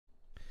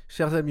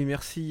Chers amis,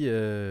 merci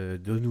de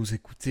nous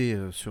écouter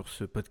sur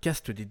ce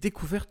podcast des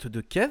découvertes de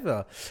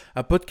Kev.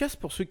 Un podcast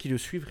pour ceux qui le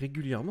suivent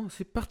régulièrement,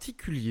 assez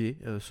particulier.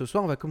 Ce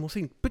soir, on va commencer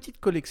une petite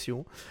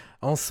collection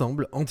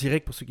ensemble, en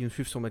direct pour ceux qui nous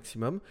suivent sur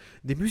Maximum,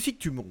 des musiques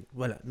du monde.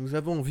 Voilà, nous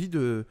avons envie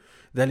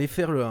d'aller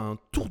faire un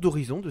tour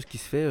d'horizon de ce qui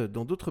se fait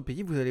dans d'autres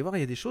pays. Vous allez voir, il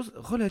y a des choses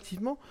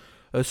relativement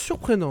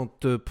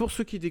surprenantes. Pour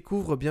ceux qui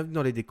découvrent, bienvenue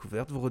dans les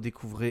découvertes. Vous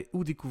redécouvrez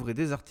ou découvrez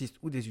des artistes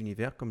ou des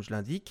univers, comme je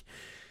l'indique.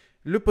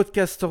 Le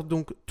podcast sort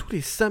donc tous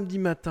les samedis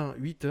matins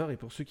 8h et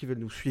pour ceux qui veulent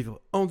nous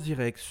suivre en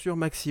direct sur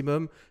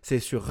Maximum, c'est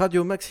sur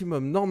Radio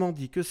Maximum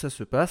Normandie que ça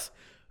se passe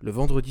le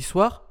vendredi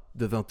soir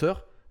de 20h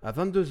à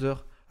 22h.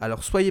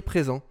 Alors soyez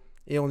présents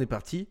et on est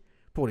parti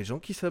pour les gens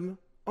qui sommes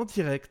en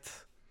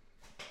direct.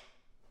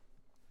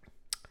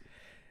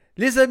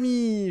 Les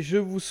amis, je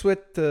vous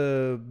souhaite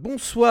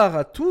bonsoir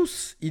à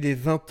tous. Il est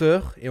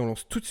 20h et on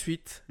lance tout de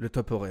suite le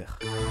top horaire.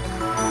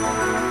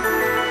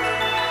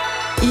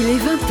 Il est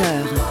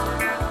 20h.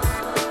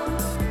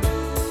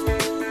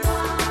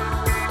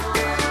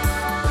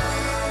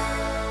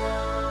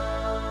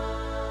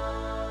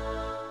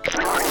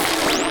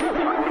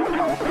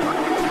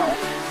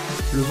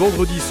 Le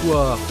vendredi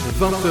soir,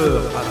 de 20h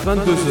à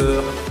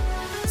 22h,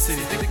 c'est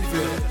les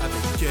découvertes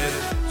avec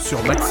Kev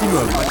sur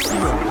Maximum.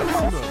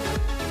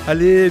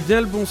 Allez,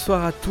 bien le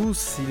bonsoir à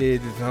tous, il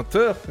est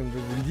 20h comme je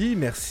vous le dis,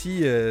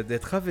 merci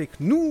d'être avec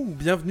nous,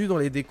 bienvenue dans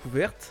les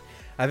découvertes,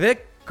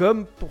 avec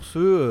comme pour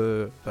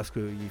ceux, parce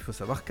qu'il faut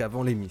savoir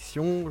qu'avant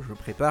l'émission, je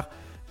prépare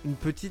une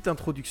petite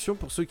introduction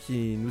pour ceux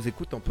qui nous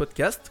écoutent en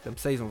podcast, comme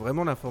ça ils ont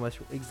vraiment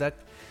l'information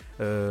exacte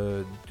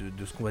de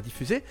ce qu'on va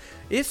diffuser.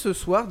 Et ce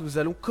soir, nous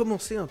allons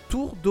commencer un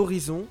tour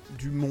d'horizon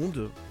du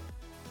monde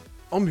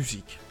en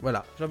musique.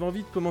 Voilà, j'avais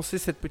envie de commencer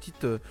cette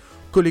petite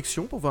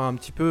collection pour voir un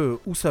petit peu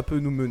où ça peut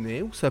nous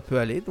mener, où ça peut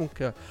aller.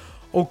 Donc,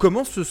 on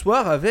commence ce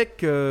soir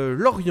avec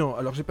l'Orient.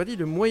 Alors, j'ai pas dit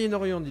le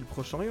Moyen-Orient ni le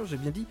Proche-Orient, j'ai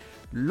bien dit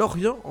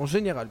l'Orient en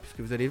général, puisque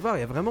vous allez voir, il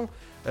y a vraiment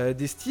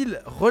des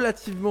styles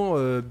relativement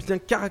bien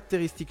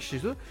caractéristiques chez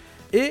eux.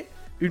 Et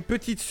une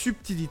petite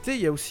subtilité,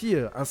 il y a aussi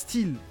un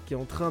style qui est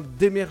en train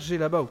d'émerger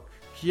là-bas, ou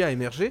qui a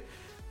émergé,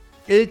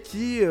 et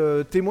qui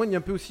témoigne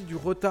un peu aussi du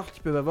retard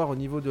qu'ils peuvent avoir au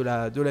niveau de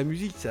la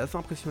musique. C'est assez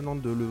impressionnant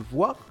de le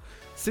voir.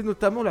 C'est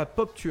notamment la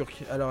pop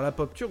turque. Alors la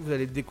pop turque, vous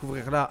allez le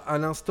découvrir là à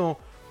l'instant,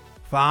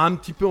 enfin un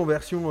petit peu en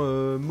version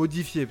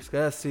modifiée, parce que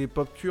là c'est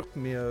pop turque,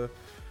 mais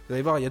vous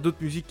allez voir, il y a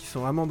d'autres musiques qui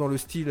sont vraiment dans le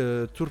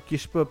style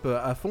Turkish pop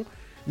à fond.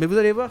 Mais vous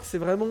allez voir, c'est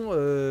vraiment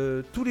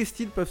tous les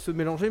styles peuvent se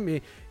mélanger,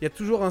 mais il y a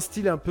toujours un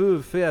style un peu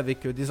fait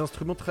avec des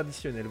instruments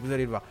traditionnels, vous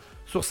allez le voir.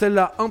 Sur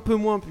celle-là, un peu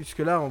moins, puisque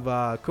là, on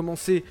va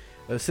commencer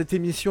cette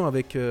émission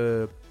avec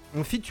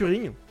un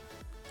featuring.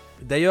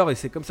 D'ailleurs, et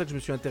c'est comme ça que je me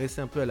suis intéressé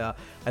un peu à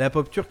la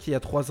pop turque il y a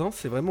 3 ans,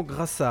 c'est vraiment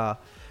grâce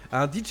à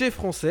un DJ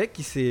français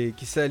qui s'est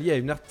allié à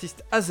une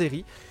artiste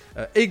azérie,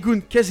 Egun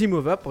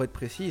Kazimova pour être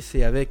précis.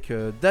 C'est avec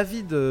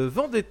David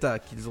Vendetta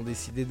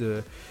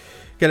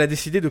qu'elle a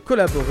décidé de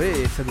collaborer,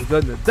 et ça nous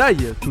donne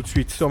Die tout de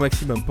suite sur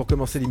Maximum pour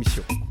commencer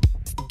l'émission.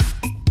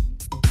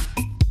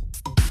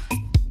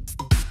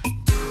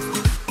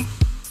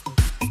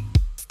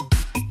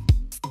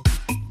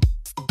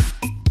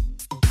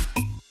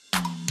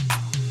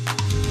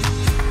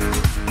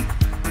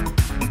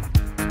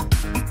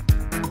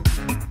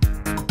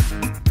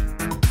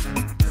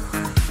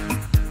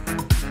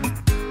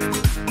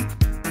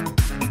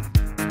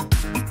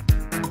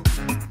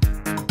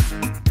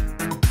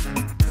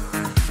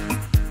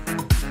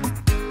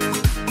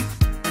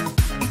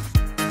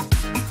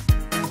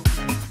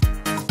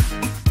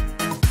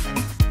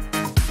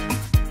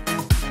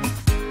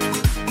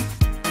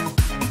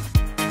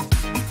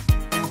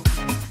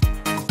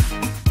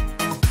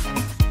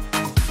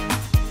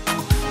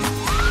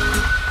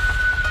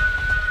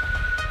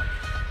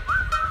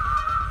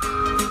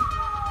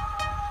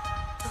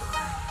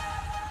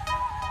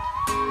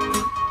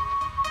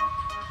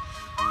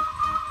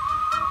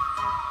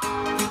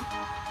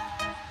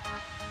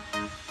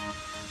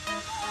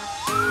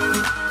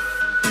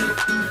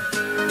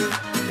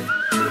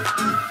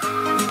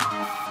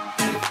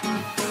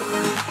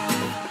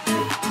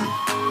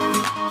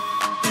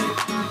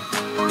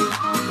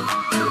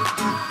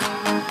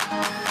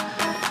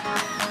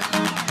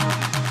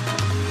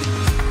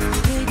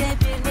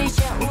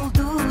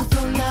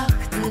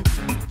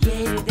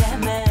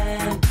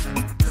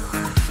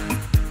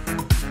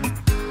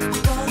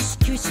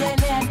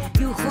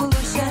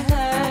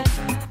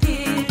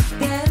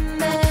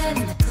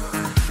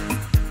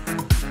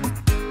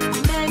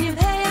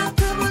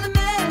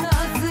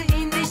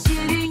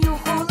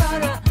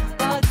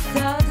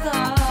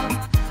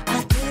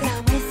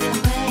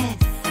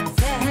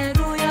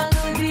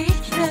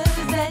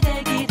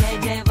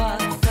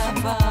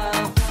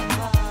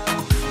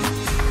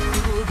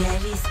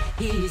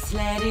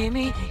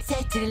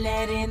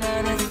 Satirlerin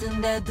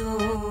arasında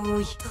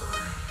duy.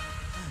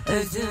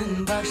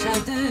 Özün başa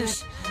düş.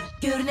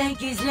 Gör ne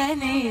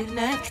gizlenir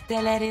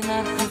nöktelerin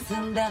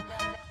arkasında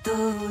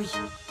duy.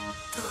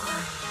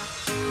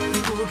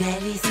 Bu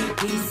gelis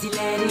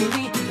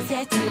izlerimi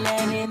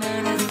satirlerin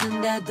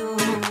arasında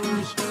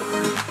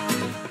duy.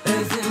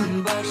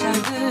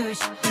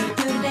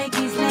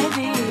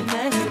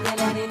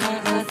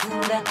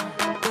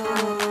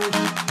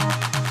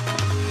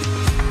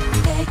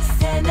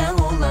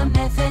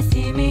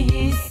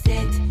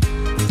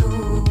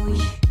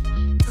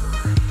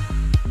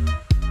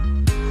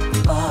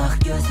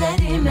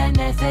 üzerime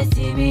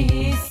nefesimi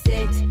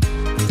hisset.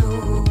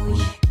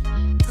 Duy.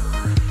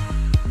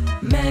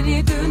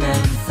 Beni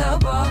dünen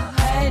sabah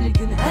her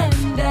gün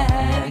hem de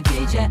her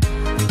gece.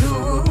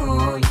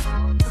 Duy.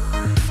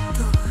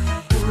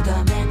 Bu da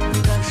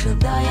ben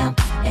karşındayım.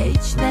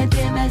 Hiç ne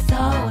deme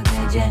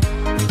sadece.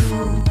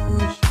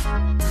 Duy.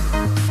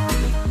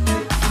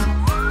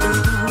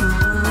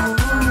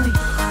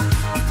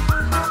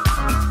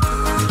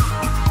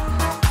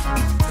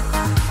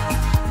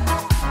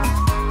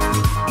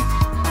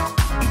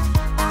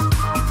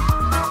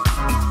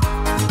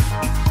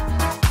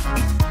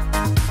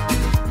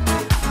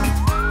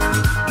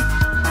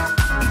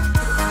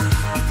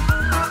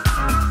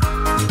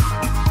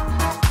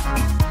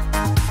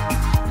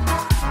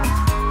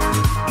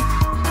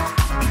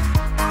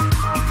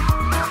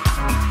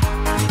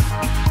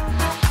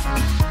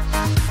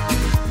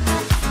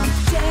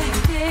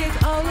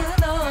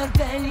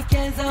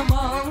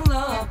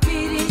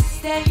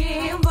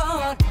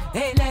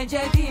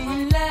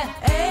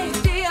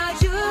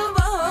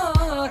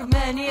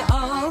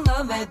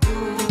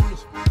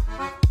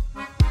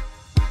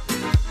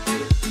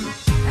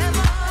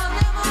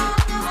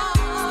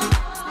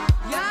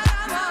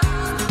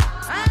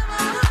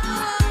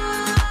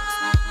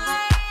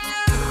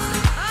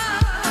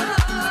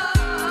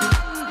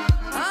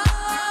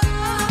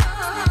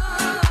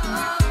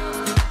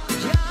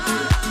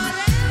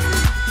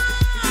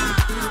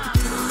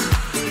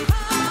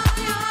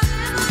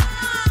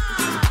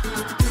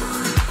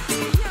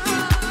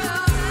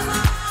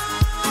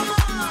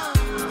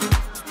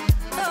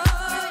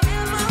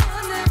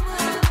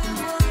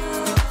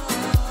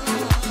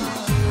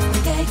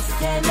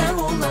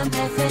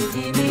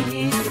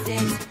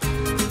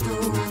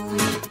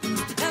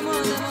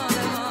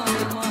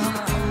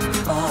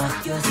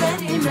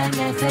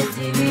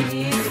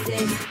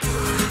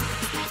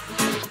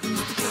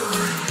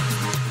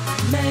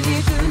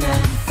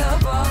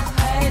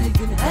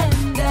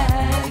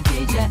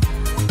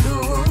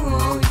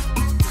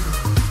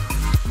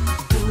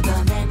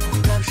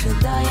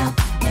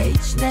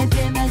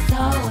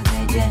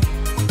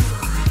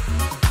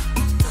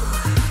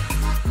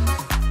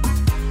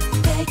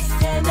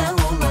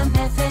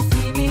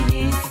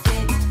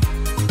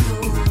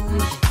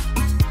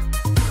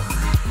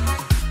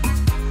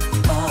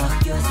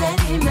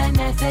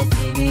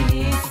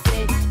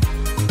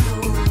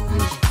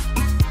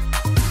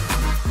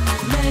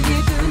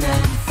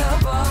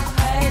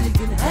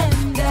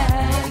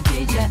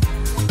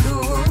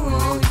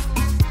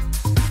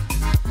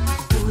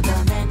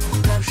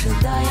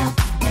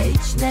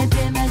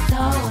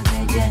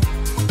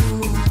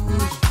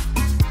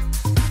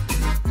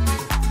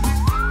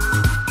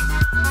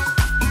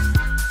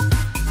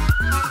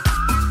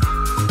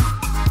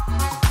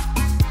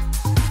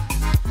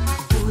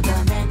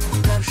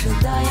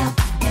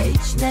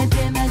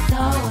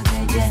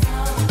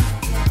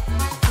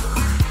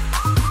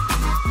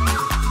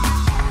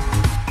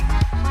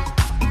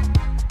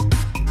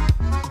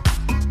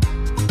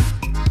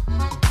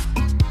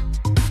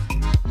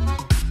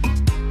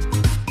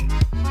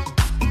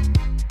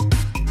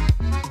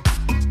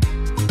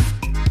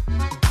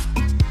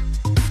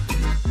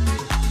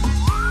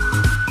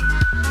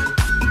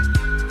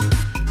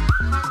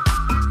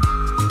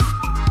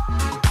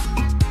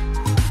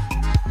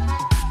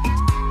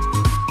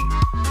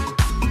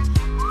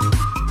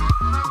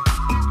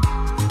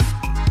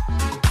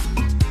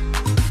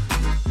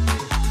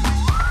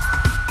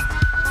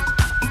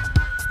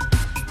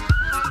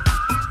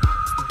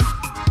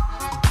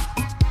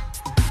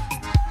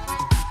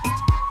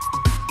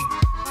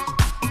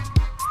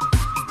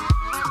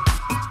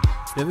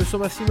 Bienvenue sur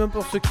Maximum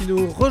pour ceux qui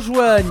nous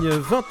rejoignent.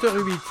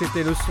 20h08,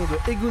 c'était le son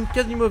de Egun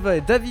Kadimova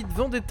et David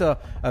Vendetta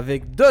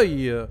avec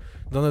Deuil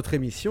dans notre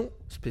émission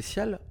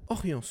spéciale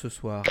Orient ce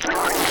soir.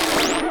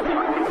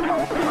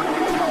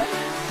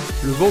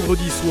 Le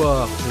vendredi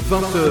soir de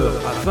 20h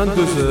à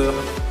 22h,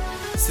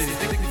 c'est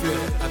les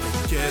découvertes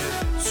avec Kev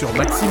sur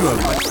Maximum.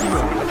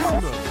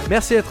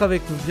 Merci d'être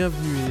avec nous,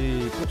 bienvenue.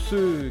 Et pour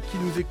ceux qui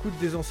nous écoutent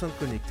des enceintes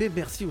connectées,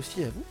 merci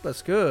aussi à vous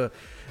parce que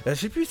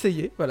j'ai pu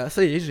essayer, voilà,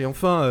 ça y est, je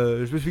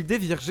me suis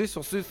dévirgé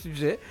sur ce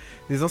sujet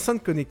des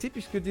enceintes connectées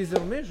puisque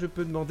désormais je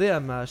peux demander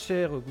à ma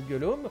chère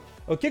Google Home,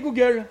 ok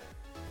Google,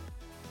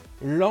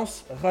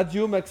 lance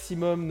Radio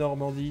Maximum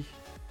Normandie.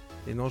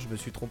 Et non, je me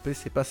suis trompé,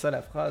 c'est pas ça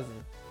la phrase,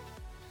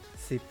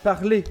 c'est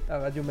parler à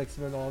Radio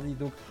Maximum Normandie.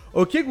 Donc,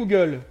 ok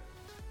Google,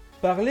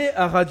 parler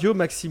à Radio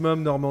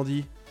Maximum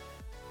Normandie.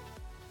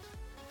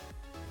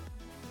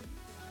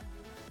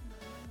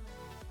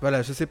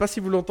 Voilà, je sais pas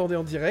si vous l'entendez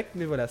en direct,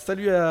 mais voilà.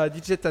 Salut à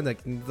DJ Tana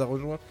qui nous a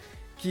rejoint,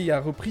 qui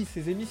a repris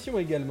ses émissions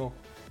également.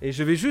 Et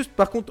je vais juste,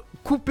 par contre,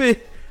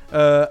 couper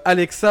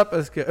Alexa,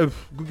 parce que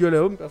Google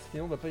Home, parce que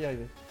sinon on va pas y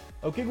arriver.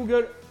 Ok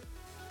Google,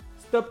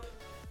 stop.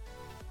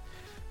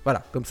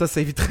 Voilà, comme ça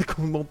éviterait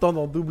qu'on m'entende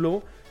en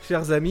doublon,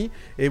 chers amis.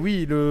 Et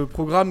oui, le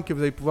programme que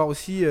vous allez pouvoir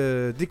aussi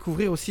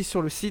découvrir aussi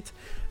sur le site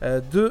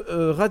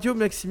de Radio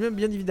Maximum,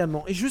 bien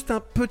évidemment. Et juste un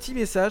petit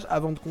message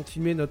avant de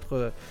continuer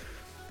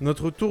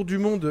notre tour du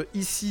monde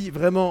ici,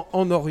 vraiment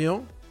en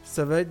Orient.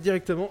 ça va être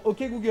directement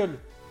OK Google.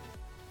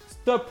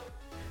 Stop.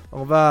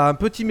 On va un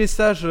petit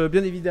message,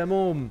 bien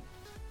évidemment,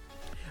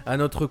 à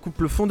notre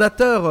couple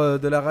fondateur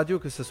de la radio,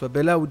 que ce soit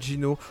Bella ou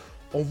Gino.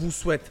 On vous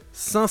souhaite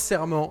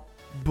sincèrement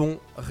bon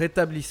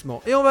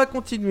rétablissement. Et on va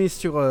continuer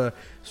sur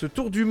ce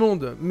tour du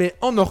monde, mais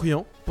en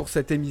Orient, pour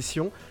cette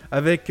émission,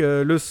 avec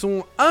le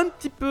son un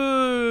petit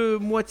peu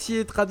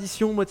moitié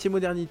tradition, moitié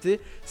modernité.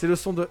 C'est le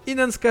son de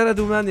Inan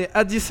Karaduman et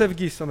Adi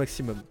Sevgi sur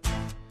Maximum.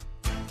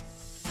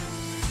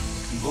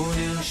 Bu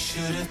ne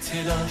aşırı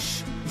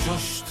telaş,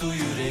 coştu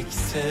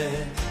yürekse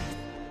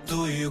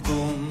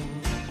duygum.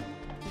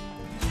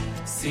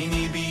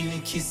 Seni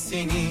bil ki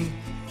seni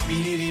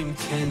bilirim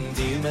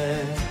kendime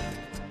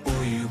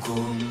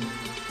uygun.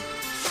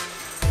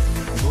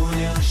 Bu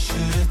ne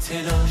aşırı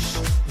telaş,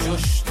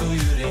 coştu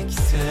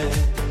yürekse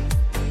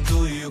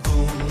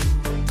duygum.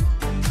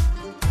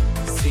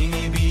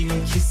 Seni bil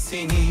ki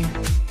seni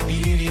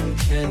bilirim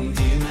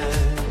kendime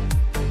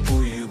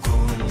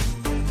uygun.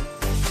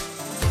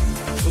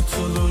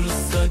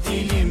 Tutulursa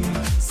dilim,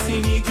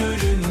 seni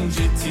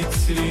görünce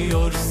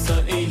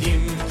titriyorsa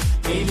elim,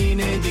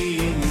 eline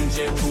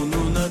deyince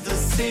bunun adı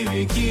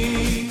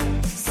sevgi,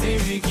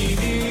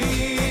 sevgilim.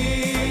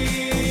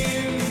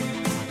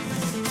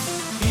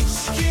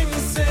 Hiç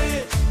kimse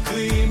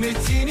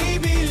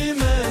kıymetini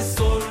bilmez,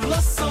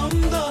 zorlasam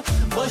da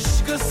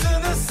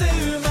başkasını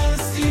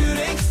sevmez.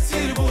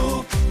 Yürektir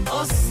bu,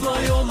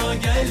 asla yola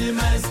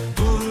gelmez,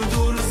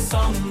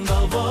 durdursam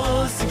da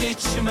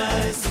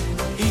vazgeçmez.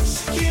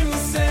 Hiç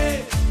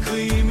kimse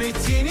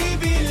kıymetini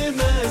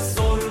bilmez,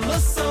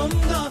 zorlasam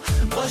da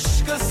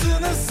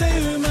başkasını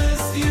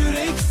sevmez.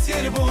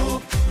 Yürektir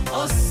bu,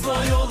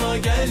 asla yola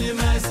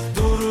gelmez,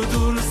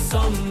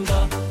 durdursam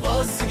da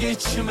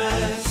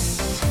vazgeçmez.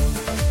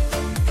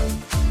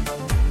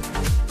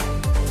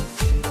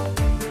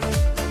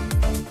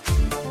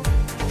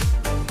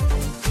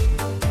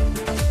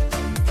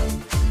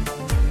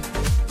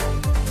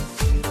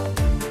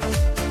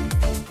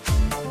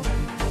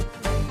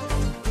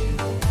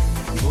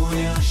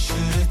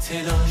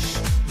 Telaş,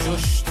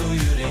 coştu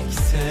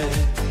yürekse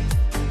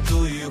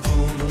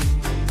duygum.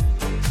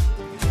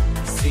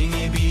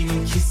 Seni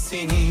bil ki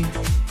seni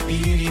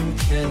bilirim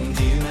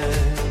kendime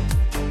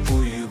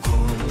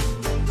uygun.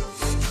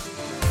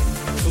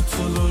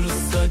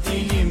 Tutulursa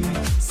dilim,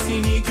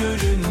 seni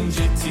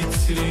görünce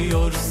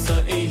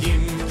titriyorsa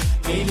elim,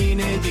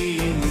 eline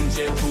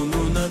deyince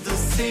bunun adı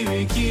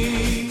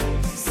sevgi,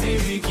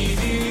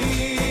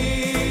 sevgilim.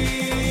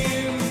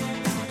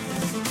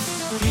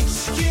 Hiç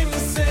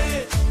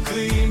kimse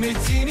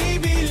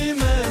kıymetini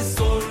bilmez,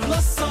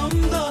 zorlasam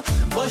da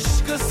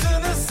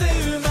başkasını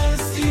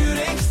sevmez.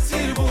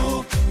 Yürektir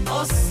bu,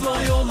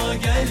 asla yola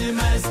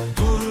gelmez,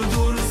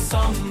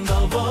 durdursam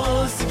da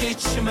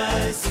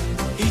vazgeçmez.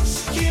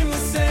 Hiç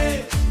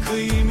kimse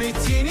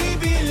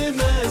kıymetini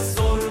bilmez,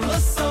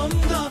 zorlasam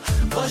da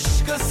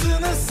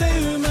başkasını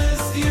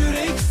sevmez.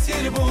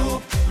 Yürektir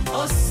bu,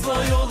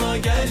 asla yola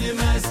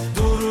gelmez,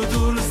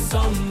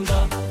 durdursam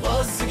da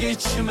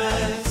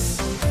vazgeçmez.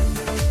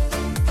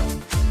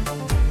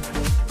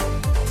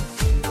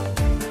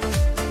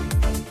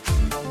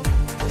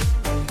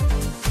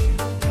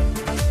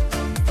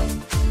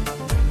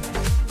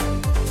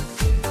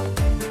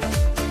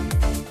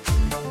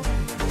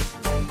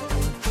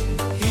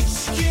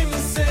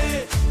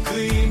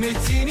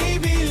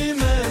 Kıymetini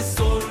bilmez,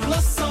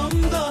 zorlasam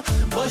da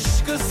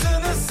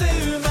başkasını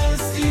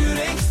sevmez.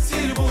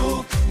 Yürektir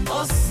bu,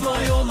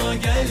 asla yola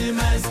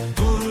gelmez,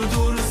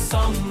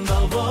 durdursam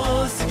da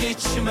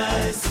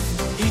vazgeçmez.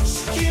 Hiç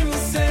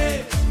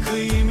kimse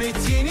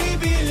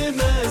kıymetini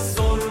bilmez,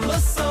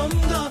 zorlasam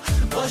da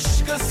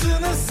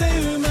başkasını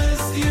sevmez.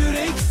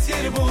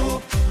 Yürektir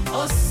bu,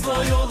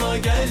 asla yola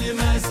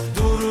gelmez,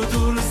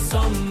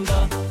 durdursam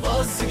da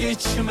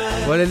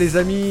vazgeçmez. Voilà les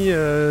amis,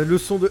 le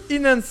son de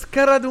Inan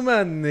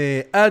Karaduman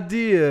et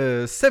Adi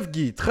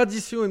Sevgi,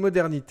 tradition et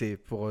modernité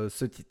pour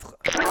ce titre.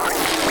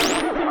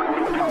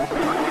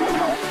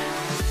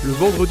 Le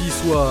vendredi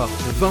soir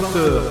de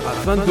 20h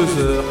à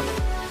 22h,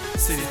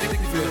 c'est les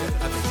découvertes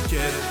avec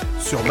Ken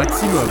sur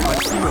Maximum.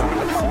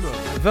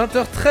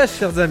 20h13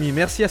 chers amis,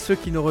 merci à ceux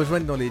qui nous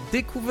rejoignent dans les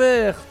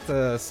découvertes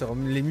sur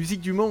les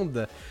musiques du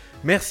monde.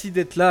 Merci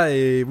d'être là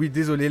et oui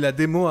désolé la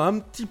démo a un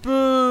petit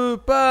peu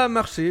pas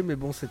marché mais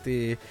bon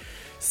c'était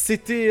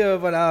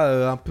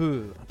voilà un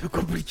peu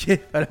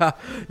compliqué. Voilà,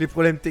 les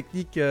problèmes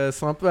techniques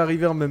sont un peu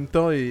arrivés en même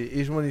temps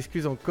et je m'en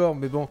excuse encore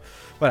mais bon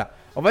voilà.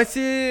 On va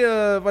essayer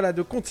voilà,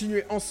 de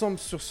continuer ensemble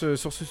sur ce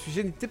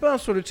sujet. N'hésitez pas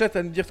sur le chat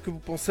à nous dire ce que vous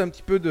pensez un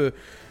petit peu de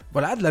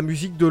la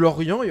musique de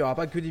l'Orient. Il n'y aura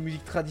pas que des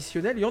musiques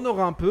traditionnelles, il y en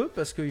aura un peu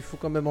parce qu'il faut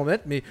quand même en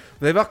mettre. Mais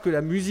vous allez voir que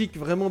la musique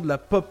vraiment de la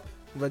pop,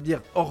 on va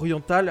dire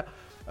orientale,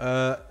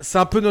 c'est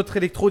un peu notre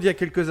électro d'il y a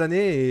quelques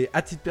années. Et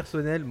à titre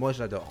personnel, moi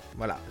j'adore.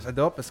 Voilà,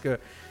 j'adore parce que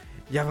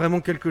il y a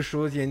vraiment quelque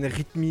chose, il y a une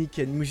rythmique,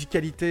 il y a une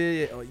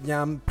musicalité, il y a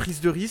une prise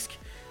de risque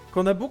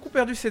qu'on a beaucoup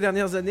perdu ces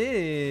dernières années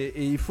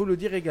et il faut le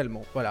dire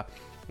également. Voilà.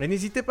 Et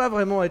n'hésitez pas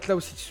vraiment à être là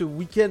aussi ce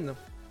week-end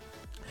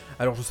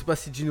Alors je sais pas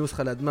si Gino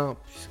sera là demain,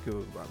 puisque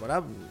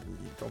voilà,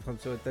 il est en train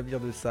de se rétablir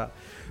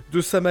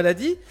de sa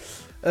maladie.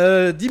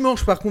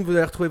 Dimanche par contre vous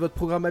allez retrouver votre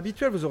programme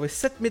habituel, vous aurez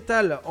 7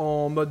 métal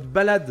en mode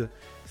balade.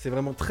 C'est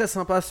vraiment très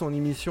sympa son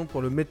émission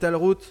pour le Metal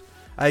Route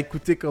à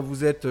écouter quand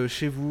vous êtes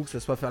chez vous, que ce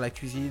soit à faire la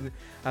cuisine,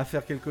 à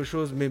faire quelque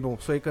chose, mais bon,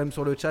 soyez quand même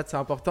sur le chat, c'est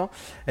important.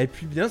 Et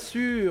puis bien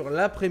sûr,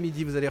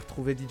 l'après-midi, vous allez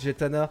retrouver DJ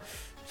Tana,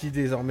 qui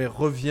désormais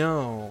revient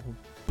en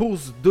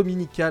pause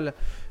dominicale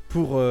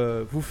pour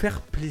vous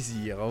faire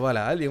plaisir.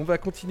 Voilà, allez, on va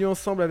continuer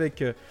ensemble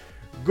avec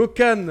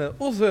Gökhan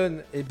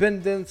Özen et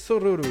Benden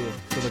Sororo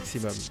sur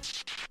Maximum.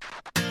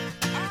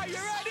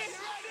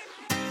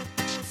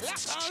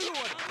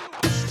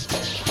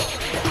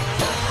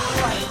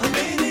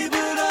 Beni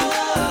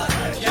bırak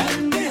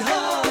kendi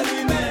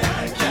halime,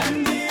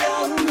 kendi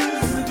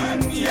yalnız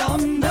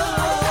dünyamda.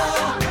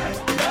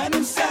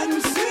 Ben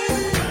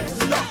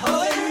sensiz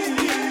daha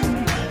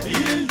iyiyim,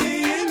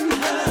 bildiğim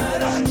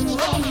her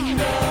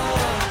anlamda.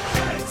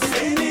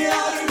 Seni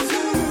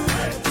artık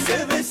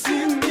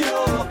sevesim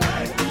yok,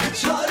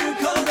 hiç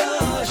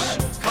arkadaş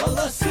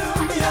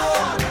kalasım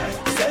yok.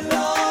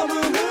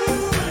 Selamını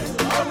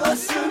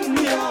alasım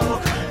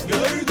yok,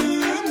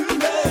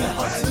 gördüğümde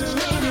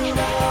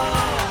hatırla.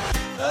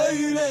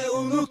 Öyle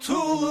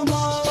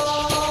unutulmaz,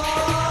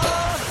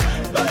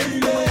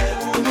 böyle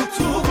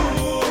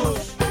unutulur.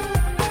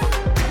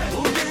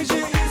 Bu gece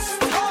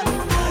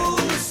İstanbul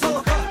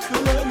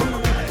sokakları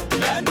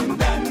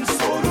benden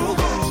sorulur.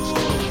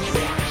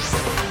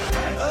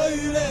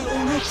 Öyle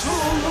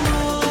unutulmaz,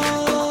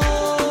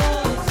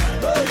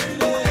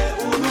 böyle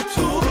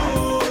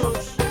unutulur.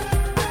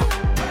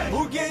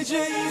 Bu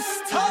gece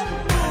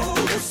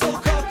İstanbul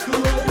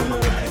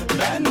sokakları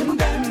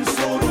benden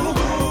sorulur.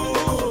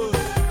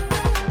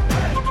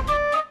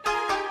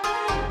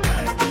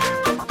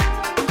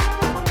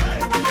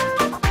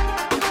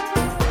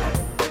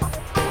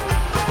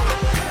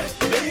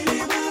 Beni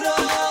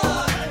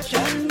bırak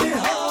kendi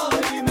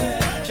halime,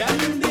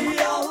 kendi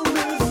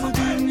yalnız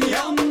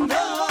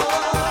dünyamda.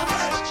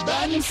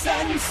 Ben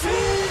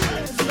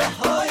sensiz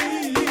daha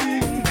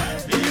iyiyim,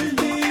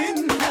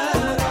 bildiğin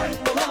her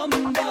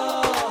anlamda.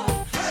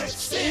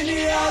 Seni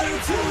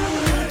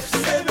artık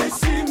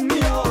sevesim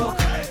yok,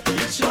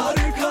 hiç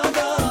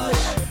arkadaş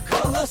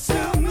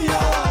kalasım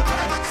yok.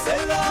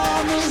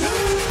 Selamını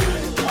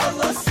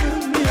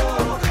alasım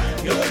yok,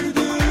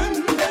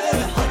 gördüğümde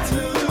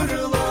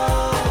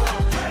hatırla.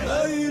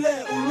 Öyle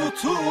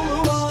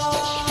unutulmaz,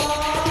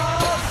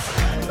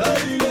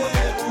 böyle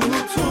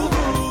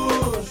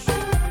unutulur.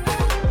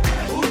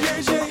 Bu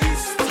gece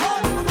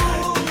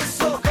İstanbul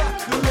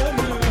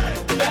sokakları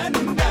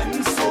benden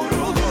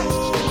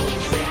sorulur.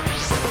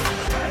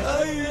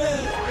 Öyle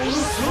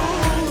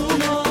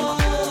unutulmaz,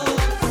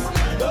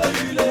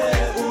 böyle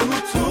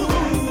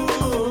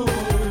unutulur.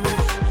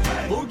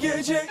 Bu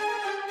gece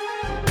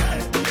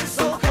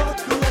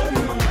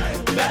sokakları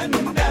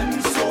benden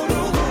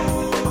sorulur.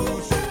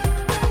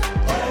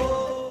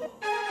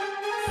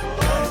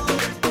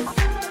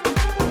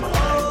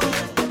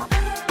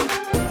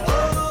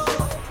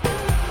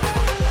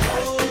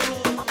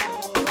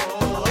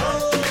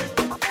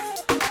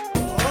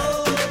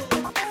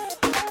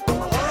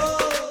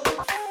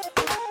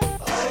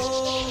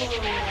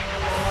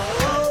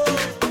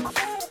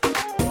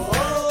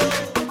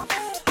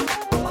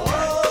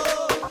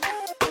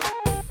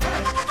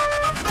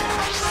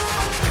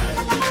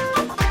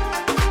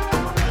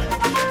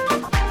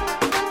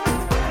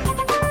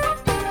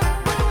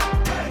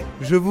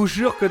 Je vous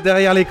jure que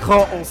derrière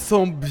l'écran, on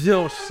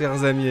s'ambiance,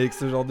 chers amis, avec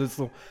ce genre de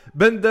son.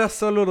 Bender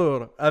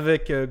Sororo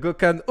avec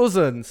Gökhan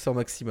Özen sur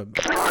Maximum.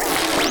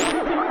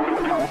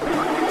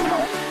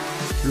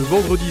 Le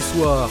vendredi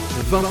soir,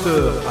 de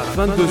 20h à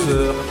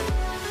 22h,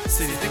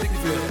 C'est les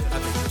découvertes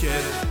avec Ken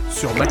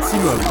sur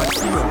Maximum.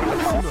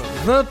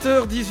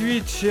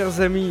 20h18,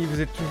 chers amis, vous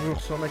êtes toujours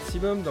sur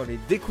Maximum dans les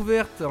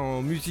découvertes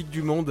en musique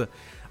du monde.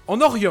 En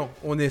Orient,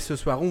 on est ce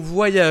soir, on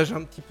voyage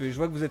un petit peu. Je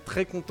vois que vous êtes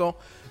très contents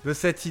de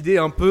cette idée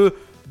un peu,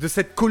 de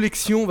cette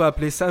collection, on va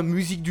appeler ça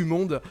musique du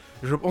monde.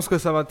 Je pense que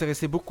ça va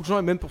intéresser beaucoup de gens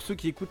et même pour ceux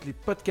qui écoutent les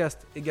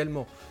podcasts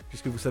également.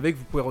 Puisque vous savez que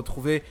vous pouvez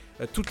retrouver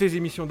toutes les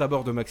émissions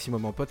d'abord de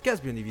Maximum en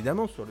podcast, bien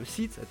évidemment, sur le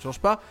site, ça ne change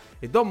pas.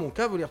 Et dans mon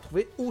cas, vous les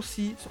retrouvez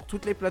aussi sur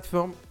toutes les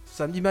plateformes,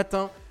 samedi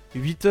matin,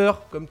 8h,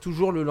 comme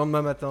toujours le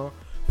lendemain matin,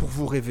 pour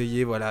vous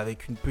réveiller, voilà,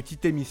 avec une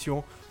petite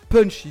émission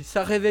punchy.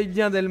 Ça réveille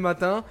bien dès le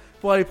matin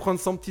pour aller prendre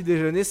son petit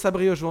déjeuner, sa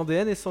brioche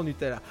vendéenne et son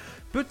Nutella.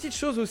 Petite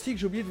chose aussi que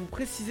j'ai oublié de vous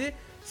préciser,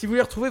 si vous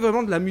voulez retrouver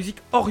vraiment de la musique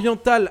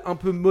orientale un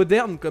peu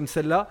moderne comme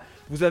celle-là,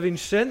 vous avez une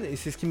chaîne, et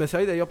c'est ce qui m'a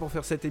servi d'ailleurs pour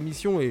faire cette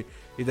émission, et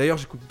d'ailleurs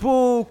j'écoute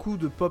beaucoup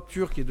de pop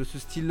turc et de ce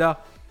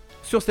style-là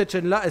sur cette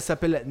chaîne-là. Elle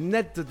s'appelle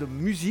Net de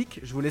Musique.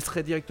 Je vous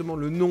laisserai directement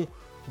le nom,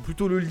 ou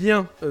plutôt le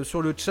lien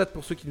sur le chat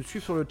pour ceux qui nous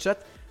suivent sur le chat,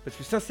 parce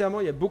que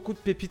sincèrement il y a beaucoup de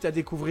pépites à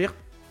découvrir,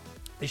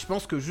 et je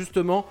pense que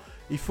justement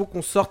il faut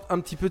qu'on sorte un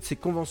petit peu de ces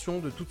conventions,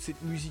 de toute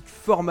cette musique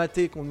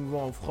formatée qu'on nous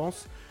vend en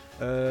France.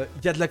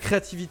 Il y a de la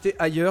créativité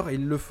ailleurs et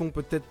ils le font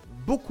peut-être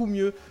beaucoup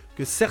mieux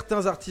que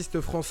certains artistes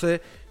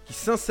français qui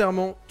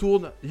sincèrement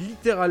tournent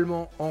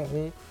littéralement en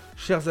rond,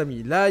 chers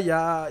amis. Là, il y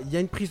a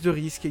une prise de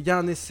risque, il y a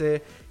un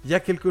essai, il y a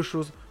quelque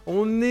chose.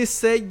 On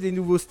essaye des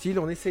nouveaux styles,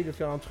 on essaye de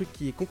faire un truc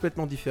qui est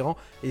complètement différent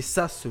et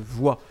ça se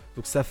voit.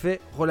 Donc ça fait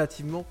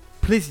relativement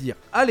plaisir.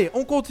 Allez,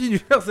 on continue,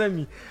 chers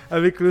amis,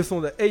 avec le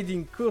son de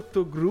Aidin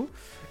Kurtoglu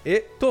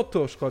et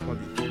Toto, je crois qu'on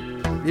dit.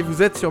 Et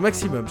vous êtes sur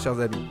Maximum, chers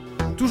amis.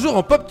 Toujours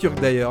en pop turc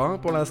d'ailleurs, hein,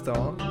 pour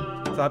l'instant.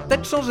 Hein. Ça va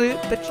peut-être changer,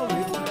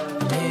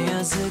 Ne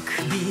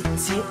yazık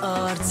bitti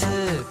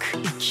artık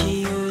iki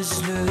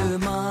yüzlü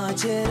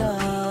macera.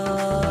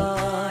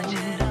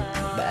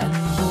 Ben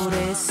bu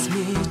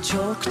resmi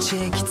çok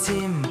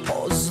çektim,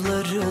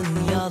 pozların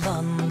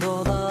yalan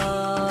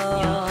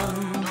dolan.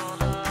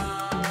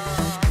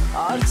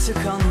 Artık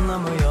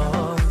anlamı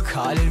yok,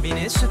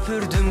 kalbine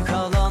süpürdüm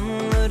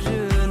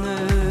kalanlarını.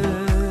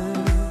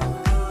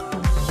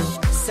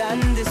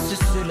 Sende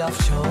süslü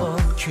laf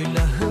çok,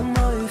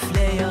 külahıma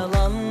üfle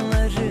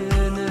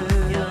yalanlarını.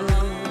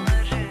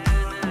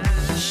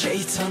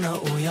 Şeytana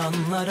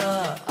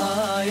uyanlara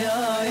ay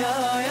ay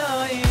ay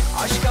ay.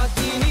 Aşk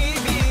haddini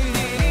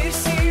bildirir,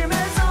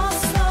 silmez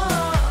asla.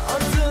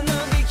 Adını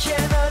bir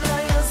kenara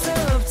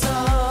yazıp da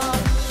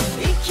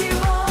İki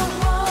vah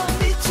vah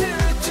bir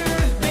tüh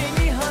tüh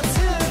beni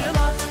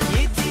hatırlat.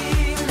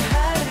 Yediğim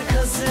her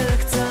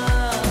kazıkta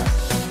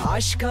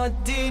aşk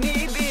haddini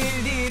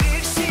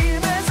bildirir,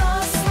 silmez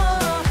asla.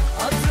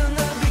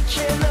 Adını bir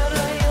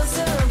kenara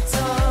yazıp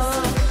da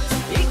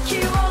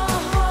İki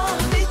vah vah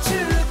bir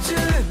tüh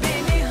tüh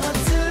beni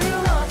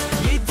hatırlat.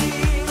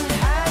 Yediğim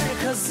her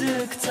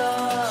kazıkta.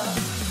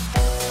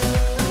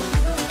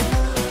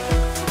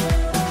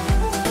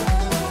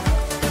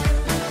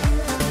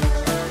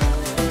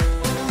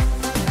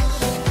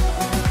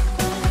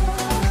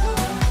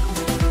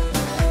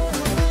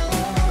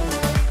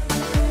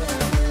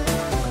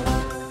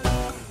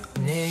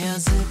 Ne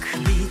yazık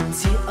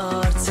bitti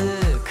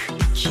artık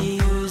iki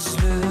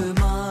yüzlü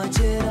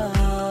macera.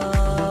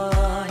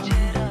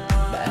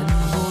 Ben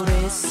bu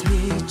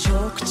resmi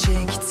çok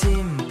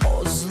çektim,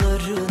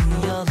 pozların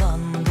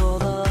yalan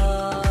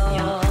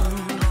dolan.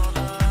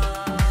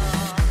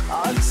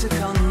 Artık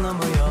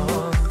anlamı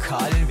yok,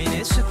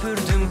 kalbine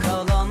süpürdüm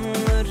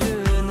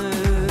kalanlarını.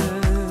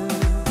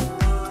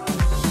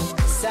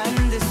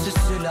 Sende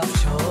süslü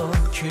laf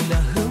çok,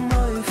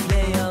 külahıma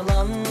üfle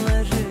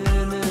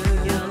yalanlarını.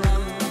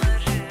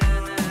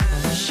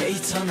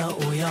 Şeytana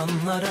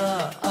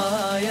uyanlara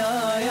ay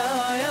ay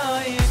ay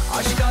ay.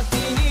 Aşk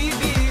haddini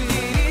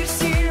bildirir,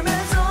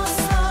 silmez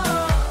asla.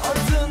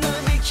 Adını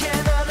bir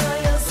kenara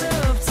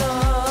yazıp da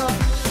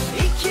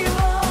İki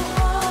vah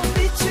vah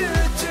bir tüh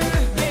tüh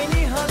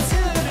beni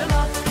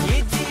hatırlat.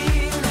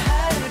 Yediğim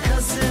her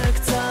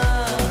kazıkta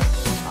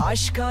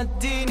aşk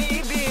haddini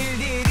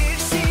bildirir,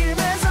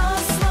 silmez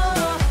asla.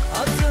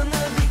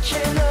 Adını bir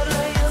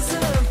kenara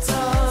yazıp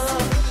da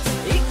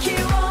İki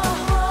vah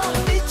vah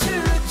bir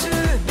tüh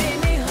tüh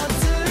beni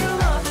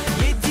hatırlat.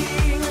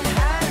 Yediğim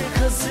her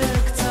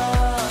kazıkta.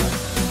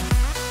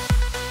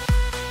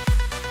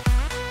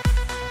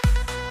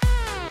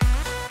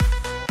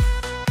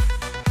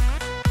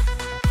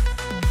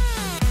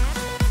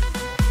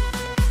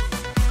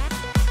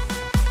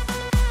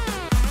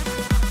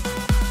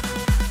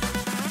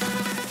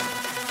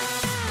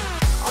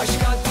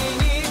 Aşk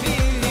haddini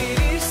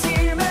bildirir,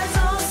 silmez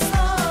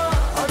asla.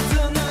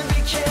 Adını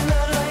bir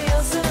kenara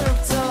yazıp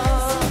da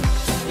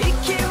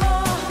İki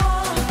vah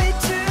vah bir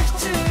tüh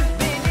tüh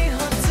beni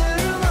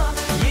hatırla.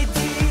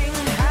 Yediğim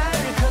her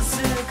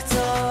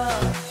kazıkta.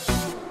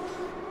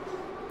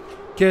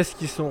 Qu'est-ce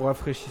qu'ils sont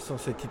rafraîchissants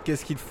ces titres,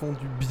 qu'est-ce qu'ils font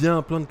du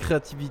bien, plein de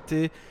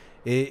créativité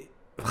et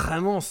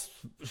vraiment,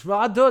 je me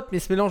radote, mais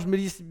ce mélange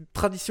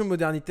tradition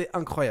modernité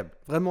incroyable,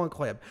 vraiment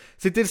incroyable.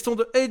 C'était le son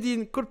de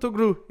Aidin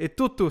Kurtoglu et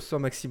Toto sur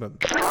Maximum.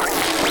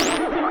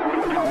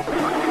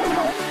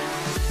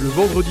 Le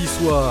vendredi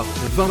soir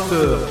de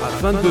 20h à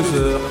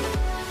 22h,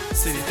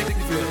 C'est les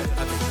découvertes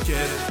avec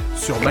Kev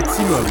sur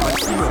Maximum.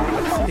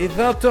 et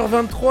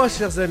 20h23,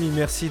 chers amis,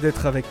 merci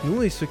d'être avec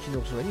nous et ceux qui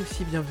nous rejoignent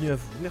aussi, bienvenue à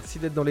vous. Merci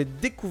d'être dans les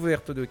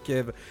découvertes de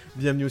Kev,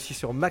 bienvenue aussi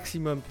sur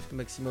Maximum, puisque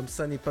Maximum,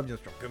 ça n'est pas bien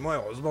sûr que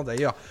moi, heureusement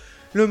d'ailleurs.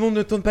 Le monde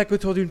ne tourne pas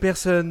qu'autour d'une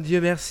personne,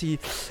 Dieu merci.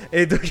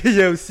 Et donc il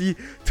y a aussi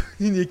toute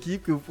une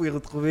équipe que vous pouvez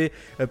retrouver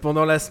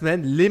pendant la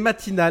semaine, les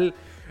matinales,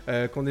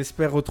 qu'on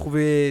espère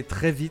retrouver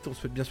très vite. On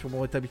souhaite bien sûr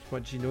bon rétablissement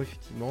à Gino,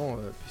 effectivement,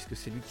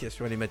 puisque c'est lui qui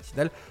assure les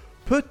matinales.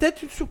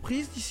 Peut-être une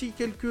surprise d'ici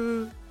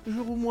quelques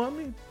jours ou mois,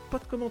 mais pas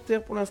de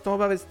commentaires pour l'instant. On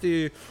va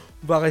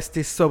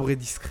rester sobre et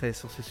discret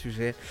sur ce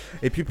sujet.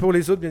 Et puis pour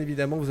les autres, bien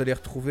évidemment, vous allez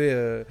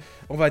retrouver,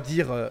 on va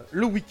dire,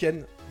 le week-end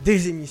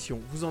des émissions.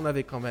 Vous en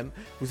avez quand même.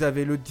 Vous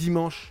avez le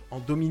dimanche en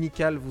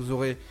dominical. Vous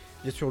aurez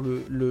bien sûr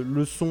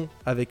le son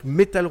avec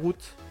Metal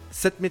Route,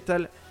 7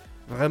 Metal.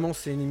 Vraiment,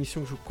 c'est une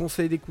émission que je vous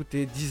conseille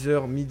d'écouter.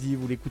 10h, midi,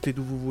 vous l'écoutez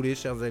d'où vous voulez,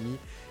 chers amis.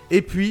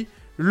 Et puis,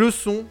 le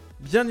son,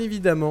 bien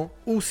évidemment,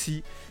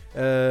 aussi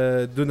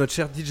de notre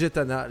cher DJ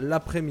Tana,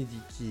 l'après-midi,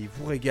 qui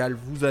vous régale,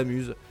 vous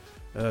amuse,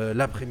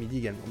 l'après-midi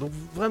également. Donc,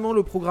 vraiment,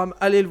 le programme,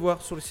 allez le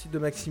voir sur le site de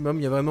Maximum.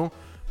 Il y a vraiment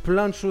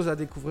plein de choses à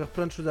découvrir,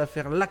 plein de choses à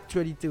faire.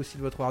 L'actualité aussi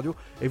de votre radio.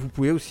 Et vous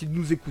pouvez aussi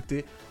nous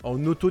écouter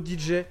en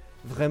auto-DJ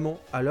vraiment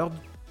à l'heure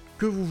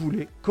que vous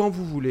voulez, quand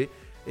vous voulez.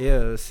 Et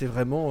c'est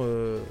vraiment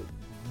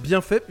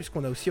bien fait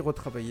puisqu'on a aussi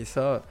retravaillé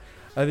ça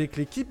avec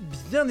l'équipe,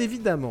 bien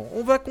évidemment.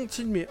 On va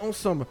continuer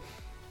ensemble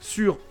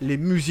sur les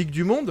musiques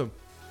du monde.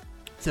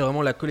 C'est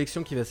vraiment la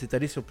collection qui va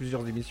s'étaler sur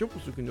plusieurs émissions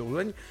pour ceux qui nous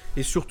rejoignent.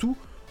 Et surtout,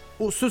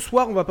 ce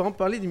soir, on va par exemple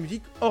parler des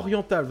musiques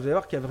orientales. Vous allez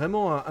voir qu'il y a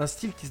vraiment un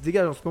style qui se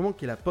dégage en ce moment,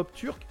 qui est la pop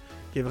turque,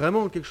 qui est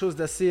vraiment quelque chose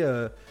d'assez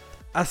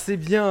assez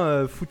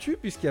bien foutu,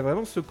 puisqu'il y a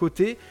vraiment ce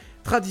côté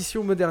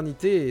tradition,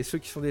 modernité. Et ceux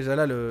qui sont déjà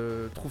là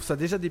trouvent ça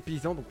déjà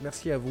dépaysant. Donc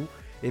merci à vous.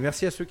 Et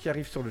merci à ceux qui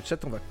arrivent sur le chat.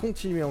 On va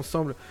continuer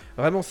ensemble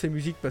vraiment ces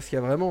musiques parce qu'il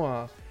y a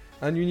vraiment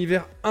un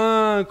univers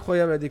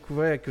incroyable à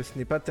découvrir et que ce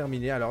n'est pas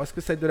terminé. Alors est-ce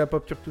que ça va être de la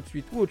pop turque tout de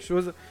suite ou autre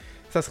chose ?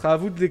 Ça sera à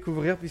vous de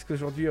découvrir puisque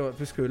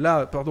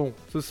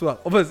ce soir,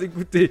 on va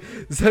s'écouter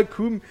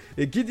Zakum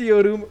et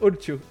Gidiyorum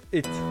Olcho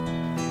et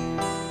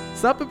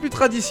c'est un peu plus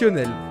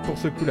traditionnel pour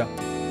ce coup-là.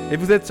 Et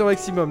vous êtes sur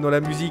Maximum dans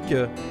la musique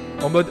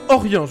en mode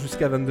Orient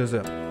jusqu'à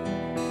 22h.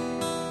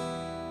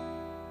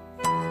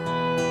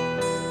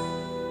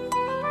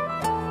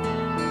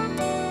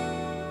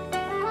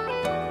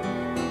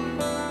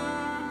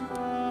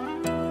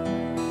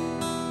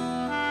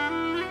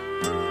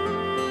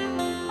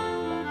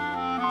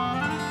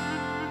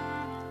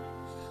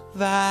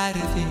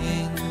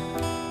 Verdin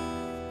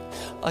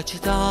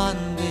acıdan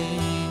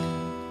değil,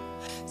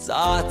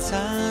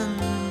 zaten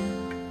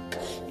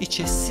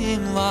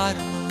içesim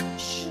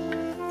varmış.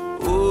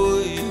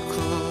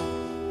 Uyku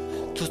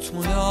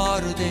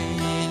tutmuyor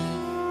değil,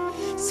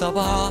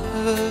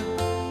 sabahı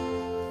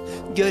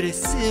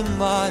göresim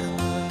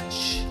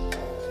varmış.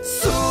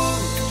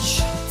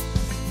 Suç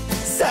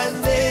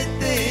sende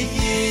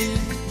değil,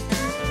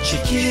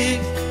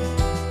 çekip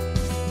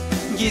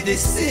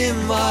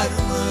gidesim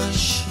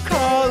varmış.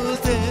 Kal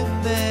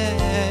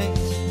demek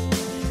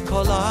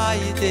kolay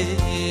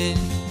değil,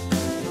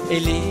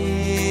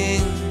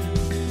 elin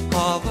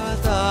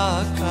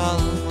havada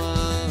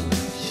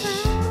kalmış.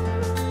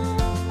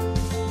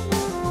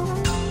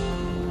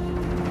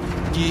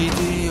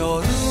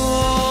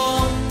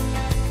 Gidiyorum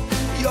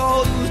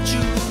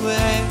yolcu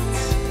et,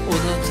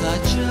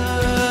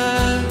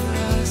 unutacağız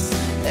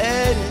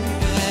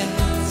elbet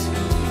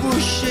bu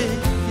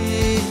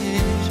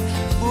şehir,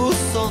 bu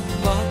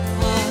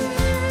sonbahar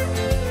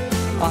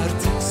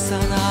artık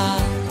sana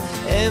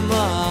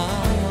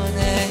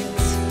emanet.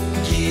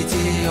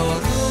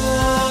 Gidiyorum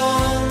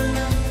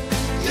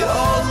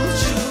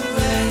yolcu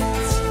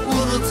et,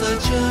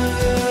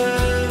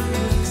 unutacağız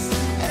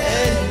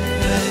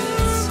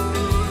elbet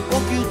o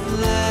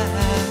günler,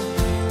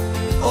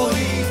 o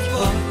ilk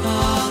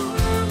bahar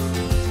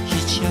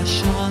hiç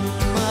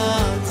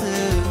yaşanmadı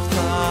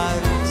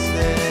farz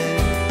et.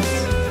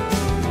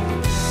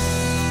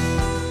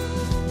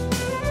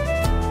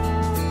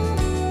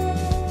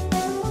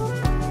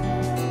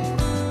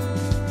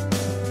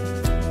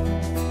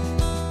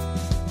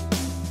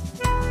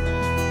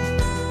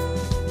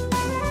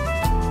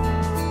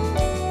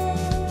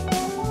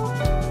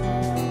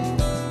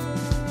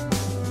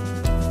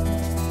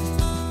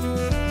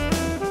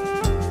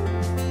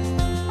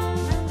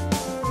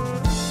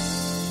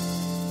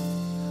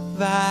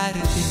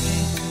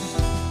 Verdim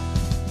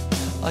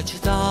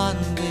acıdan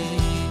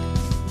değil,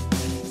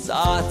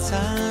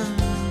 zaten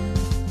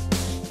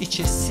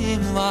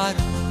içesim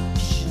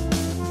varmış.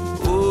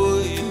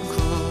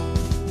 Uyku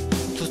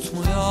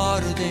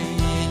tutmuyor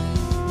değil,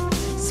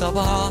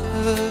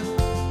 sabahı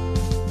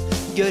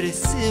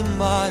göresim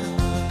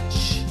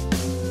varmış.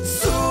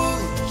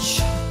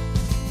 Suç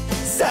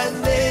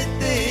sende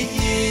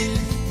değil,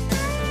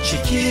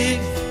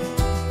 çekip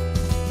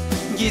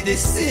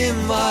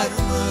gidesim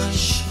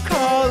varmış.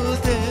 Kal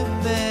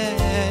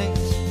demek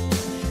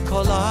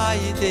kolay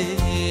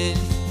değil,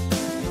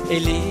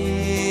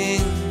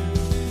 elin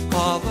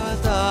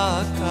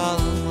havada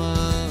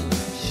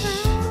kalmış.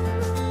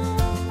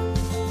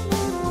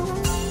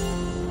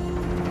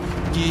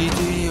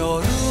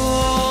 Gidiyorum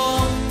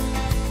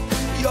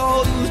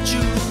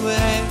yolcu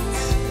et,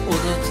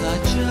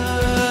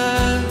 unutacağız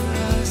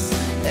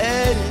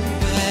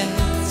elbet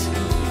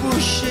bu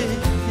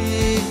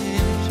şehir,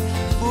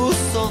 bu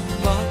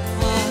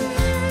sonbahar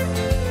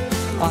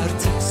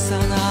artık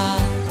sana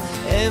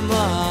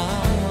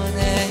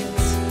emanet.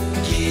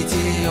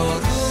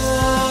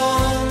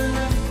 Gidiyorum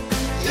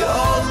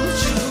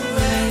yolcu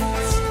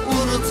et,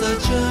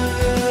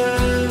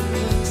 unutacağız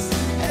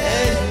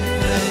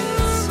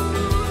elbet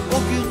o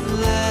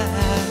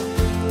günler,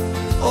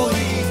 o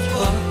ilk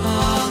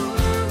bahar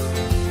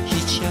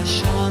hiç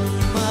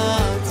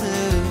yaşanmadı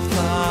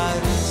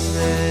farz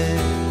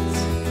et.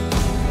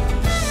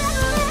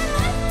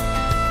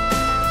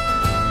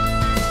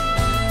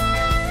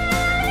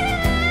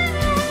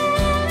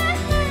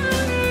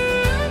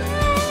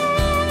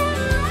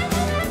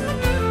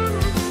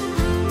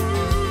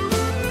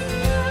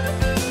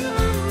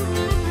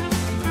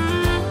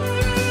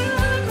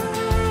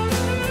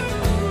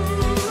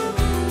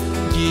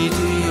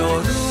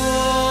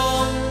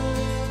 Gidiyorum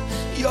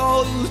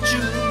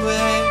yolcu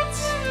et,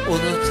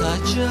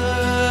 unutacağız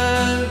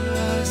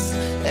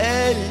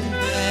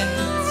elbet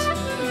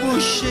bu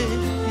bu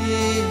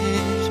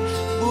şehir,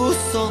 bu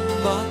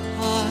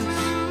sonbahar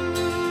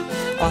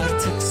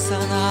artık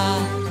sana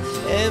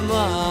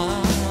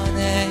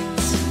emanet.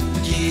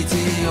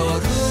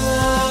 Gidiyorum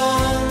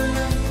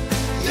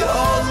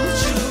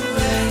yolcu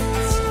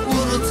et,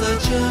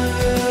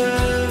 unutacağız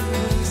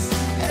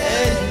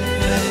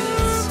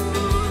elbet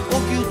o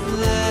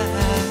günler,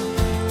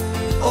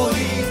 o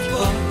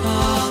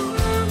ilkbahar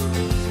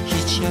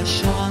hiç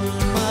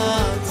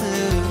yaşanmadı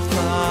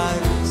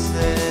farz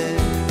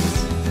et.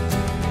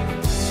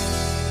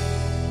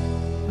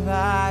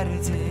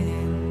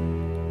 Verdin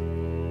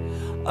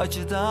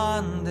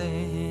acıdan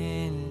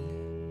değil,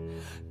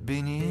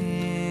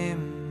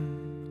 benim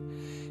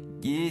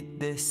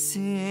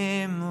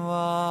gidesim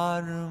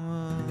varmış.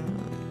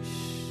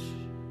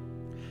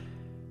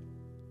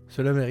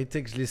 Cela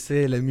méritait que je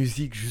laissais la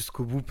musique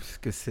jusqu'au bout parce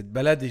que cette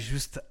balade est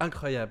juste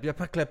incroyable. Il n'y a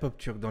pas que la pop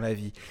turque dans la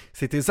vie.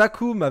 C'était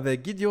Zakoum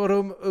avec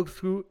Gidiyorum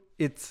Oksu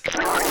It.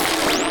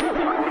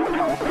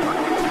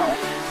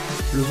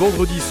 Le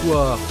vendredi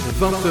soir de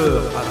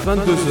 20h à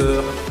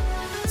 22h,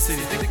 C'est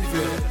les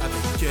découvertes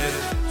avec Ken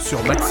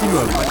sur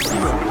Maximum.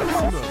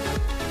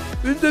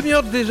 une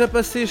demi-heure déjà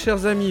passée,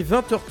 chers amis,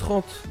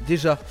 20h30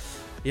 déjà.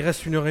 Il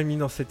reste 1h30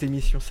 dans cette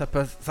émission, ça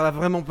va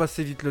vraiment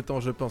passer vite le temps,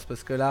 je pense,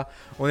 parce que là,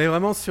 on est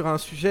vraiment sur un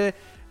sujet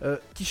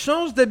qui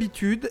change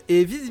d'habitude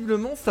et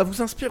visiblement, ça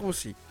vous inspire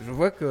aussi. Je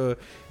vois qu'il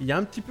y a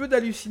un petit peu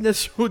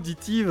d'hallucination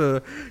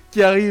auditive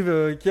qui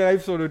arrive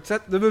sur le chat.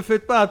 Ne me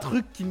faites pas un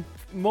truc qui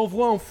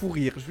m'envoie en fou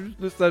rire, juste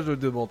de ça je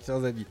demande,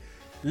 chers amis.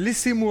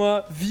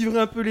 Laissez-moi vivre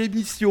un peu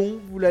l'émission,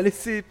 vous la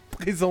laissez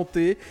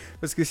présenter,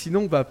 parce que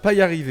sinon on va pas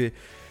y arriver.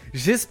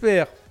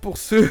 J'espère, pour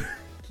ceux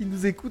qui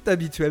nous écoutent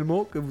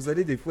habituellement, que vous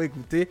allez des fois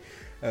écouter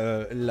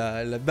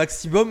la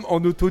maximum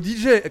en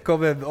auto-DJ quand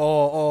même,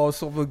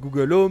 sur votre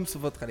Google Home, sur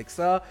votre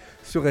Alexa,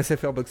 sur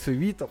SFR Box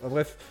 8, enfin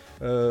bref,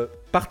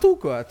 partout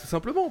quoi, tout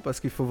simplement, parce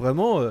qu'il faut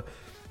vraiment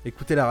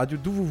écouter la radio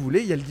d'où vous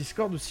voulez. Il y a le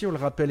Discord aussi, on le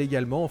rappelle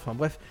également, enfin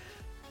bref,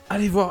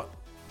 allez voir,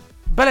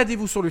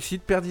 baladez-vous sur le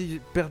site,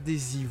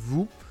 perdez-y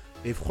vous,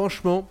 et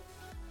franchement,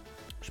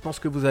 je pense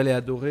que vous allez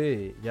adorer,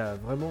 et il y a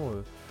vraiment...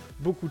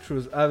 beaucoup de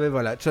choses. Ah ben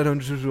voilà,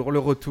 challenge du jour, le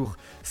retour.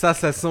 Ça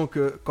sent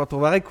que quand on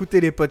va réécouter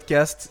les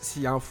podcasts,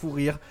 s'il y a un fou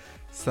rire,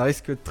 ça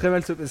risque de très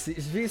mal se passer.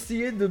 Je vais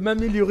essayer de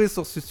m'améliorer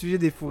sur ce sujet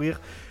des fous rires,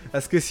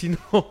 parce que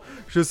sinon,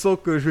 je sens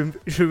que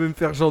je vais me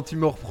faire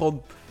gentiment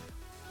reprendre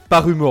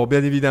par humour,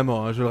 bien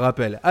évidemment, hein, je le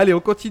rappelle. Allez,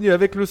 on continue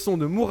avec le son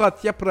de Murat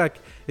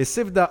Yaprak et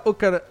Sevda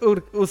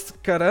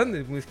Oskaran.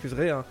 Vous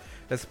m'excuserez, hein.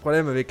 Là, ce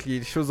problème avec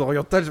les choses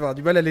orientales, je vais avoir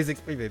du mal à les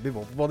exprimer. Mais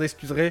bon, vous m'en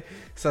excuserez,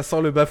 ça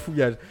sent le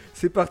bafouillage.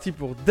 C'est parti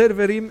pour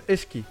Derverim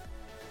Eşki.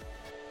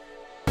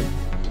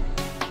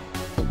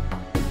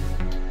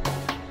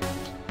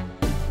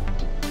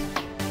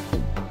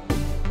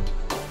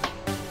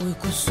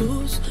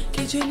 Uykusuz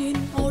gecenin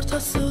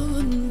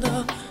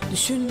ortasında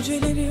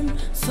düşüncelerim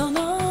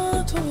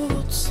sana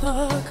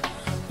tutsak.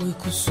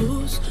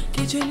 Uykusuz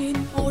gecenin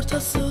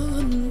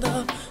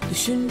ortasında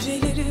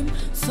düşüncelerim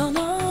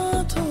sana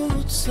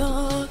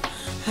tutsak.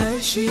 Her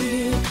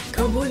şeyi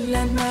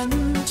kabullenmem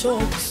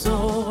çok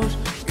zor.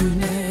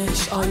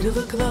 Güneş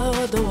ayrılıkla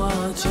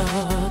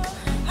doğacak.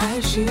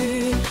 Her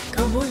şeyi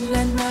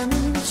kabullenmem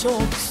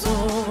çok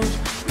zor.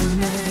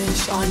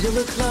 Güneş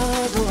ayrılıkla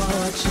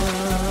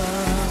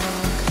doğacak.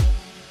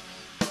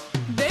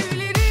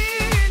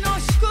 Devlerin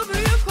aşkı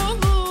büyük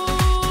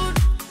olur.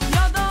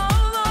 Ya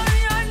dağlar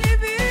yerli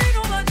bir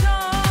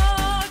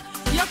olacak.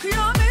 Ya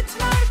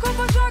kıyametler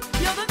kopacak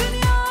ya da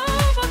dünya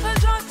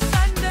batacak.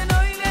 Senden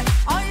öyle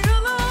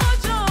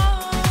ayrılacağım.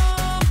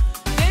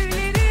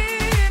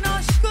 Devlerin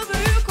aşkı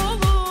büyük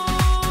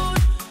olur.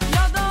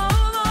 Ya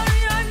dağlar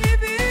yerli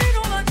bir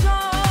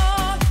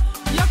olacak.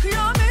 Ya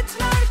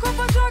kıyametler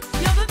kopacak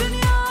ya da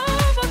dünya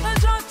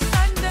batacak.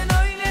 Senden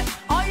öyle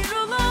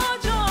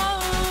ayrılacağım.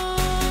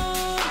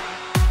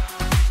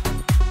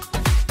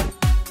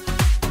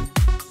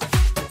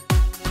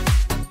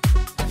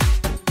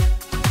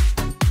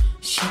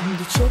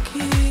 Şimdi çok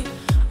iyi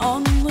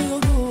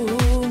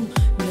anlıyorum.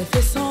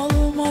 Nefes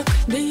almak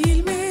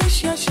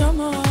değilmiş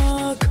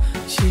yaşamak.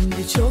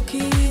 Şimdi çok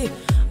iyi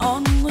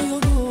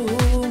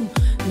anlıyorum.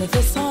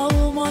 Nefes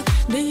almak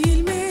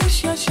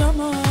değilmiş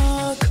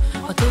yaşamak.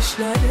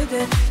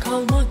 Ateşlerde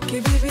kalmak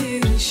gibi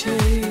bir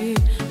şey.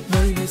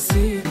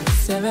 Böylesi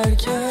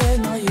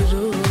severken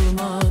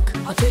ayrılmak.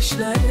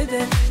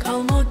 Ateşlerde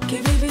kalmak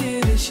gibi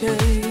bir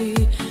şey.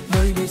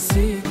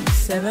 Böylesi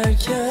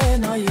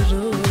severken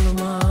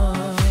ayrılmak.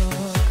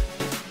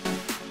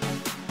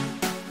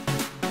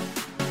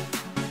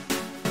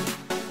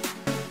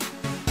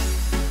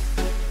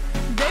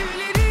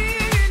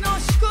 Devlerin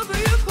aşkı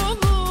büyük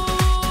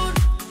olur.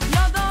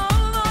 Ya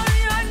dağlar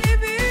yerli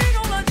bir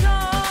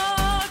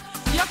olacak.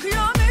 Ya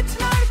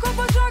kıyametler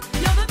kopacak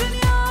ya da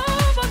dünya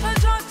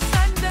batacak.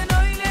 Senden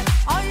öyle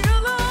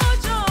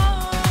ayrılacağım.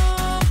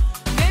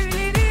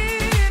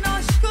 Devlerin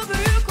aşkı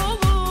büyük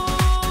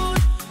olur.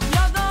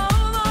 Ya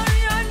dağlar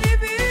yerli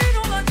bir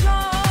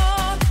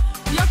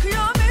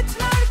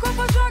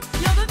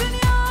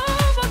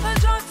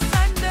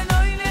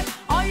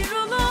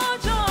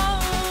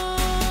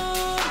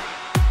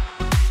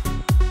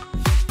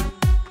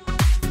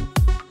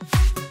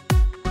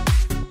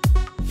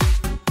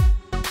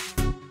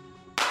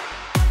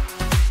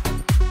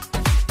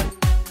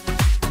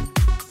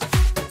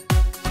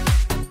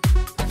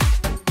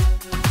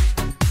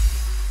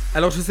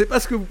Alors je sais pas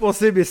ce que vous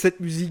pensez, mais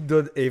cette musique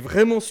est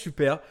vraiment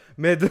super,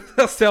 mais elle donne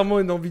sincèrement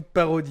une envie de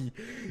parodie.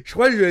 Je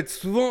crois que je vais être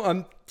souvent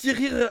un petit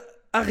rire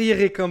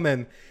arriéré quand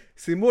même.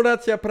 C'est Murat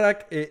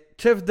Yaprak et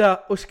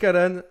Chevda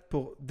Oshkaran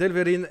pour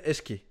Delverin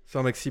Eşki, c'est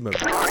un maximum.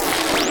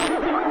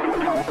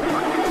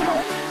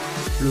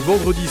 Le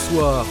vendredi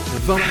soir, de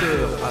 20h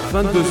à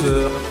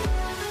 22h,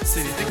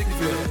 C'est les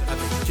découvertes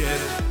avec Ken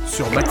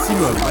sur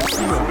Maximum.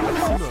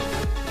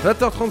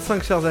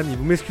 20h35, chers amis,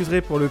 vous m'excuserez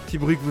pour le petit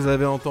bruit que vous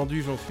avez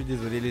entendu, j'en suis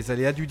désolé, les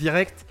aléas du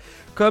direct.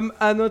 Comme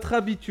à notre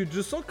habitude,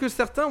 je sens que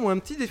certains ont un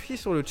petit défi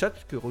sur le chat,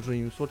 puisque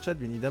rejoignez-nous sur le chat,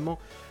 bien évidemment.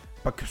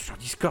 Pas que sur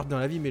Discord dans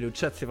la vie, mais le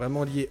chat, c'est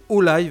vraiment lié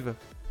au live.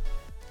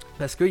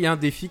 Parce qu'il y a un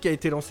défi qui a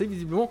été lancé,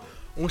 visiblement,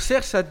 on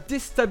cherche à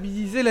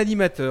déstabiliser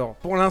l'animateur.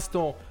 Pour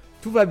l'instant,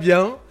 tout va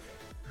bien,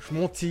 je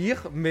m'en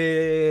tire,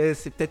 mais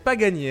c'est peut-être pas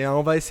gagné. Hein.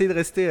 On va essayer de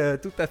rester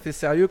tout à fait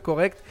sérieux,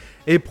 correct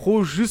et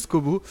pro jusqu'au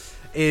bout.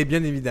 Et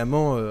bien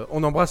évidemment,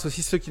 on embrasse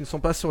aussi ceux qui ne sont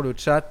pas sur le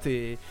chat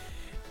et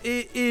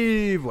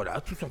voilà,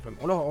 tout simplement.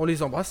 Alors, on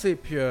les embrasse et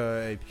puis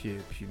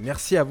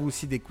merci à vous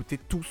aussi d'écouter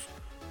tous,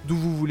 d'où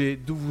vous voulez,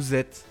 d'où vous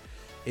êtes.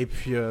 Et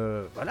puis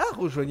voilà,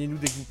 rejoignez-nous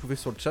dès que vous pouvez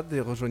sur le chat et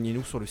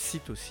rejoignez-nous sur le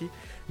site aussi.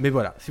 Mais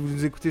voilà, si vous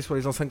nous écoutez sur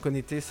les enceintes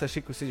connectées,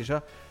 sachez que c'est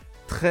déjà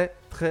très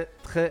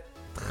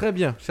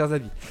bien, chers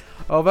amis.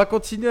 Alors, on va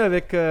continuer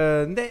avec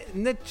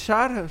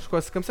Netchar, je crois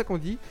que c'est comme ça qu'on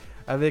dit,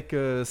 avec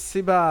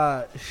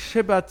Seba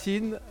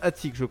Shebatin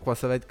Atik, je crois,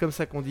 ça va être comme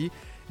ça qu'on dit.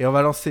 Et on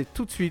va lancer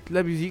tout de suite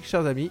la musique,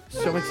 chers amis,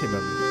 sur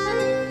Maximum.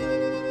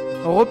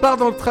 On repart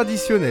dans le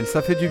traditionnel,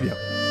 ça fait du bien.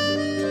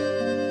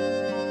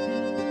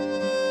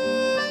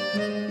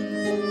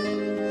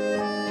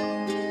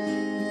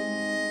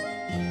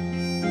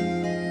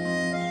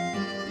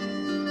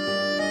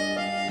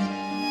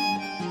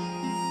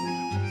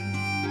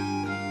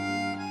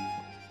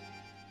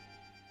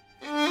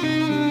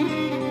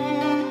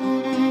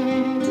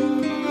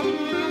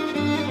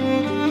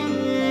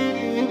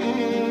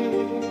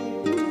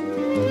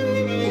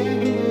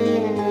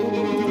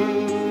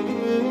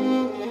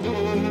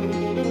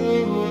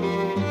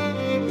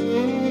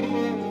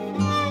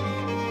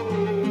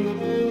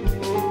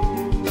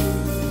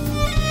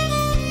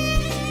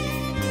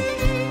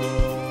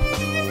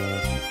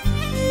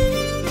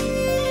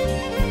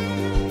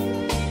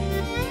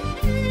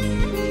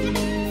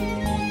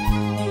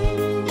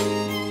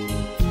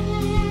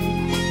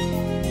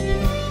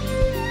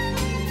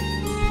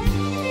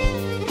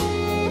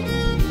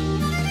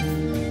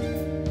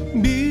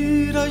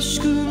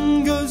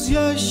 Aşkın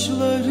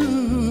gözyaşları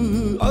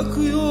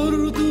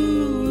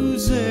akıyordu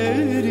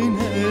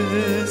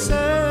üzerine.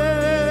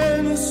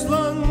 Sen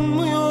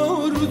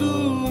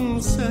ıslanmıyordun,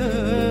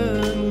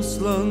 sen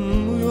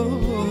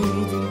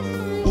ıslanmıyordun.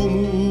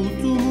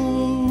 Umudumu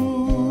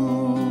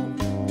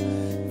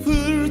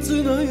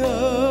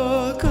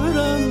fırtınaya,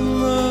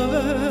 karanlığa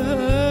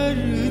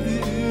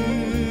verdin.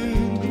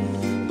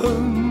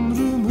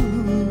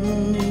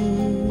 Ömrümün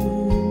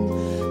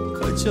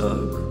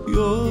kaçak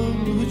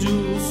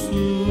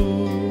yolcusu,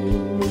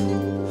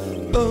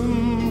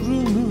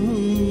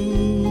 ömrümün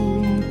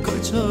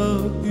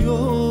kaçak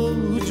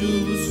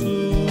yolcusu.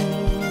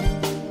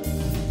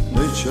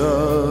 Ne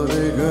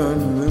çare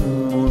gönlüm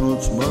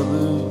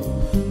unutmadı,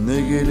 ne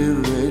gelir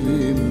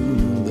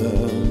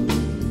elimden.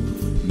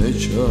 Ne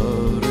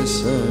çare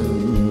sen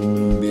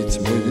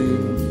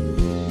bitmedin,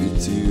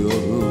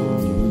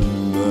 bitiyorum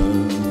ben.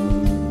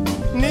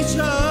 Ne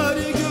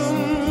çare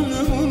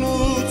gönlüm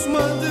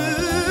unutmadı,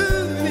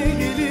 ne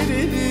gelir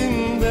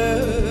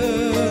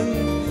elimden.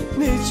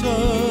 Ne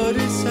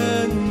çare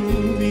sen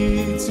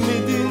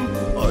bitmedin,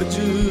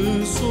 acı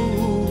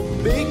soğuk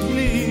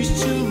bekleyiş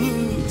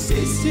çığlık,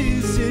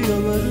 sessizce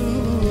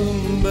yanarım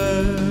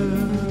ben.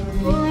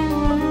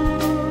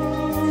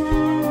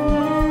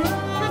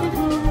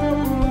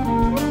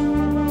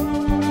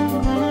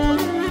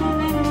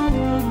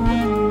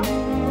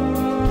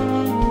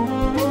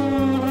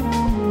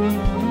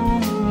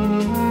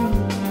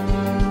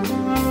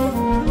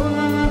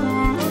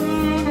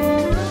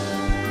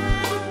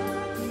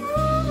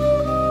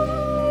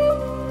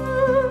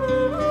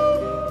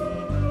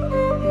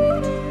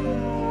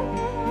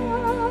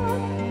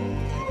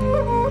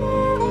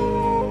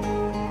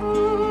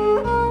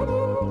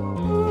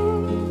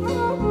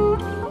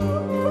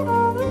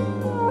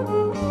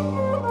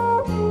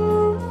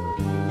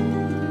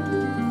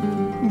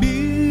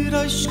 Bir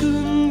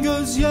aşkın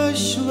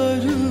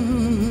gözyaşları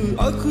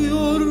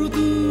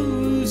akıyordu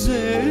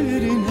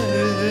üzerine.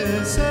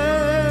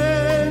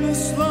 Sen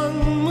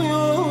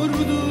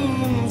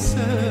ıslanmıyordun,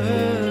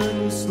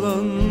 sen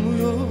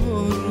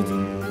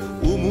ıslanmıyordun.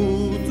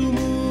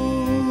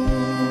 Umudumu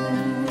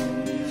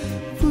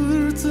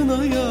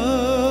fırtınaya,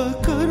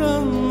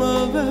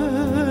 karanlığa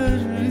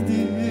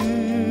verdin.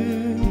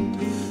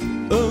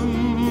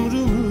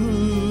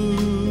 Ömrümün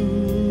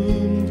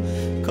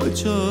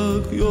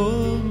kaçak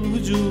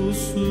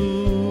yolcusu,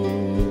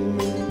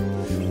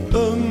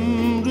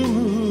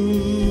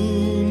 ömrümün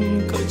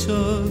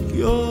kaçak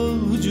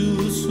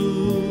yolcusu.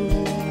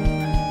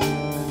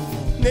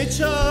 Ne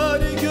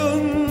çare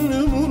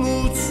gönlüm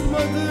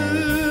unutmadı,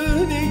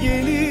 ne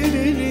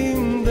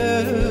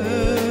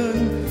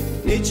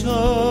Ne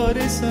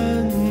çare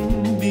sen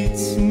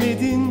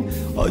bitmedin,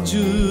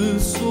 acı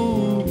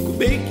soğuk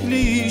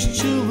bekleyiş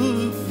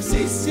çığlık,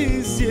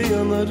 sessizce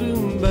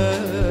yanarım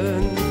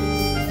ben.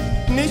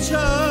 Ne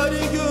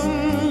çare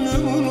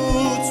gönlüm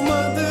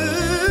unutmadı,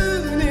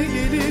 ne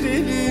gelir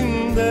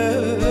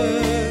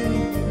elimden.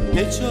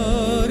 Ne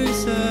çare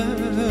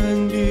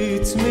sen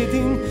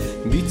bitmedin,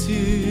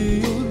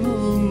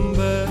 bitiyorum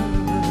ben.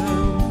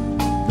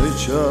 Ne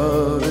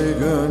çare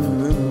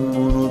gönlüm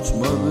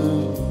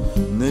unutmadı,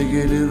 ne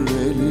gelir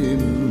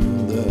elimden.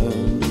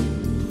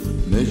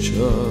 Ne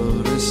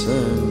çare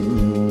sen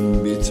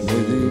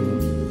bitmedin,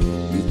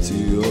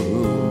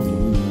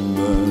 bitiyorum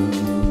ben.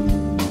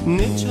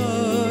 Ne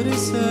çare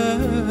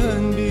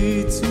sen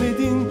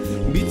bitmedin,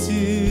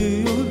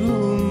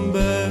 bitiyorum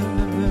ben.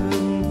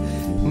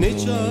 Ne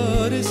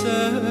çare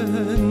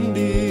sen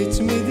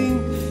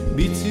bitmedin,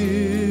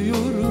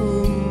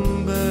 bitiyorum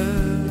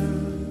ben.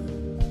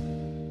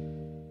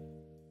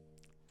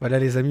 Voilà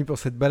les amis pour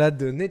cette balade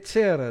de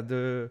Netcher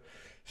de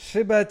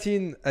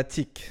Shebatin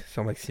Atik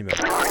sur Maximum.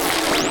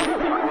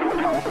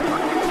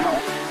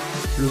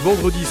 Le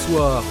vendredi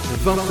soir de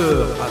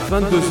 20h à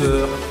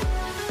 22h,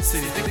 C'est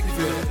les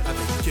découvertes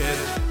avec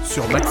elle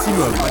sur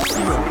Maximum.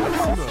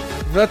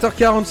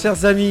 20h40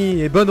 chers amis,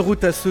 et bonne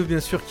route à ceux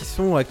bien sûr qui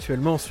sont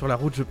actuellement sur la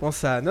route. Je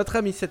pense à notre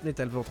ami 7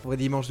 Metal, vous retrouverez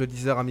dimanche de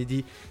 10h à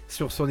midi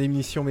sur son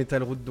émission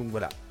Metal Route. Donc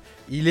voilà,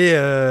 il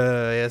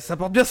est, ça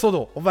porte bien son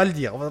nom, on va le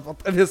dire, on va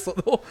porter très bien son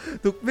nom.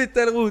 Donc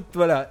Metal Route,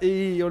 voilà,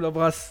 et on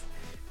l'embrasse.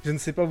 Je ne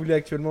sais pas où il est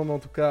actuellement, mais en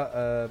tout cas,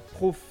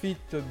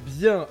 profite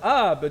bien.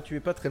 Ah, bah tu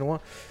es pas très loin.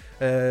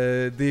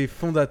 Des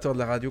fondateurs de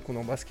la radio qu'on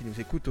embrasse, qui nous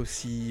écoutent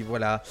aussi.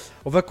 Voilà,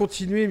 on va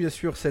continuer bien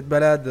sûr cette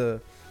balade,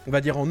 on va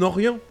dire en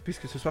Orient,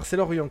 puisque ce soir c'est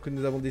l'Orient que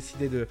nous avons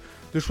décidé de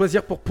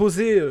choisir pour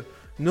poser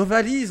nos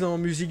valises en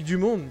musique du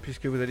monde,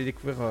 puisque vous allez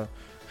découvrir,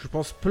 je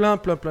pense, plein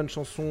de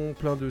chansons,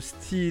 plein de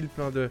styles,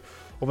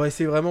 on va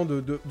essayer vraiment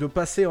de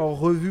passer en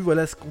revue,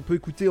 voilà ce qu'on peut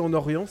écouter en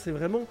Orient. C'est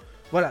vraiment,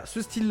 voilà,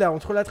 ce style-là,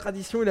 entre la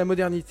tradition et la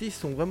modernité, ils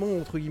sont vraiment,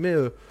 entre guillemets,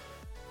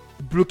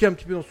 bloqués un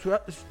petit peu dans ce...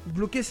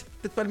 Bloqué, c'est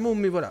peut-être pas le mot,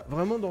 mais voilà,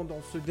 vraiment dans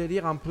ce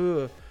délire un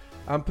peu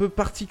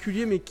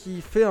particulier, mais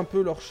qui fait un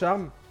peu leur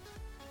charme,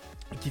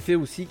 qui fait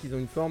aussi qu'ils ont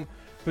une forme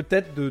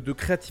peut-être de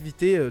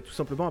créativité tout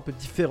simplement un peu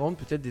différente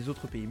peut-être des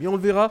autres pays. Mais on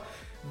le verra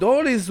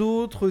dans les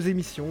autres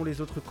émissions, les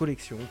autres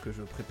collections que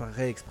je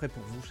préparerai exprès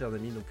pour vous, chers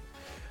amis. Donc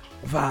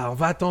on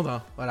va attendre,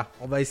 hein. Voilà,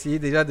 on va essayer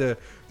déjà de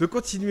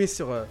continuer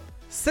sur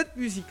cette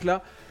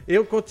musique-là. Et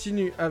on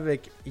continue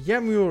avec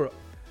Yamur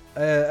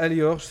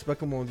Alior, je sais pas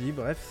comment on dit,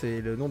 bref,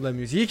 c'est le nom de la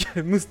musique.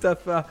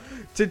 Mustapha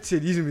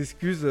Tchetcheli, je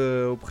m'excuse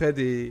auprès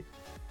des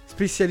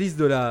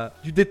spécialistes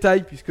du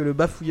détail, puisque le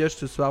bafouillage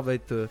ce soir va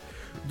être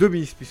de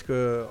mise, puisque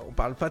on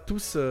parle pas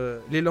tous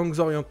les langues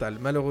orientales,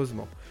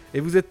 malheureusement. Et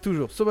vous êtes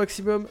toujours sur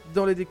Maximum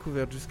dans les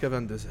découvertes jusqu'à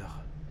 22h.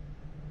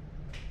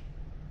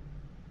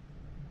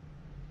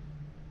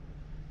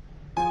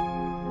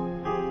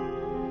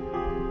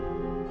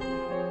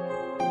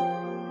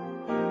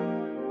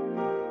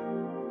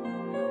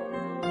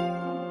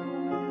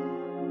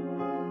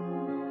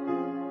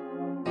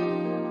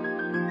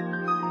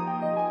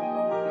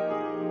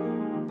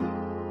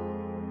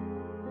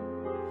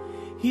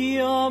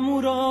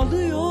 Yağmur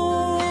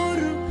ağlıyor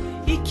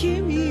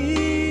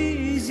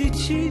ikimiz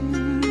için.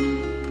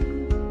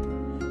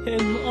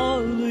 Hem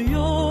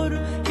ağlıyor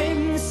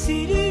hem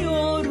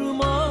siliyor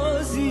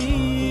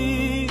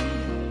maziyi.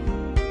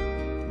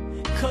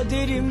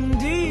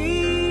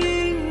 Kaderimdin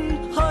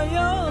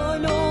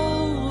hayal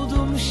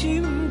oldum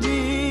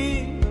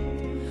şimdi.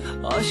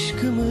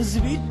 Aşkımız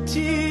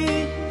bitti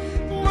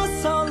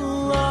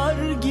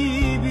masallar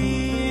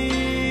gibi.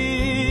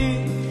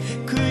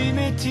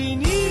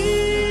 Kıymetini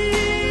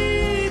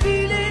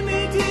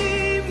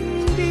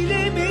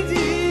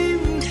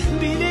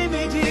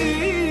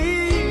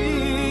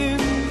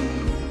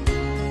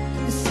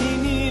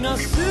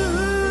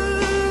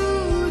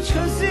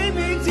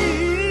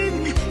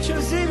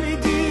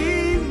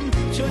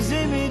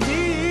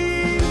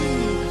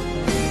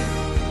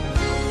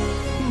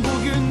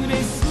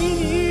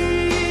resmini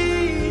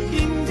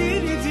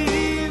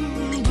indirdim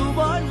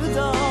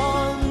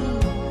duvardan.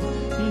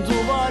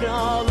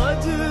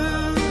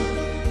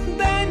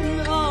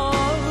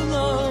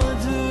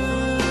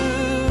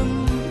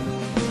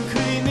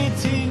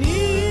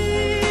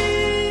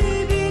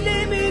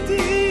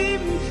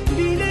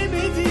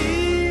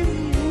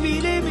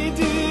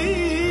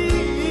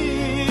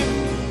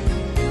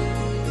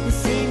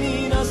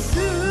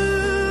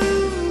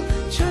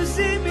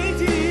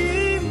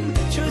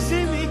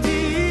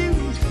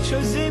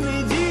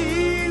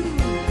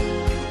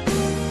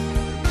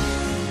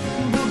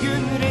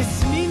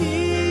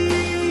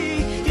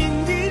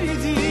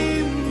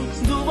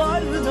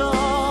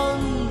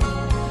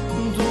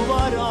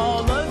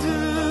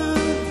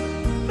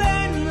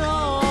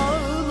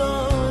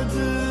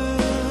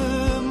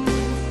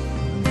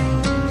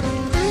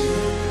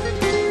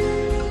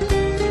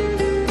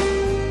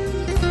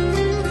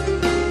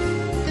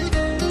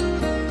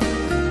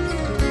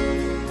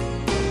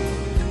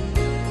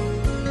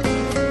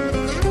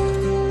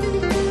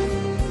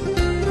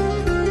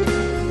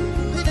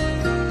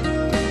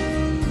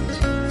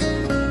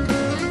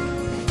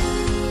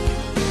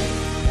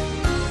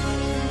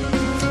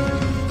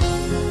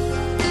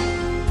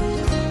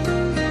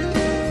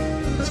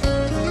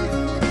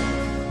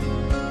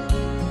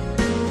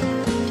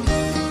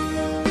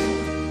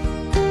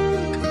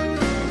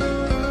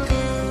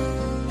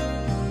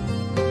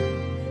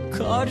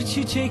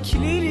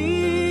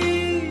 çiçekleri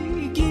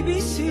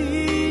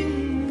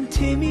gibisin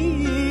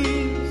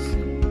temiz.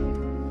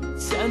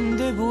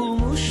 Sende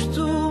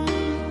bulmuştum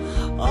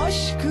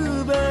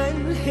aşkı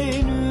ben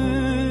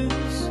henüz.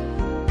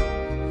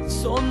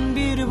 Son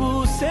bir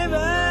bu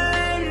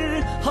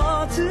sefer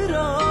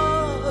hatıra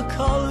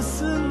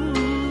kalsın.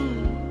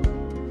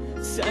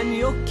 Sen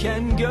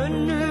yokken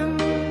gönlüm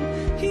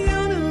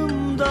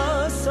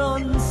yanımda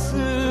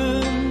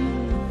sansın.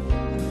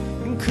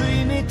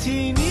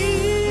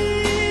 Kıymetini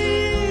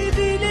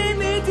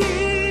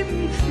bilemedim,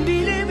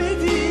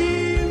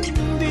 bilemedim,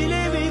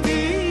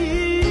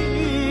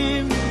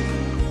 bilemedim.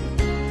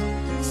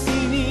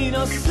 Seni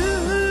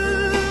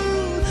nasıl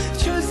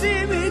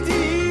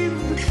çözemedim,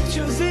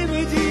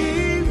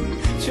 çözemedim,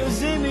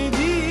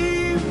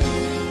 çözemedim.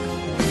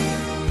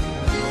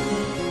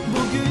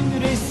 Bugün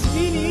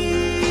resmini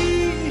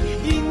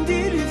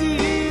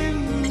indirdim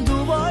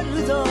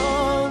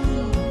duvardan.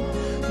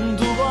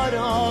 Duvar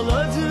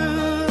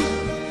ağladı,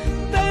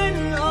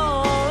 ben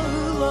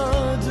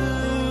ağladım.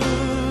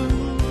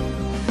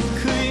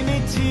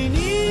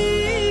 Kıymetini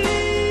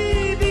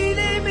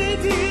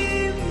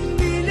bilemedim,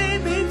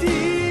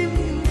 bilemedim,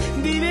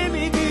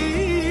 bilemedim.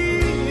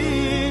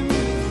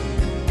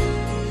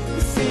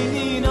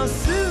 Seni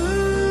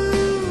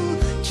nasıl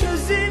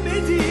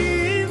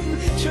çözemedim,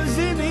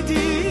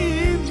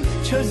 çözemedim,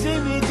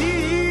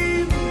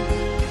 çözemedim.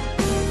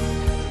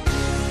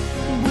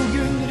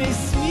 Bugün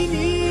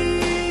resmini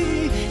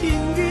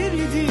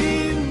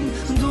indirdim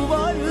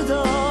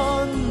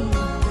duvardan.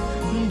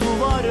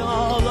 Duvar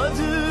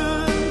ağladı,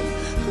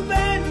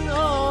 ben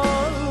ağladım.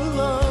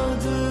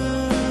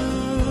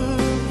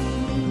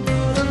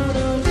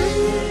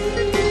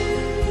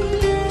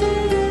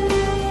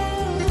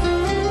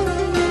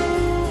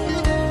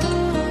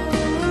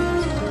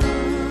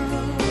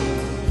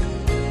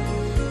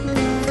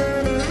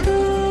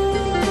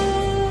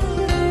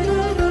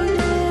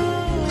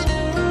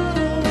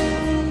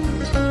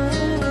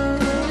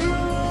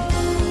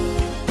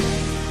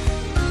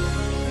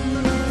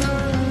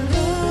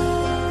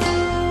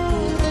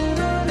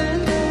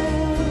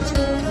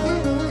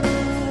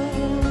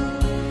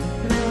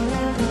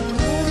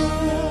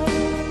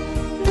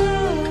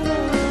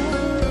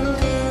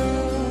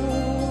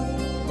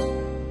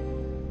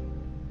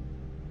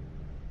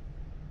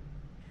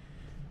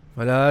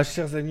 Voilà,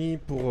 chers amis,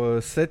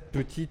 pour cette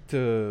petite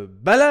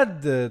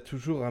balade,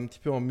 toujours un petit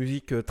peu en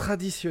musique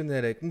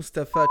traditionnelle avec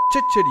Mustapha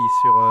Tchetcheli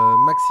sur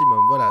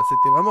Maximum. Voilà,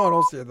 c'était vraiment à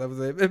l'ancienne, hein,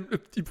 vous avez même le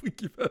petit bruit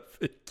qui va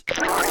avec.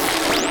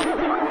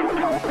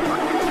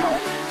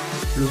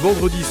 Le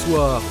vendredi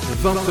soir, de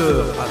 20h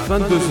à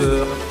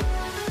 22h,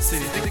 c'est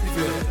les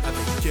découvertes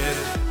avec Ken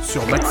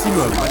sur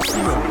Maximum.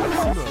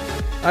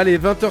 Allez,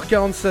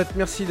 20h47,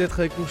 merci d'être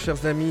avec nous,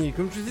 chers amis. Et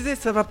comme je vous disais,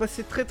 ça va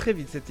passer très très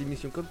vite cette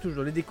émission, comme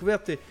toujours. Les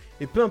découvertes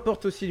et peu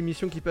importe aussi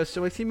l'émission qui passe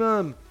sur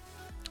Maximum.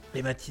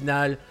 Les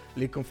matinales,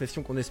 les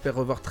confessions qu'on espère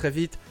revoir très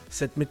vite.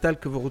 Cette métal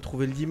que vous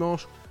retrouvez le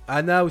dimanche.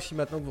 Anna aussi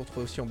maintenant que vous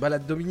retrouvez aussi en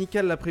balade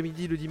dominicale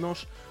l'après-midi, le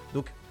dimanche.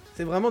 Donc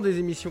c'est vraiment des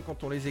émissions,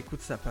 quand on les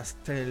écoute, ça passe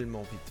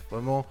tellement vite.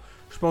 Vraiment,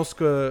 je pense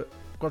que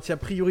quand il y a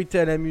priorité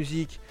à la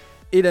musique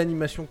et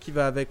l'animation qui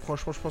va avec,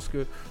 franchement je pense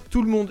que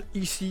tout le monde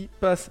ici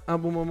passe un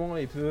bon moment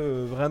et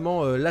peut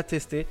vraiment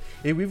l'attester.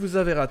 Et oui, vous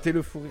avez raté,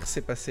 le fou rire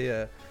s'est passé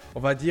on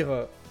va dire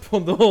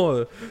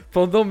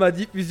pendant ma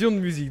diffusion de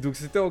musique, donc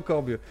c'était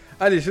encore mieux.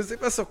 Allez, je sais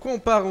pas sur quoi on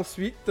part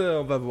ensuite,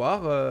 on va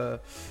voir.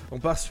 On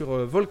part sur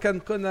Volkan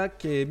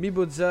Konak et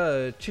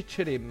Miboza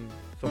Tchetchelim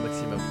sur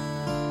Maximum.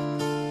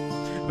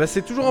 Bah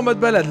c'est toujours en mode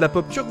balade, la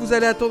pop turque, vous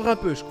allez attendre un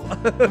peu je crois.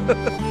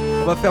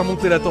 On va faire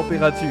monter la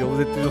température,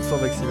 vous êtes toujours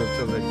sur Maximum,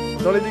 chers amis.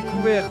 Dans les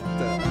découvertes.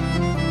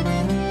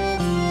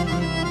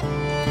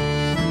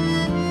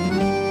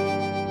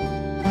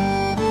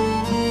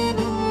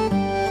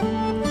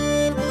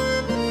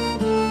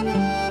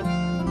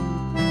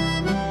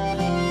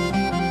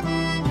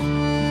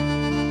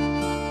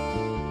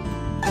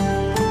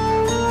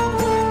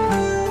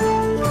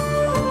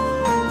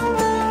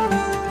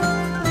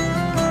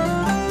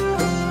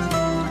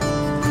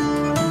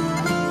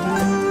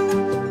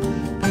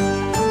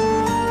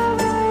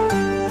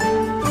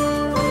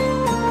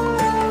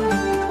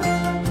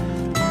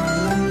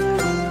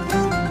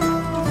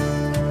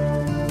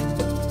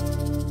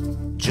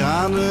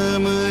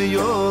 Canımı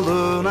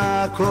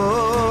yoluna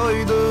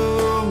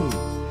koydum,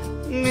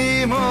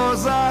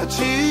 mimoza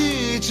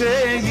çiçeğimsin.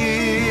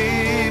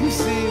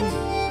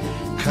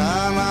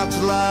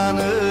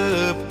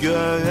 Kanatlanıp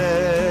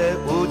göğe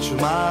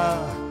uçma,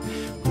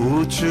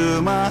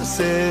 uçma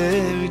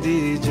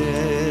sevdiceğim.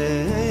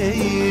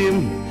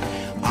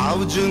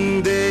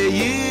 Avcın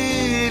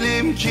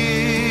değilim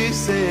ki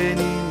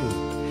senin,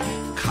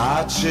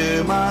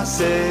 kaçma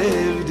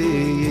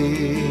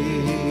sevdiğim.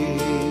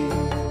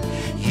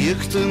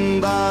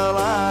 Yıktın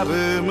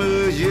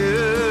dağlarımı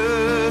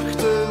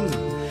yıktın,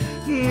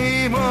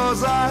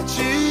 mimoza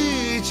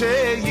çiçeğimsin.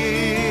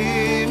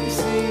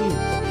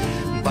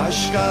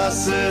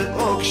 Başkası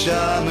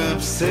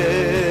okşanıp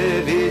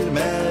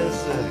sevilmez,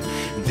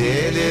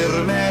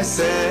 delirme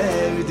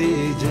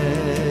sevdiceğim.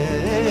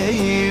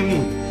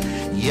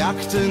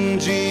 Yaktın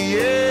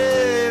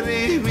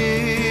ciğerimi,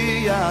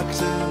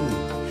 yaktın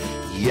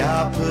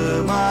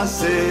yapma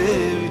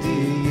sevdiğim.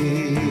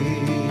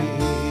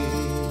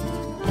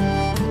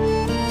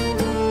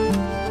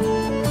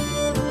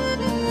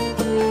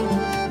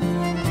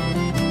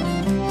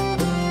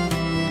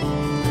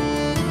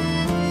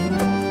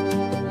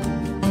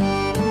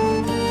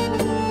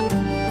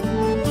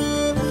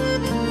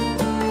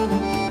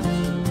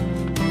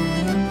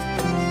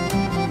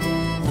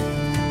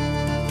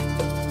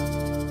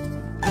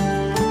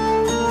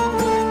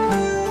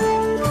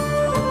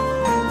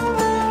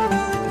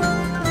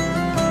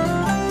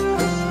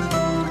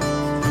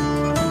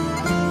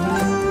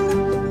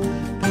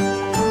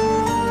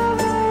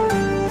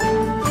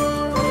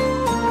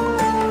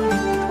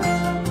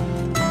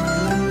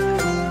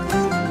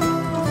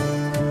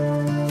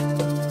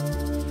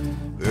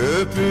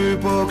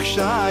 Öpüp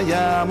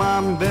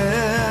okşayamam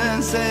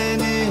ben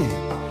seni,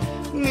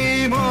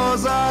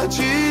 mimoza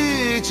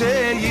çiçeğimsin.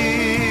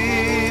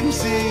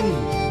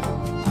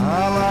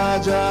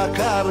 Alaca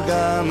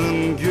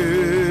karganın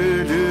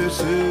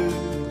gülüsün,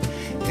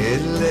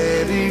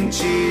 ellerin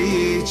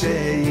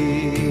çiçeğisin.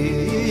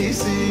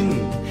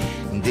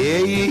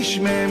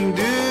 Değişmem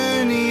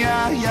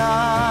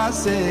dünyaya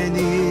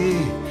seni,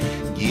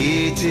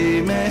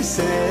 gitme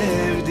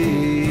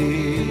sevdiğim.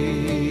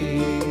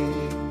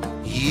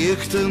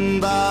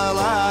 Yıktın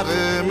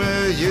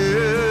dağlarımı,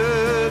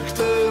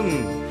 yıktın,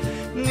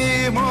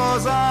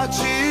 mimoza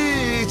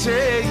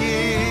çiçeğimsin.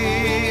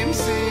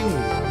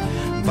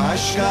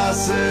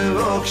 Başkası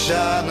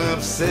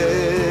okşanıp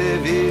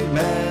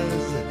sevilmez,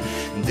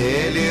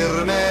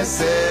 delirme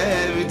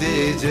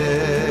sevdiceğim.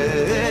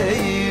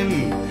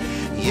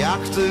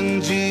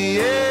 Yaktın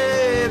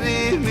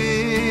ciğerimi,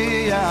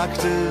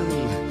 yaktın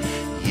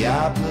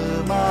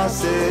yapma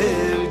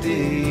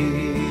sevdiğim.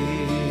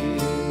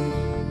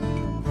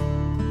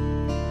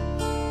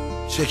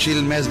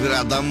 Çekilmez bir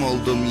adam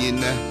oldum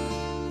yine,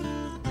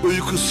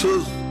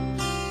 uykusuz,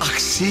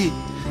 aksi,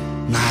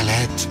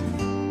 nalet.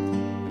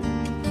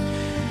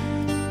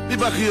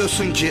 Bir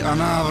bakıyorsun ki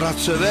ana avrat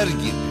söver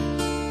gibi,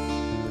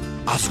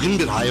 azgın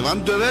bir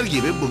hayvan döver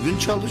gibi bugün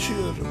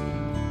çalışıyorum.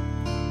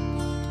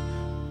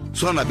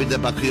 Sonra bir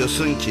de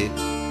bakıyorsun ki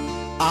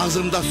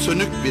ağzımda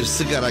sönük bir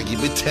sigara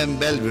gibi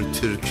tembel bir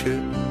türkü.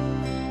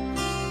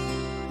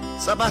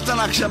 Sabahtan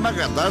akşama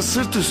kadar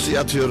sırt üstü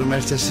yatıyorum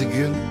ertesi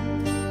gün.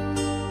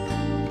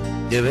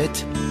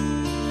 Evet,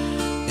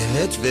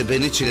 evet ve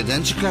beni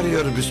çileden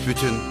çıkarıyor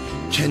büsbütün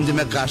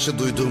kendime karşı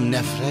duyduğum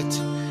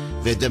nefret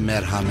ve de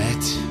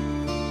merhamet.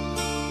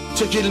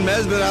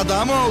 Çekilmez bir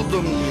adam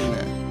oldum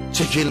yine,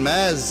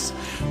 çekilmez,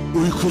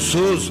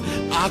 uykusuz,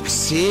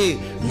 aksi,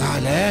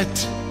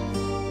 nalet.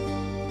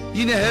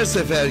 Yine her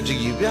seferki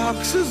gibi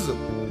haksızım.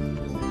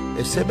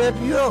 Sebep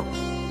yok,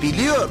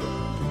 biliyorum.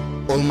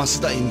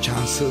 Olması da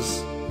imkansız.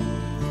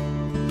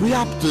 Bu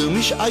yaptığım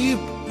iş ayıp,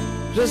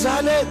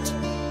 rezalet.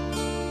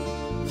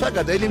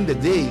 Fakat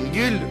elimde değil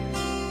gül,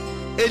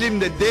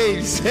 elimde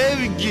değil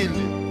sevgilim.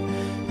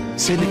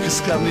 Seni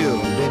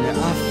kıskanıyorum, beni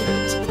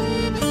affet.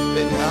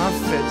 Beni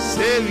affet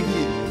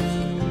sevgilim.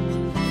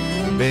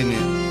 Beni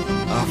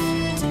affet.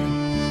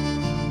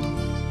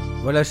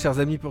 Voilà, chers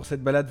amis, pour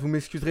cette balade, vous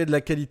m'excuserez de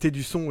la qualité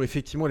du son.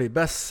 Effectivement, les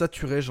basses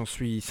saturées, j'en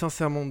suis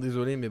sincèrement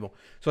désolé. Mais bon,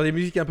 sur des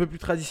musiques un peu plus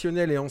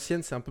traditionnelles et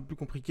anciennes, c'est un peu plus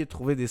compliqué de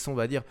trouver des sons, on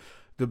va dire,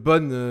 de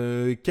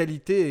bonne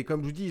qualité. Et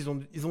comme je vous dis,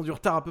 ils ont du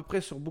retard à peu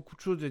près sur beaucoup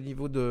de choses au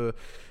niveau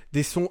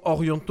des sons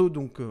orientaux.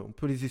 Donc, on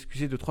peut les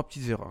excuser de 3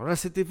 petites erreurs. Là,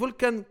 c'était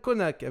Volkan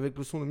Konak avec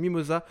le son de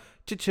Mimosa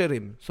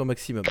Çiçeğim sur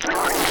Maximum.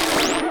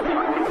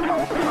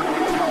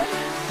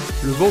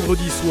 Le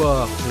vendredi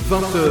soir, de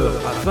 20h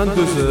à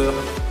 22h,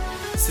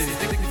 c'est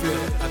les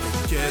découvertes avec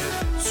Ken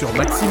sur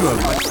Maximum.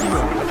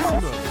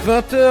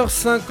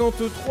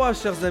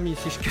 20h53, chers amis,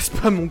 si je casse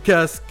pas mon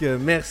casque,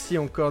 merci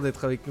encore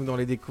d'être avec nous dans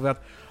les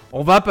découvertes.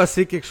 On va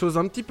passer quelque chose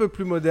un petit peu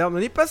plus moderne. On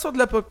n'est pas sur de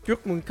la pop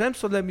turque, mais on est quand même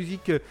sur de la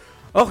musique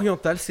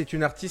orientale. C'est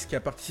une artiste qui a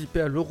participé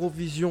à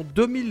l'Eurovision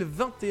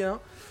 2021,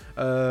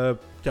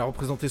 qui a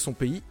représenté son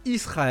pays,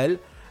 Israël.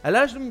 À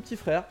l'âge de mon petit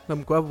frère,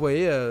 comme quoi, vous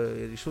voyez,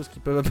 il y a des choses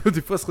qui peuvent un peu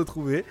des fois se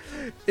retrouver.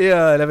 Et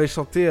elle avait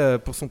chanté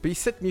pour son pays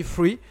Set Me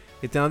Free,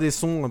 était un des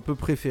sons un peu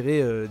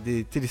préférés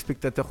des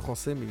téléspectateurs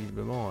français, mais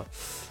évidemment,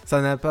 ça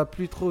n'a pas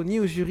plu trop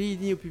ni au jury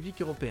ni au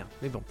public européen.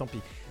 Mais bon, tant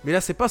pis. Mais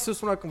là, c'est pas ce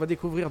son-là qu'on va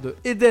découvrir de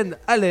Eden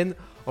Allen.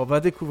 On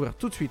va découvrir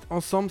tout de suite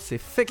ensemble, c'est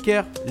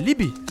Feker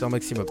Libi sur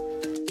Maximum.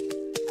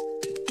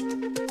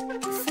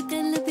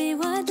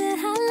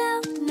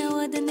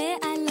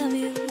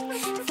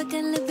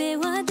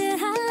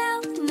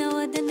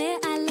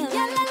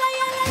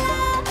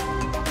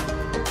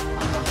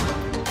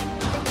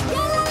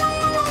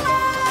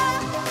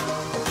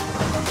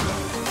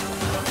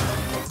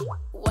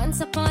 Once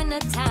upon a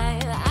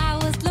time, I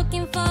was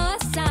looking for a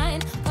sign.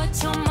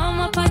 Put your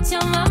mama,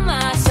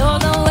 show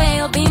the way,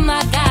 you'll be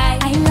my guy.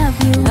 I love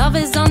you. Love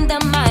is on the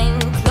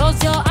mind.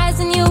 Close your eyes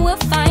and you will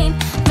find.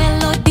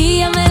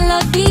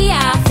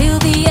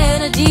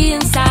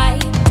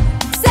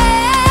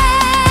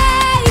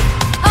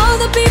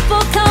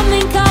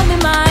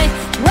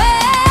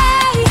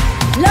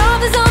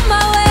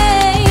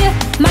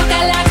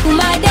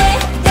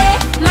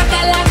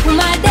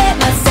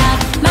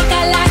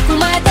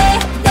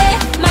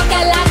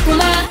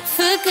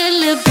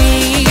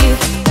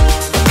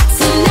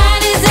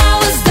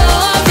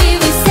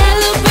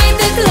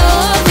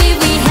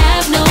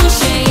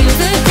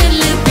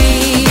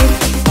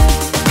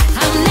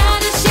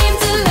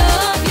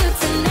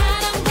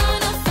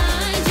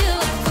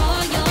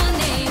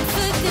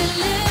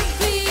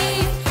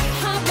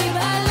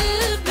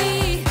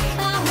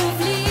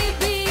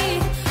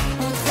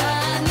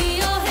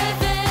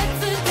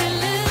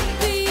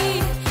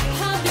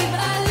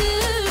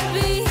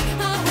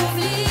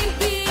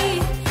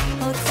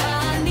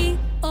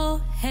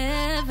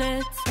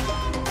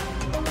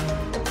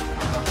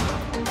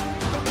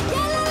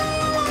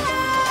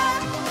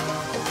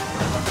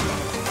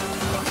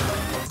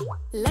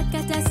 Look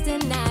at us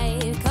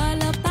tonight,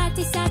 call a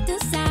party side to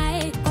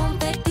side.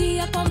 Confetti,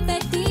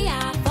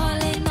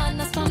 falling on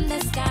us from the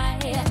sky.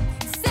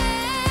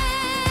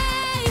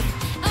 Say,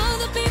 all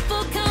the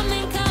people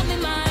coming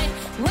my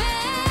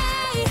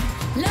way.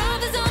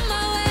 Love is on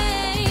my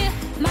way.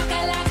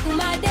 Makala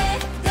kumade,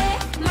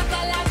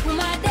 makala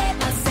kumade,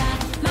 masa.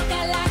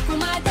 Makala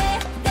kumade,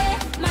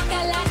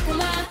 makala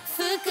kuma.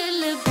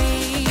 Fukule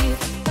beat.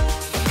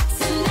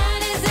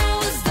 Tonight is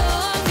our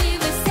story.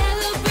 We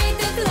celebrate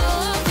the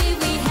glory.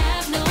 We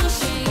have no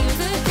shame.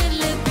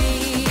 Fukule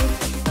beat.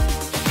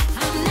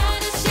 I'm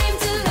not ashamed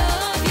to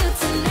love you.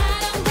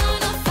 Tonight I'm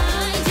gonna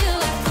find you.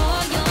 I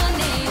call your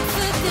name.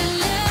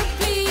 Fukule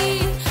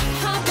beat.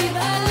 Habib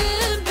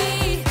Alibi.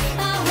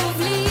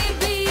 Ahuvli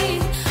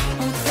beat.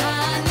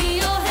 Utani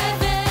your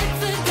heaven.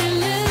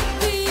 Fukule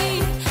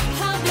beat.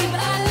 Habib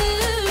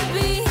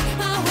Alibi.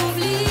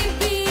 Ahuvli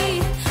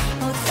beat.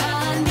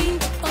 Utani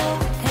your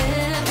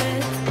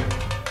heaven.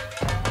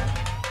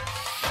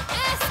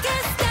 Est-ce que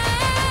c'est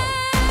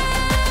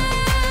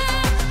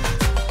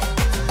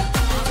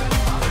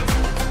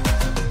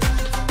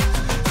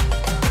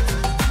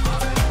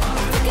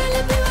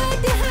Fukule be what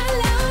the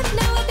hell out.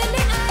 Now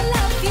I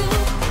love you.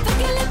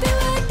 Fukule be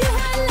what the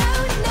hell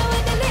out. Now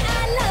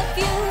I love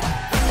you.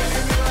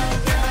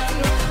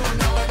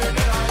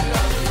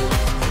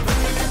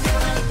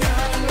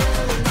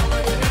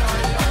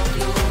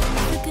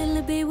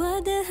 Fukule be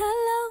what the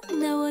hell out.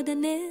 Now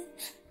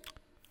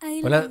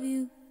I Voilà. love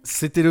you.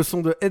 C'était le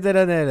son de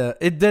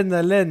Eden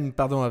Allen,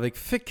 avec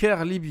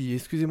Feker Libby.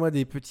 Excusez-moi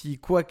des petits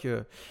couacs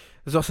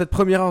sur cette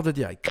première heure de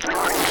direct.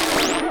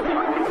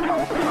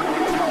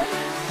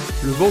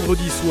 Le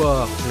vendredi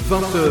soir, de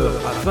 20h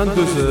à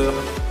 22h,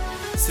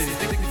 c'est les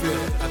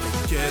découvertes avec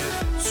Ken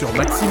sur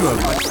Maximum.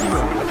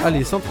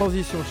 Allez, sans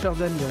transition,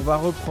 chers amis, on va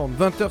reprendre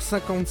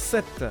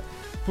 20h57.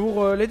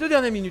 Pour les 2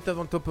 dernières minutes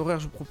avant le top horaire,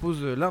 je vous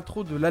propose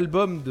l'intro de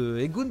l'album de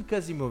Egun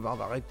Kazimova. On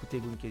va réécouter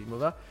Egun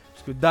Kazimova,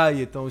 puisque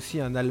Die étant aussi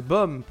un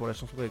album pour la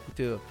chanson qu'on va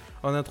écouter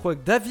en intro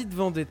avec David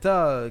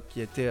Vendetta qui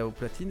était au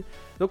platine.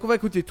 Donc on va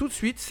écouter tout de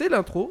suite, c'est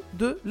l'intro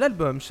de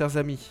l'album, chers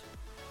amis.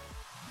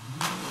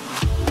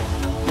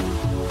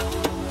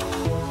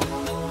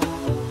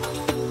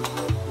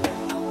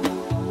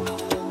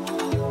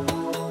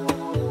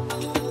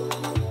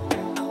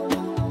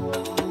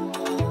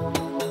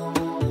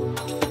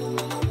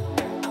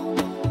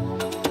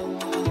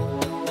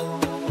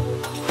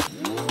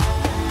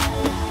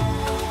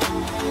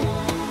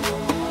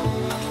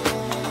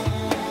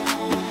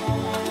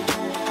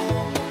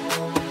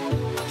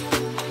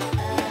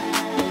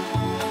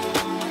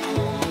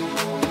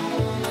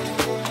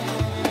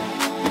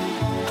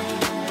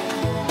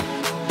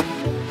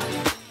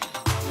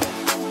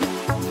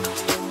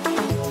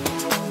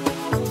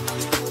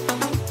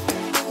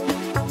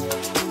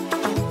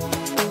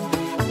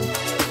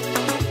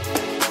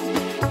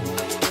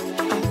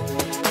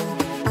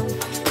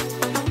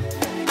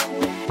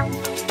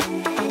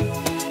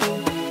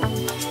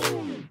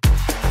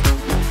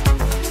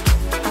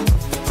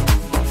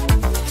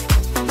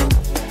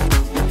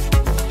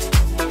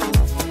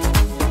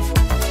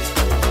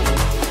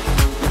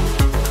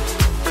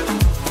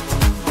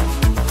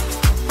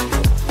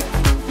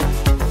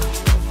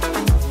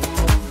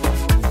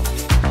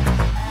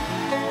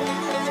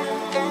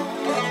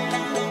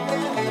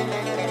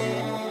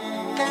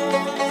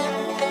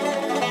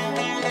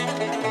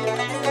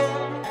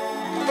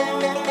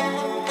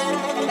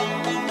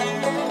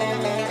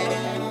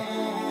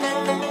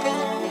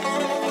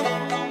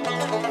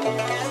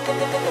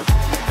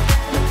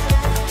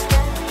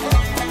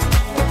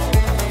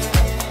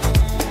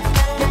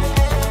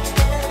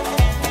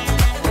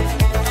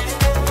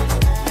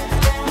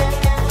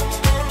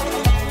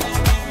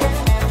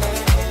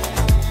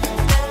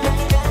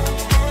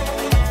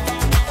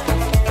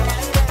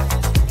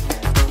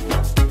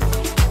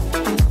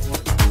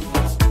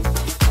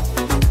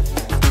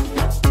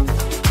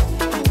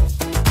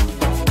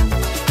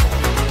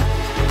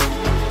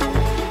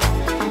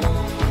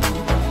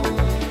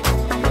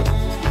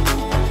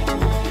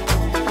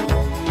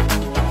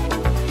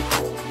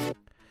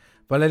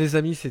 Voilà les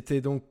amis, c'était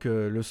donc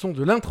le son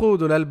de l'intro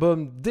de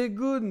l'album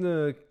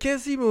d'Egun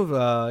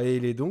Kazimova. Et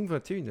il est donc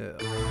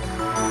 21h.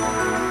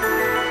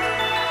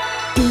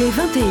 Il est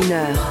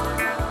 21h.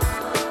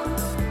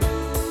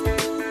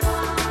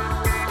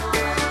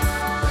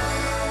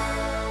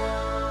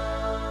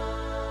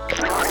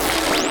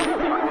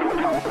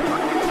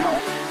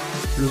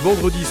 Le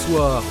vendredi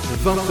soir, de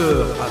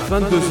 20h à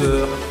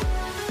 22h,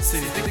 c'est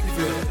les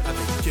découvertes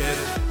avec Ken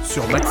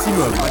sur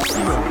Maximum.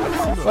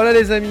 Voilà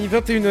les amis,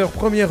 21h,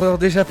 première heure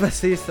déjà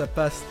passée, ça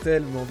passe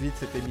tellement vite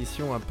cette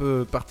émission un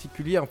peu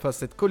particulière, enfin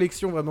cette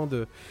collection vraiment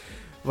de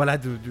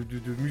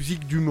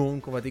musique du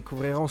monde qu'on va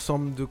découvrir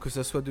ensemble, que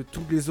ça soit de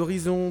tous les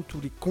horizons, tous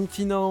les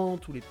continents,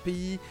 tous les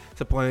pays,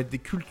 ça pourrait être des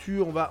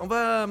cultures, on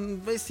va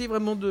essayer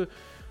vraiment de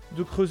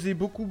creuser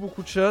beaucoup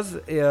de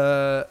choses et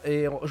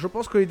je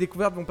pense que les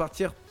découvertes vont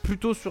partir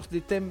plutôt sur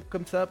des thèmes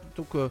comme ça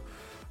plutôt que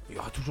il y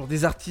aura toujours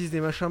des artistes,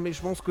 des machins, mais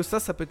je pense que ça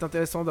peut être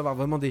intéressant d'avoir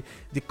vraiment des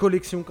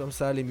collections comme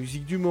ça, les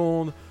musiques du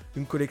monde,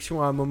 une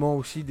collection à un moment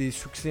aussi des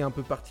succès un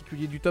peu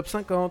particuliers du top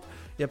 50.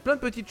 Il y a plein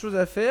de petites choses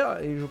à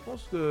faire et je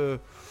pense que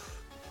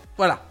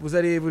voilà, vous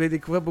allez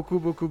découvrir beaucoup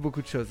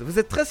de choses. Vous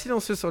êtes très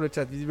silencieux sur le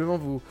chat, visiblement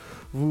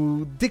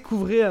vous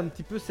découvrez un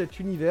petit peu cet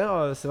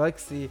univers. C'est vrai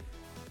que c'est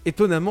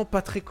étonnamment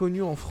pas très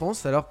connu en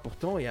France, alors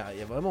pourtant il y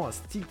a vraiment un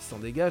style qui s'en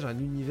dégage, un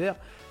univers,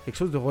 quelque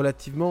chose de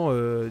relativement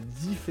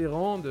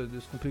différent de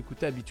ce qu'on peut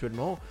écouter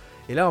habituellement.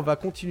 Et là on va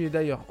continuer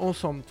d'ailleurs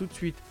ensemble tout de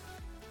suite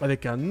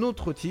avec un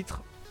autre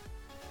titre,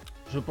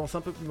 je pense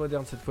un peu plus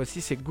moderne cette fois-ci,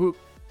 c'est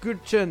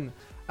Gülçen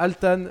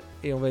Altan,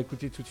 et on va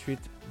écouter tout de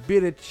suite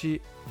Bireci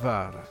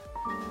Var.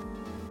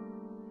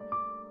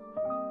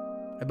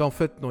 Eh ben en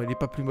fait non, il est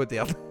pas plus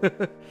moderne.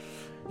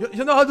 Il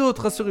y en aura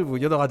d'autres, rassurez-vous,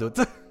 il y en aura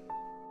d'autres.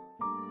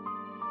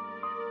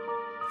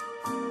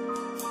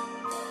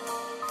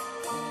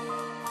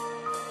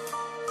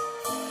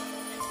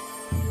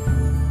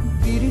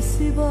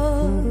 Birisi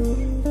var,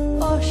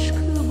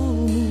 aşkı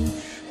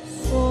bulmuş,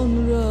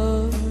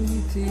 sonra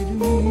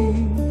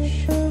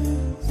yitirmiş.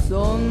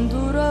 Son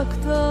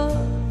durakta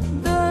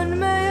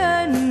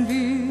dönmeyen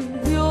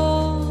bir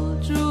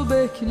yolcu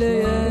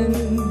bekleyen,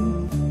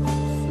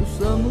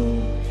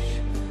 susamış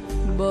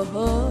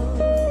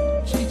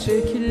bahar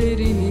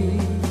çiçeklerini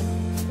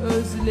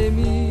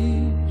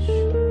özlemiş.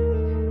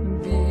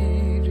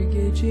 Bir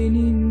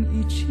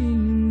gecenin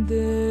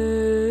içinde,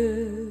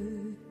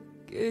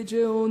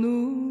 gece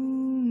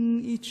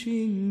onun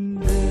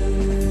içinde.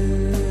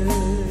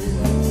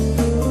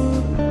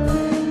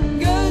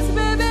 Göz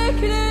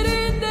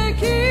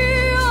bebeklerindeki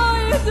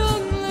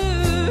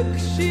aydınlık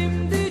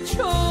şimdi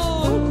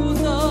çok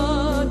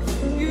uzak.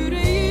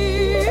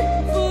 Yüreği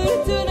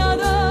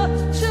fırtınada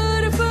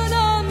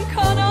çırpınan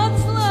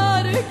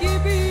kanatlar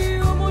gibi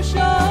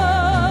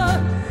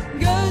yumuşak.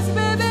 Göz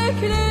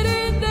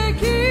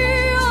bebeklerindeki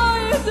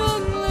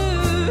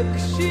aydınlık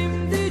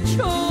şimdi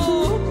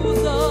çok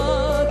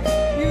uzak.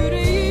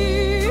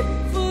 Yüreği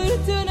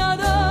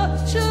fırtınada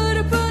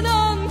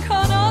çırpınan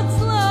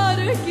kanatlar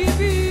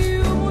gibi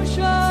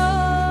yumuşak.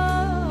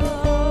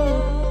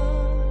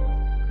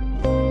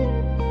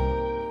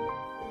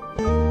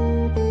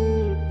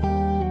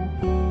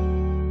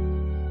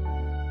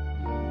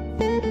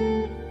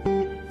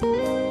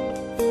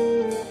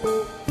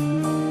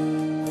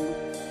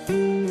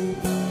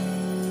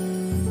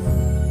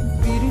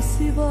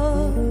 Birisi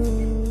var,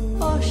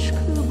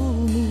 aşkı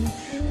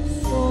bulmuş,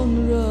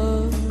 sonra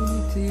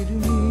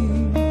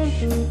yitirmiş.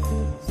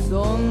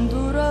 Son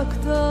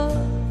durakta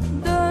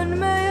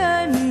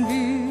dönmeyen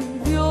bir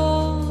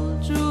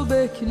yolcu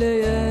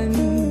bekleyen,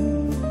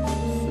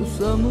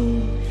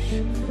 susamış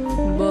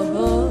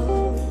bahar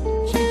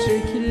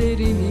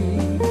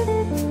çiçeklerini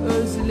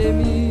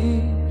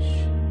özlemiş.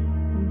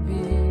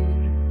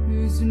 Bir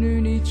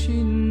hüznün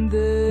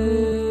içinde,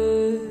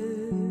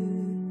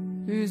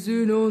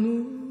 hüzün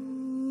onun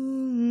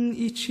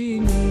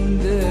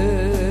içinde.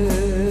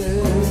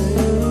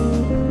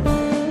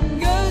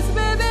 Göz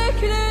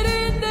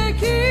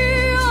bebeklerindeki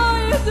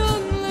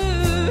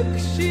aydınlık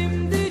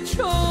şimdi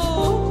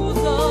çok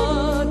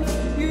uzak.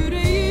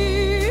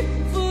 Yüreği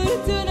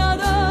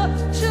fırtınada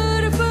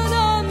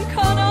çırpınan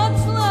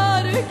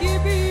kanatlar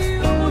gibi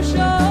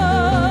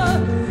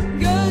yumuşak.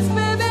 Göz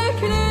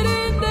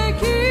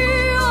bebeklerindeki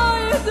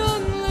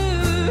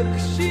aydınlık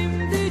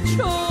şimdi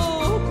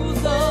çok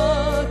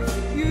uzak.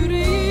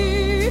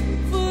 Yüreği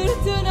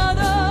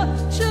fırtınada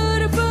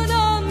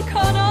çırpınan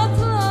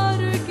kanatlar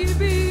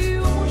gibi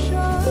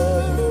yumuşak.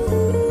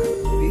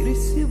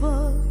 Birisi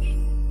var,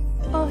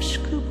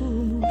 aşkı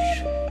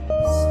bulmuş,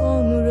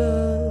 sonra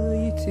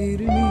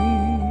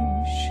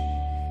yitirmiş.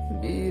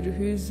 Bir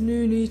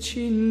hüznün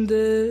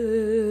içinde,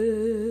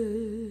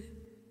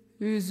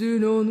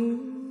 hüzün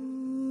onun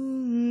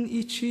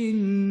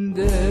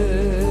içinde.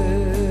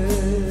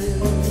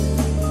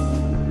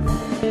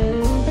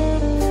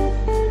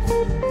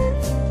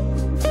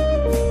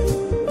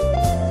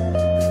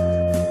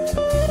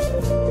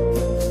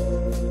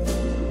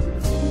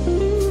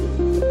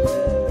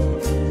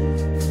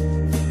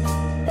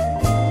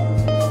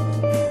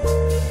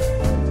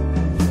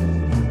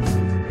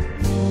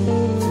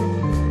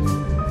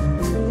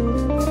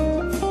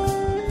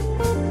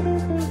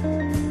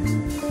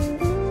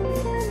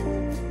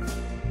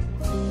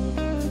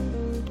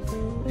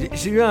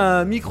 J'ai eu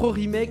un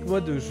micro-remake,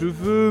 moi, de Je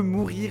veux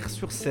mourir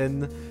sur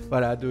scène.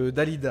 Voilà, de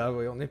Dalida,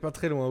 ouais, on n'est pas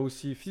très loin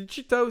aussi.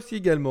 Filchita aussi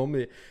également,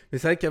 mais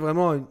c'est vrai qu'il y a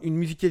vraiment une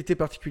musicalité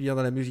particulière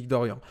dans la musique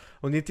d'Orient.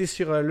 On était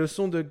sur le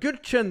son de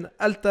Gülçen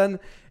Altan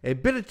et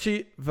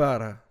Bireci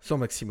Var, son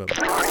maximum.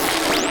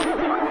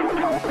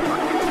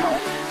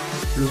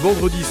 Le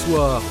vendredi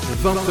soir, de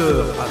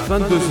 20h à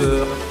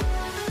 22h,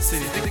 c'est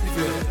les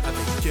découvertes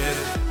avec Ken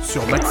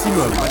sur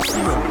Maximum.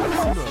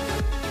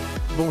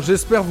 Bon,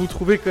 j'espère vous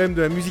trouver quand même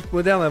de la musique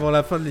moderne avant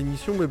la fin de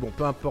l'émission, mais bon,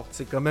 peu importe,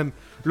 c'est quand même...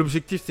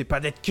 L'objectif, c'est pas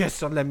d'être que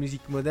sur de la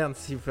musique moderne,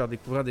 c'est vous faire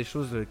découvrir des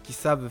choses qu'ils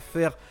savent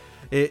faire,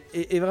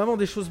 et vraiment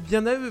des choses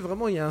bien à eux,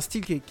 vraiment, il y a un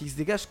style qui se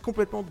dégage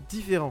complètement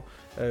différent,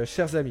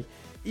 chers amis.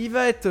 Il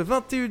va être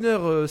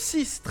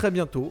 21h06 très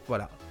bientôt.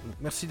 Voilà. Donc,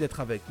 merci d'être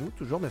avec nous,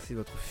 toujours. Merci de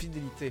votre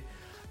fidélité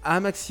à un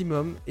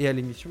maximum et à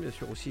l'émission, bien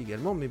sûr, aussi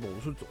également. Mais bon,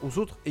 aux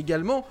autres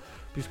également,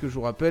 puisque je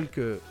vous rappelle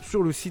que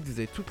sur le site, vous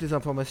avez toutes les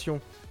informations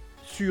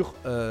sur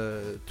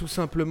tout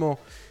simplement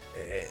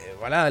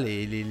voilà,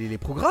 les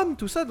programmes,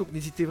 tout ça. Donc,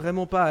 n'hésitez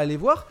vraiment pas à aller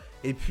voir.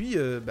 Et puis,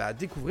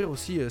 découvrir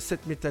aussi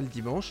 7 Metal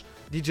Dimanche,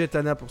 DJ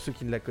Tana pour ceux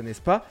qui ne la connaissent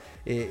pas.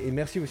 Et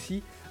merci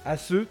aussi à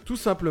ceux, tout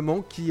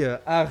simplement, qui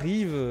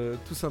arrivent,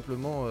 tout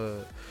simplement,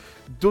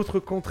 d'autres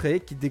contrées,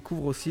 qui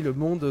découvrent aussi le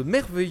monde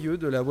merveilleux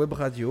de la web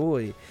radio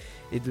et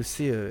de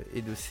ces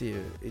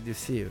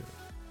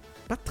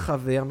pas de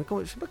travers, mais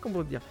je sais pas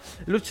comment dire.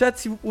 Le chat,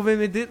 si vous pouvez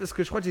m'aider, parce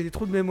que je crois que j'ai des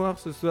trous de mémoire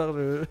ce soir.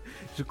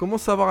 Je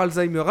commence à avoir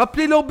Alzheimer.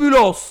 Appelez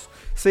l'ambulance,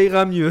 ça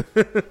ira mieux.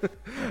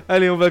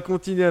 Allez, on va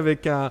continuer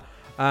avec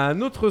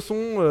un autre son.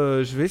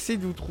 Je vais essayer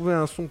de vous trouver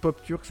un son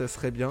pop turc, ça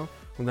serait bien.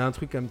 On a un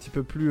truc un petit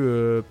peu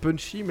plus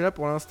punchy, mais là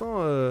pour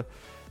l'instant,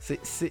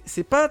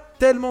 c'est pas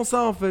tellement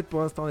ça en fait.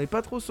 Pour l'instant, on n'est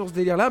pas trop sur ce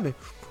délire là, mais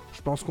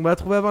je pense qu'on va la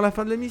trouver avant la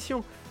fin de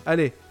l'émission.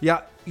 Allez, il y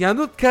a un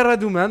autre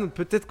Karaduman,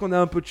 peut-être qu'on a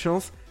un peu de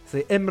chance.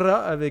 C'est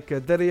Emra avec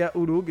Daria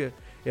Ulug.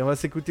 Et on va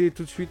s'écouter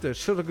tout de suite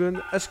Shogun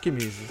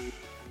Ashkemiz.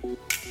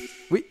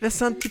 Oui, là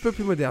c'est un petit peu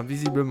plus moderne,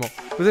 visiblement.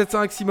 Vous êtes sur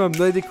Maximum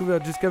dans les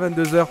découvertes jusqu'à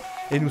 22h.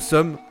 Et nous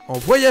sommes en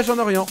voyage en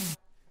Orient.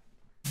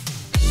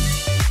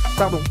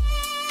 Pardon.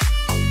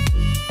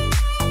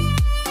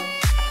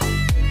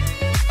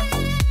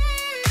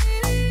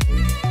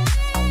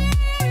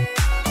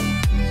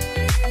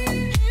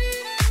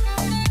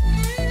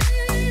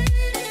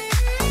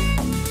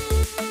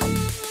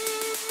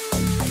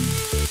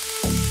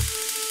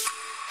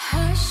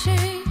 Her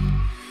şey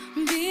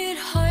bir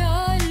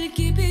hayal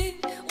gibi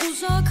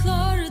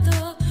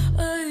uzaklarda,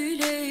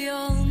 öyle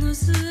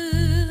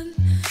yalnızım.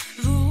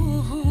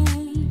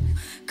 Ruhum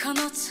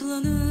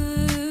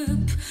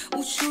kanatlanıp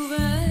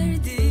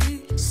uçuverdi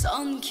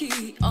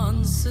sanki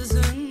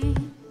ansızın.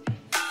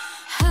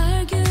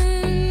 Her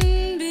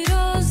gün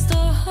biraz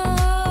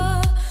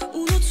daha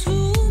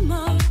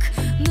unutulmak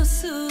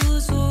nasıl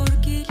zor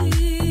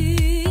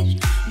gelir.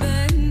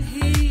 Ben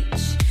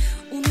hiç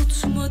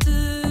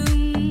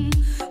unutmadım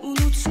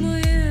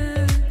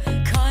unutmayı,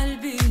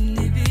 kalbim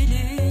ne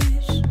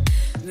bilir.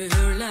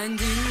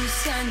 Mühürlendin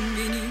sen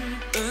benim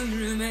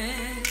ömrüme,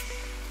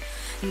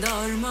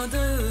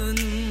 darmadağın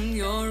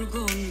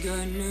yorgun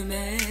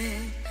gönlüme.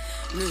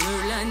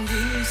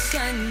 Mühürlendin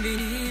sen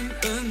benim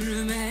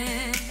ömrüme,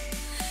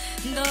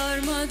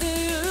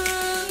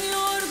 darmadağın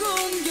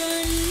yorgun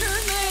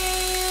gönlüme.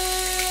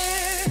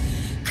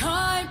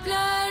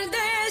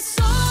 Kalplerde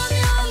son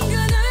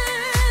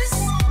yangınız,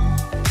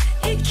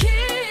 iki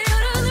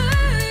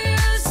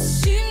yaralıyız,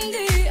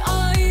 şimdi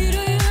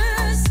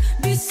ayrıyız.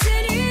 Biz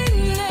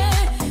seninle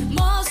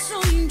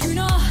masum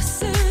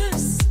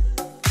günahsız,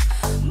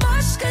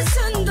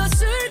 başkasında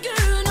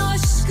sürgün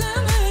aşkımız.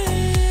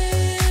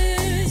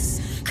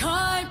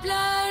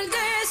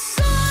 Kalplerde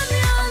son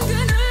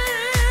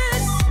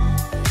yangınız,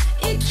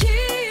 iki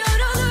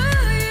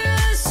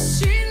yaralıyız,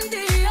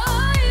 şimdi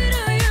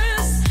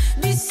ayrıyız.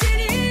 Biz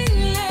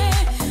seninle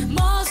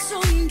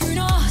masum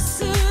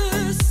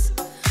günahsız,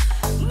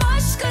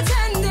 başka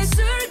tende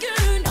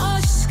sürgün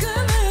aşkımız.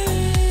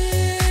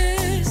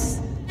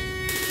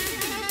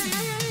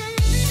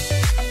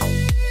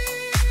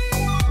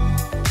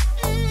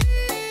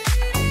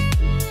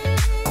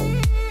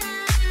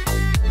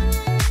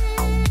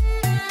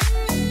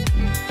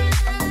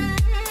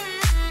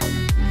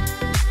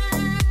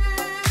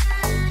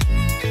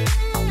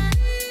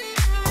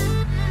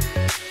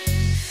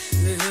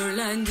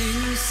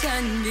 Mühürlendin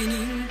sen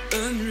benim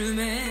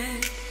ömrüme,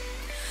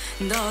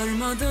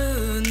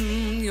 darmadağın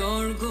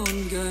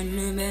yorgun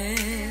gönlüme.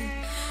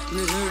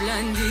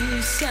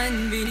 Mühürlendin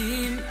sen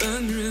benim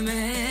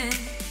ömrüme,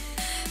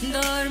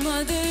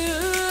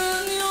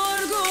 darmadağın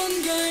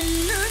yorgun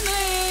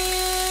gönlüme.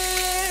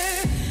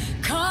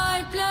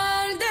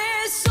 Kalplerde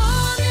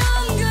son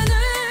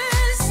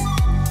yangınız,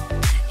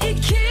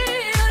 iki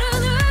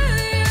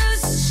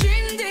yaralıyız,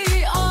 şimdi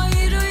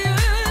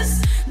ayrıyız.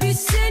 Biz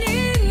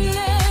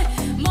seninle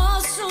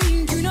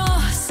masum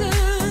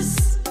günahsız,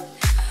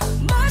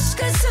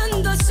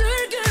 başkasında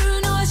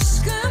sürgün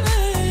aşkımız.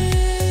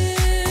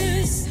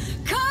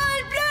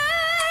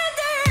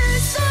 Kalplerde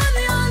son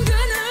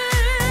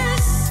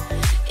yangınız,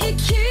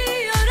 iki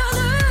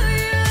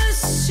yaralıyız,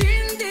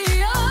 şimdi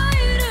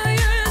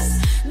ayrıyız.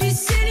 Biz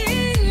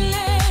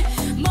seninle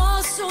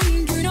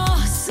masum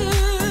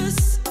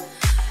günahsız,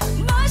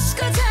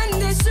 başka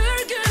tende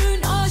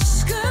sürgün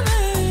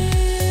aşkımız.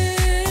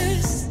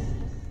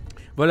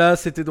 Voilà,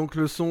 c'était donc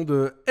le son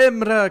de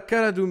Emra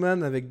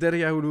Karaduman avec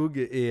Daria Ulug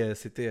et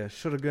c'était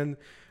Shogun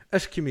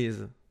Ashkemiz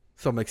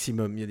sur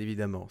Maximum, bien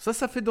évidemment.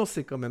 Ça fait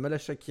danser quand même à la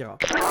Shakira.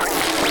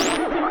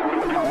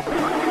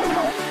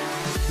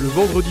 Le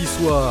vendredi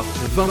soir,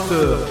 de 20h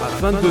à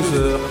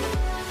 22h,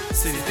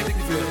 c'est les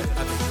découvertes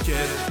avec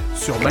Ken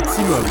sur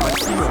Maximum.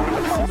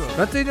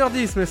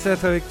 21h10, mais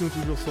c'est avec nous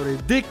toujours sur les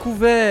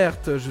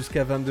découvertes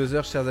jusqu'à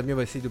 22h. Chers amis, on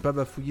va essayer de ne pas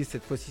bafouiller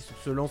cette fois-ci sur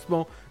ce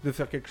lancement, de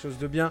faire quelque chose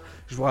de bien.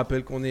 Je vous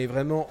rappelle qu'on est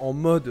vraiment en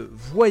mode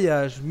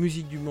voyage,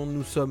 musique du monde.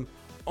 Nous sommes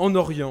en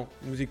Orient.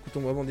 Nous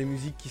écoutons vraiment des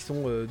musiques qui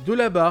sont de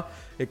là-bas.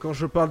 Et quand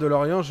je parle de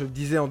l'Orient, je le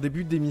disais en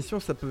début d'émission,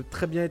 ça peut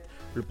très bien être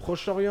le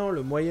Proche-Orient,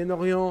 le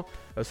Moyen-Orient.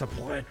 Ça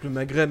pourrait être le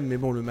Maghreb, mais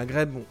bon, le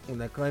Maghreb,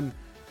 on a quand même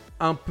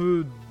un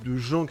peu de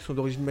gens qui sont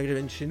d'origine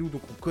maghrébine chez nous, donc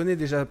on connaît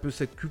déjà un peu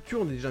cette culture,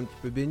 on est déjà un petit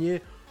peu baigné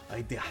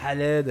avec des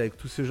Khaled, avec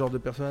tous ce genre de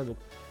personnages. Donc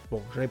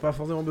bon, j'avais pas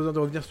forcément besoin de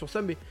revenir sur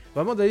ça, mais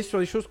vraiment d'aller sur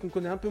les choses qu'on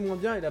connaît un peu moins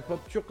bien. Et la pop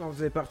turque en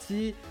faisait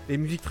partie. Les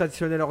musiques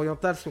traditionnelles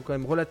orientales sont quand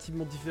même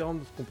relativement différentes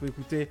de ce qu'on peut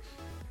écouter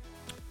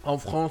en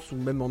France ou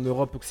même en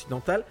Europe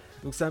occidentale.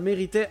 Donc ça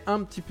méritait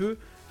un petit peu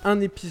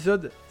un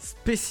épisode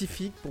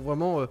spécifique pour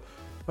vraiment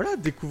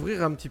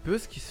découvrir un petit peu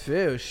ce qui se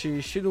fait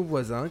chez nos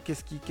voisins,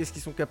 qu'est-ce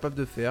qu'ils sont capables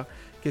de faire,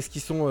 qu'est-ce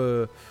qu'ils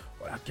sont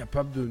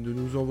capables de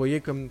nous envoyer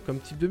comme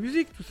type de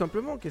musique, tout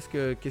simplement,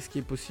 qu'est-ce qui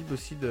est possible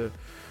aussi de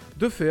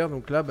faire.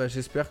 Donc là,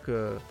 j'espère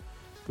que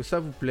ça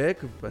vous plaît,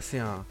 que vous passez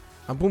un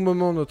bon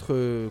moment en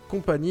notre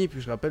compagnie. Et puis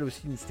je rappelle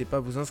aussi, n'hésitez pas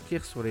à vous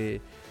inscrire sur les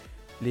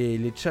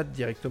chats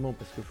directement,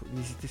 parce que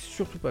n'hésitez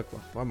surtout pas, quoi.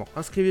 Vraiment,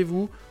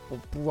 inscrivez-vous pour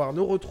pouvoir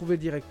nous retrouver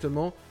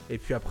directement. Et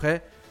puis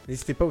après,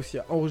 n'hésitez pas aussi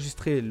à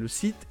enregistrer le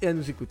site et à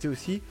nous écouter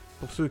aussi.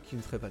 Pour ceux qui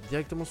ne seraient pas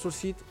directement sur le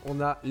site,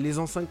 on a les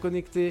enceintes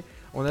connectées,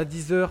 on a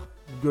Deezer,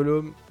 Google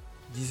Home,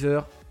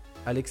 Deezer,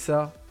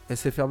 Alexa,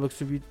 SFR Box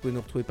 8, vous pouvez nous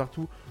retrouver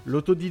partout.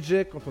 L'auto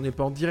DJ quand on n'est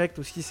pas en direct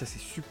aussi, ça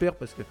c'est super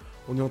parce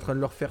qu'on est en train de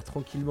le refaire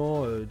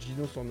tranquillement,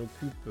 Gino s'en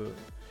occupe,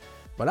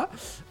 voilà.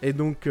 Et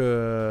donc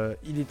on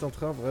est en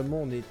train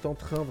vraiment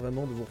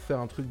de vous refaire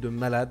un truc de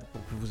malade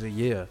pour que vous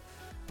ayez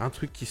un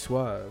truc qui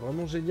soit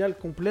vraiment génial,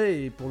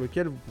 complet et pour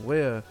lequel vous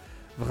pourrez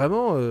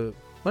vraiment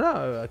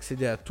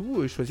accéder à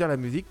tout et choisir la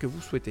musique que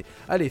vous souhaitez.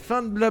 Allez,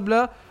 fin de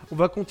blabla, on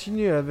va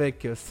continuer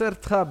avec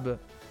Sertrab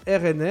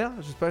RNR,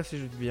 j'espère que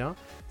je dis bien,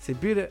 c'est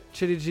Bir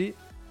Çelici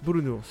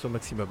Bruno sur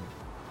Maximum.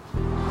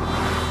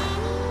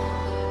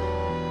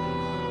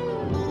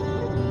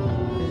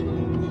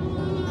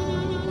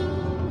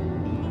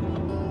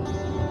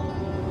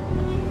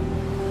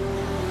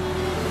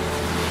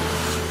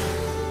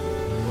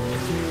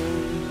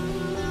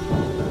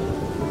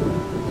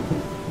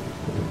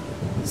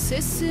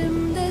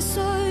 Sesimde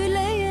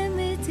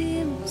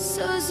söyleyemediğim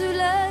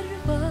sözler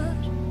var.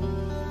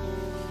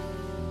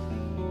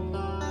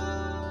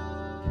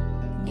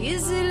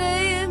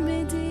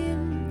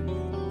 Gizleyemediğim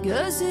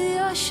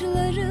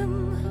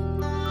gözyaşlarım.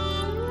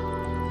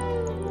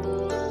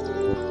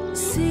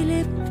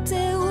 Silip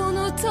de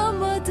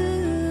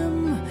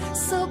unutamadığım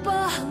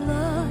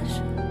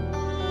sabahlar.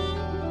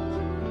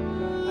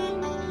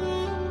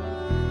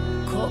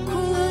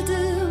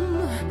 Kokladığım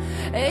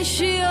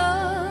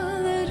eşyalarım.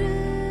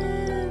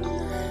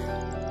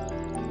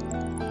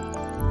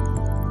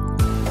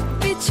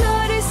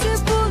 Çaresi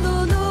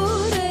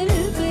bulunur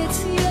elbet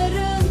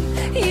yarın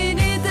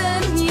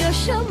yeniden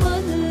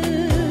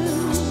yaşamanın.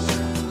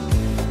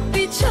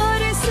 Bir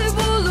çaresi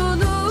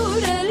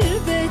bulunur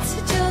elbet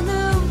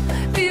canım,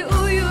 bir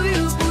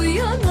uyuyup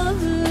uyanalım.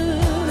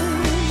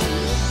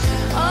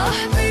 Ah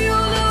bir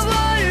yolu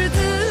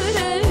vardır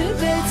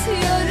elbet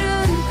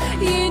yarın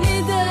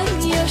yeniden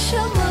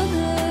yaşamanın.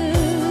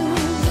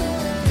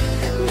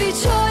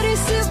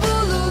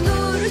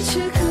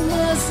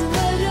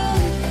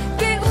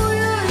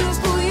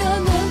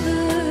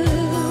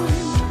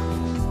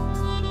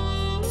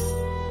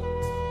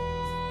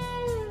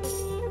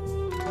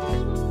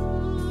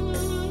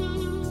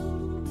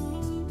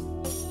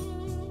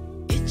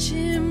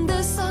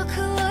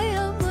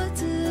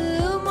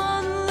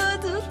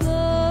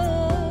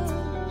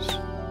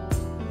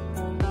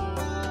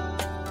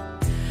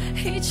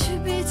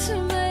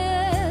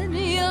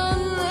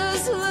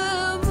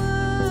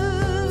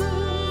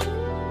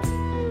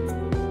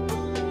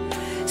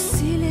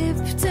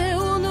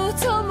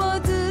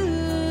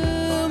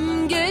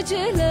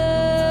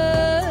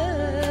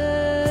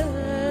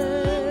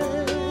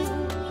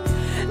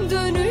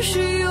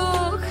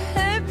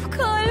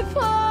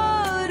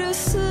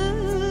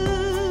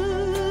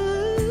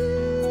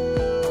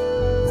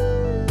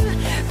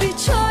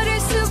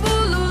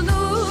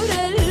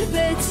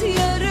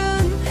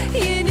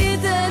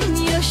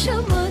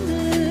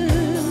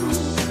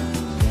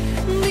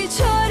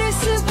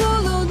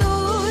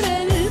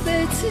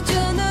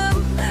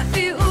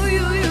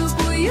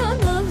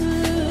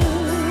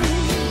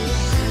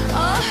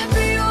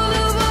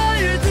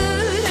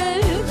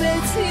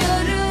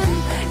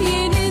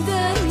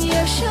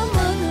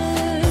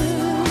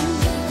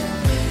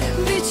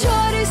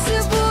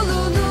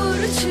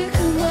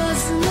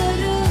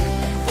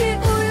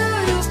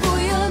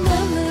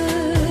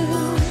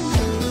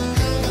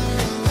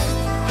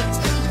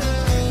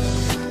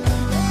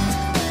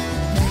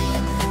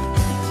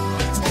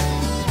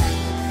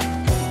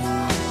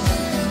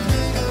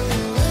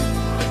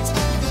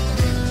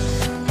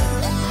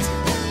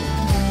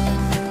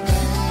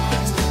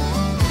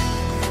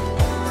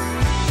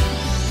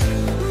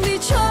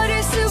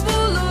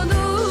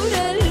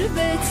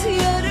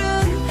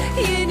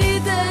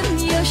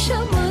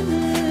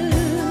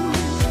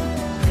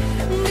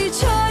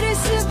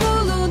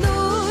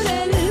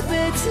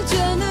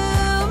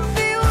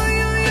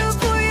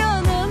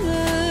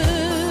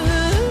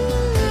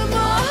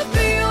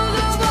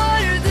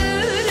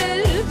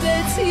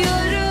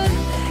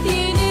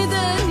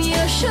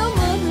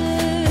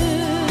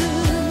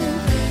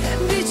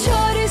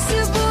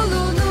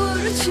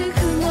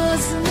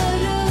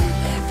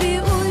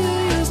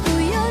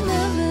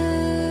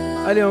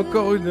 Allez,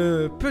 encore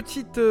une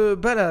petite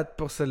balade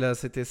pour celle-là.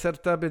 C'était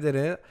Serta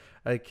Bedere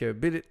avec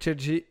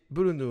Belececi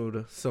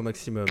Bulunur sur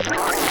Maximum.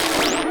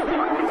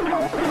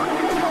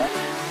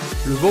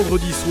 Le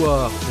vendredi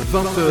soir, de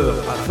 20h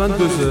à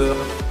 22h,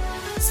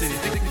 c'est les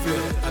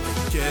découvertes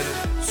avec Ken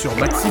sur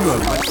Maximum.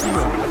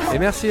 Et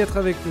merci d'être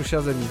avec nous,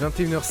 chers amis.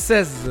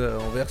 21h16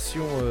 en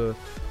version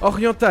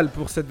orientale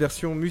pour cette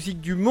version musique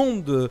du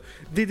monde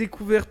des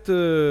découvertes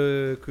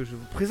que je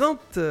vous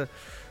présente.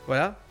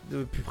 Voilà,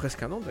 depuis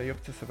presque un an d'ailleurs,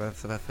 ça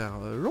va faire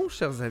long,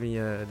 chers amis,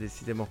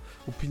 décidément.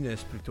 Ou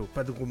punaise plutôt,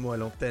 pas de gros mots à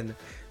l'antenne.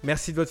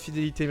 Merci de votre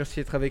fidélité, merci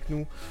d'être avec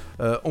nous.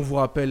 On vous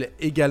rappelle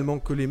également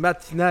que les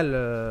matinales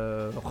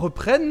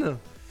reprennent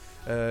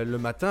le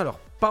matin. Alors,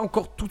 pas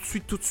encore tout de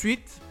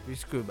suite,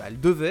 puisque elles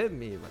devaient,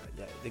 mais voilà,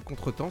 il y a des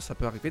contretemps, ça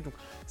peut arriver. Donc,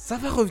 ça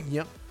va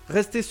revenir.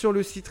 Restez sur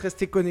le site,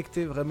 restez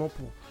connectés vraiment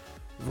pour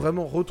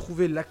vraiment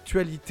retrouver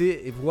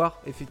l'actualité et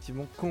voir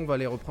effectivement quand on va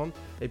les reprendre.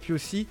 Et puis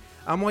aussi,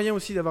 un moyen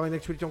aussi d'avoir une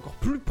actualité encore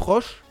plus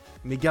proche,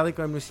 mais gardez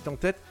quand même le site en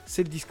tête,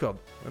 c'est le Discord.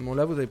 Vraiment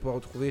là, vous allez pouvoir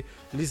retrouver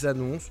les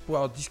annonces,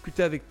 pouvoir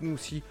discuter avec nous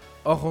aussi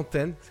hors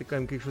antenne. C'est quand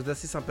même quelque chose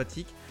d'assez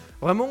sympathique.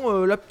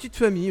 Vraiment, la petite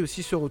famille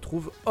aussi se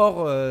retrouve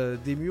hors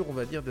des murs, on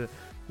va dire, de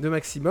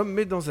Maximum,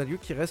 mais dans un lieu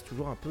qui reste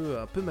toujours un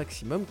peu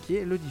Maximum, qui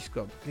est le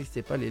Discord.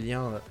 N'hésitez pas, les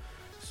liens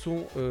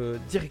sont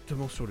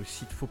directement sur le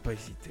site, faut pas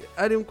hésiter.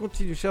 Allez, on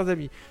continue, chers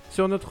amis,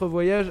 sur notre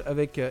voyage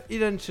avec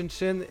Ilan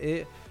Shenchen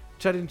et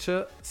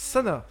Challenger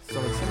Sana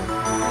sur Maximum.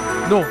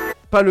 Non,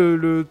 pas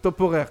le top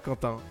horaire,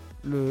 Quentin,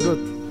 l'autre.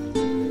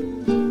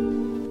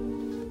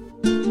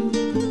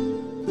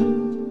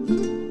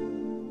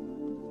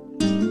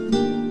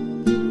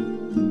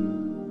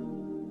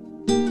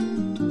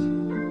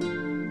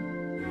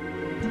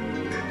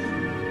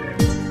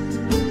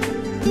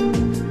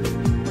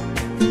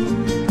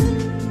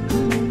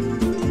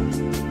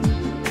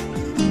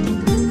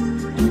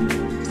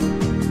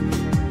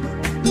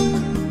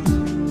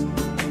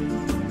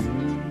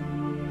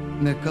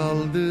 Ne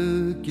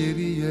kaldı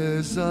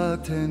geriye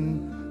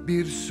zaten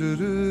bir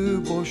sürü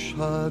boş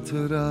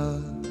hatıra.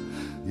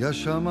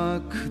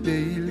 Yaşamak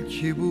değil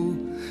ki bu,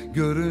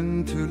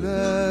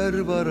 görüntüler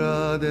var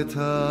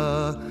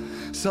adeta.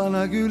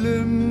 Sana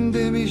gülüm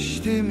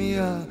demiştim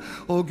ya,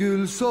 o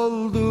gül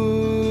soldu.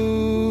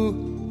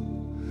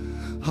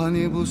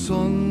 Hani bu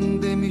son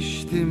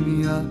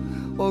demiştim ya,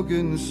 o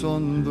gün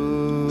sondu.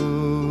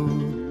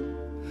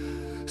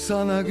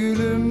 Sana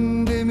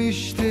gülüm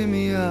demiştim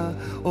ya,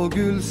 o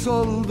gül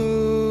soldu.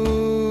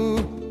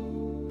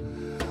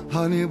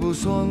 Hani bu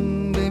son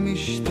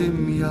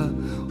demiştim ya,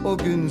 o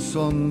gün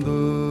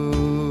sondu.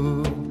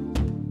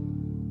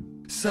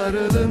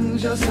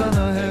 Sarılınca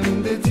sana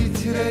hem de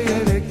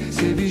titreyerek,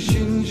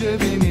 sevişince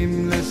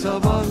benimle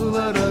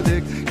sabahlara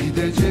dek,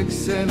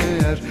 gideceksen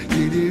eğer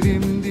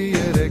gelirim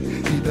diyerek,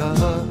 bir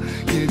daha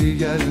geri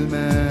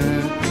gelme.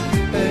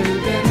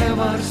 Elde ne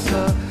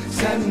varsa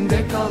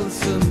sende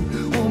kalsın,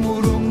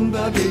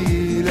 umurumda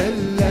değil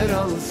eller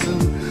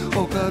alsın.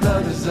 O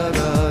kadar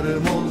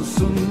zararım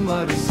olsun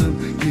varsın,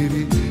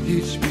 geri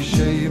hiçbir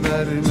şey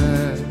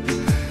verme,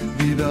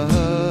 bir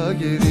daha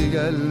geri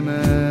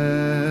gelme.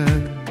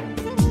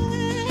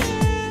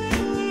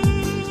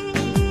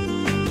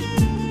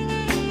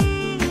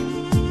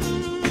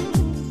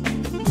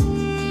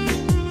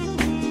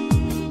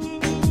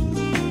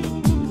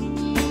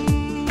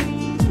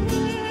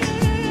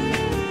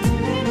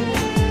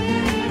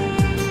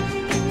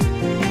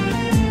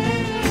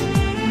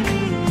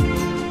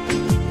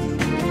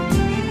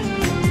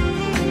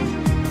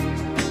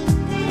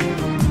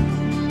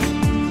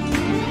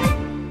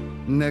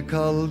 Ne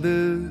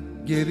kaldı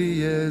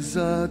geriye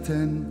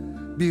zaten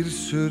bir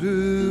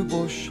sürü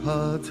boş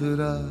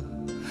hatıra.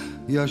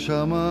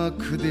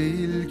 Yaşamak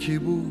değil ki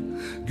bu,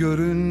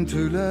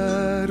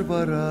 görüntüler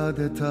var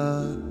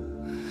adeta.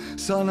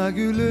 Sana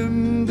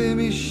gülüm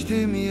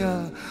demiştim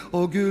ya,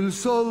 o gül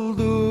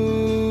soldu.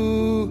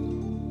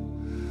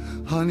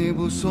 Hani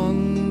bu son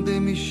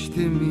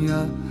demiştim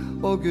ya,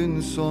 o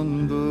gün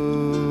sondu.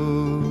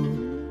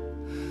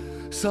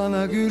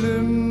 Sana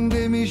gülüm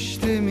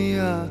demiştim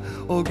ya,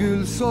 o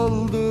gül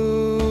soldu.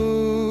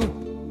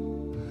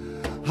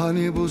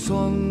 Hani bu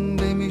son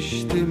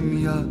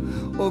demiştim ya,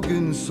 o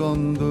gün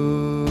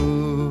sondu.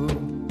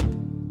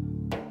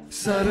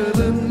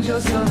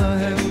 Sarılınca sana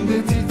hem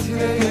de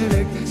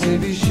titreyerek,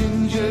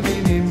 sevişince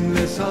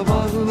benimle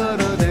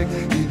sabahlara dek,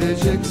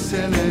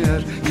 gideceksen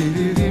eğer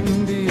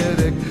gelirim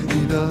diyerek,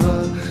 bir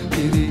daha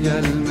geri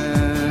gelme.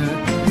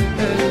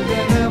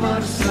 Elde ne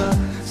varsa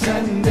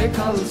sende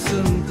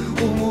kalsın,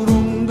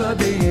 umurumda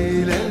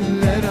değil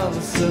eller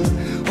alsın.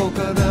 O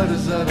kadar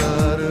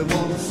zararım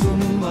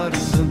olsun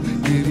varsın,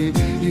 geri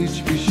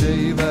hiçbir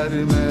şey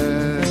verme.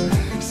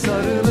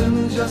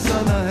 Sarılınca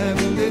sana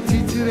hem de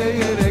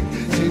titreyerek,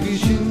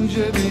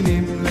 sevişince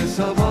benimle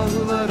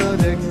sabahlara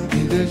dek,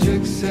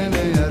 gideceksen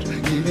eğer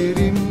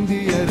gelirim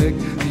diyerek,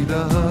 bir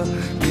daha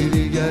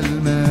geri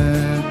gelme.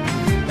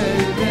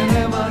 Elde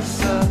ne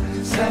varsa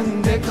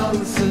sende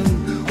kalsın,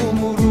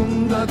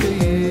 umurumda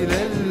değil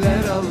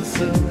eller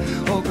alsın.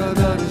 O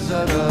kadar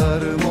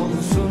zararım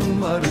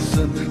olsun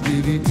varsın,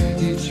 geri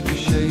hiçbir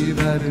şey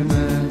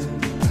verme,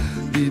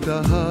 bir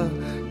daha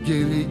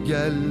geri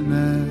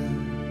gelme.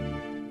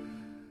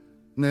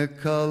 Ne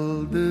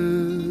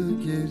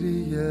kaldı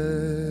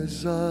geriye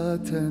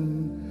zaten,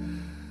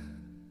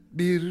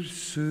 bir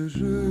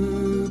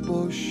sürü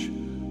boş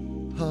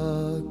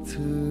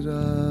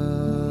hatıra.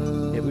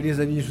 Et oui les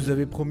amis, je vous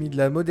avais promis de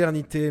la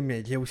modernité, mais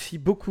il y a aussi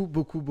beaucoup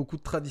de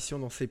traditions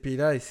dans ces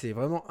pays-là, et c'est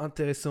vraiment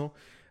intéressant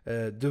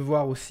de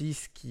voir aussi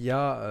ce qu'il y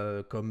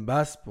a comme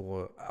base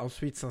pour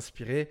ensuite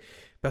s'inspirer,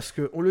 parce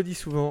qu'on le dit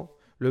souvent,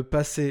 le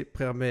passé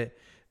permet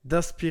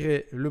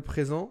d'inspirer le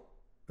présent.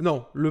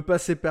 Non, le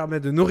passé permet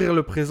de nourrir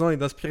le présent et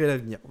d'inspirer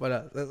l'avenir.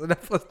 Voilà, c'est la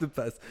phrase de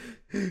passe.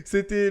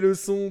 C'était le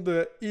son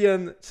de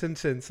Ian Chen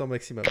sur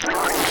Maximum.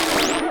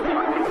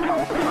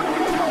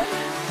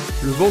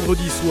 Le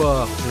vendredi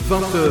soir, de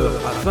 20h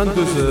à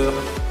 22h,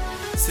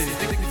 c'est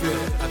les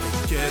découvertes avec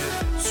Ken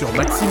sur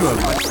Maximum.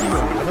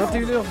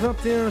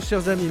 21h21,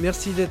 chers amis,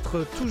 merci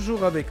d'être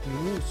toujours avec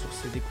nous sur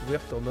ces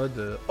découvertes en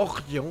mode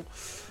Orient,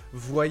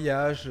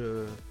 voyage,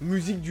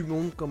 musique du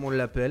monde comme on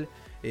l'appelle.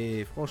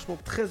 Et franchement,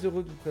 très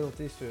heureux de vous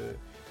présenter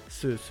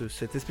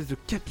cette espèce de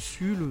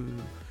capsule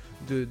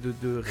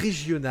de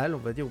régionale, on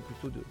va dire, ou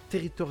plutôt de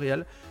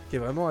territoriale, qui est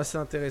vraiment assez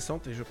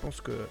intéressante. Et je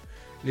pense que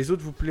les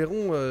autres vous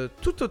plairont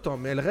tout autant,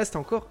 mais elle reste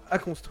encore à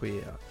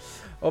construire.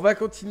 On va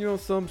continuer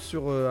ensemble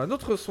sur un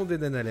autre son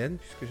d'Eden Allen,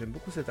 puisque j'aime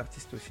beaucoup cette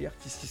artiste aussi,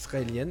 artiste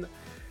israélienne.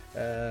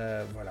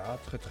 Voilà,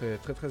 très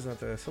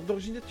intéressante,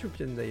 d'origine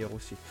éthiopienne d'ailleurs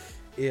aussi,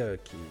 et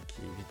qui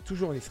vit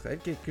toujours en Israël,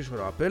 qui, je le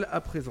rappelle, a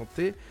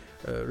représenté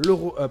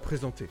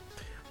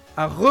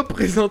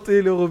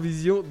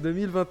l'Eurovision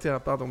 2021.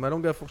 Pardon, ma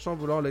langue a fourché en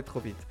voulant aller trop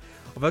vite.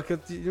 On va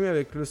continuer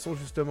avec le son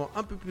justement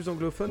un peu plus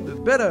anglophone de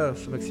Better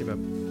sur Maximum.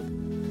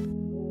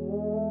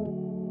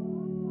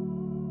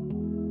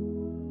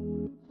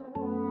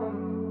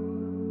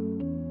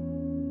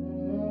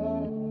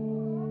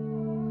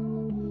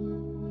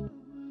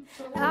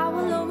 I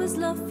will always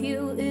love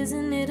you,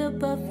 isn't it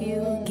above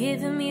you,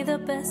 giving me the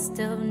best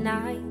of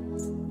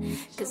nights.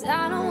 Cause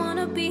I don't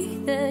wanna be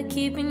there,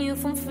 keeping you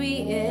from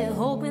free air,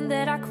 hoping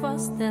that I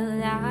cross the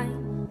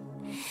line.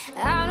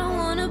 I don't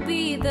wanna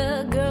be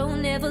the girl who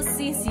never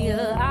sees you,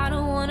 I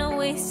don't wanna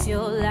waste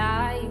your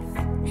life.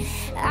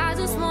 I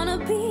just wanna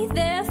be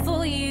there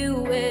for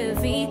you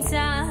every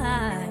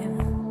time.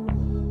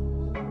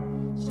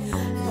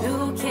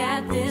 Look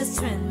at this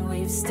trend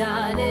we've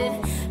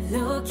started,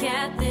 look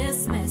at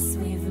this mess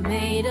we've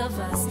made of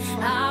us.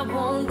 I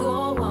won't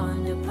go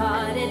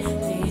undeparted,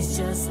 please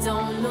just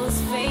don't lose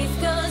faith,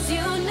 cause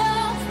you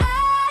know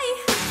I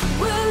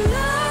will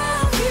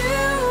love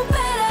you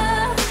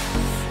better.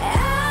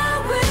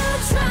 I will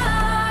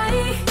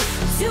try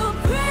to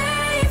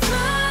brave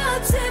my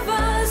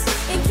tempers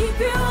and keep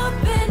you up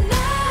at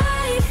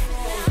night.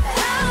 I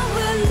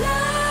will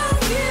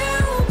love you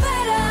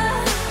better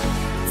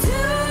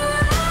till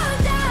I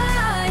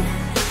die,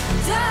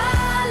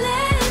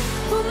 darling.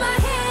 Put my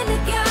hand to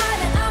God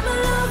and I'ma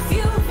love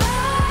you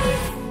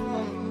right.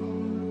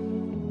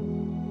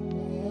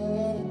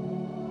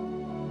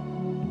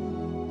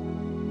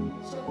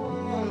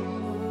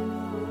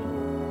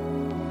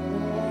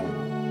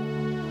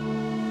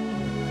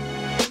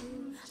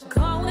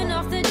 Going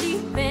off the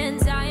deep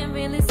end, I ain't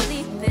really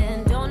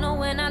sleeping. Don't know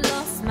when I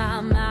lost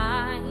my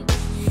mind,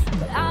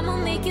 but I'ma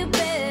make it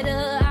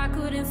better. I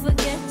couldn't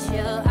forget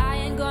you, I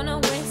ain't gonna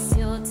waste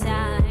your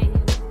time.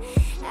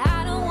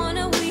 I don't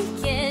wanna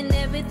weaken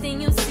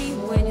everything you see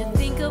when you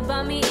think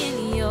about me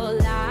in your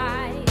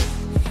life.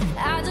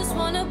 I just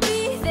wanna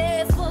be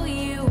there for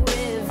you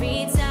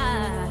every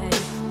time.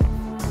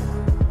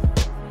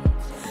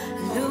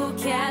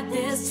 Look at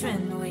this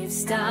trend we've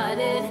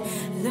started,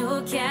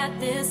 look at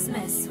this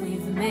mess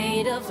we've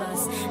made of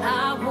us.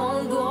 I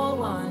won't go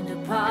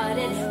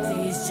undeparted,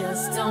 please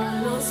just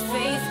don't lose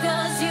faith,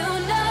 cause you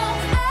know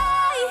I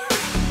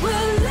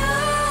will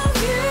love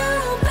you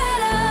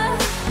better.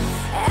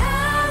 I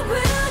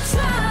will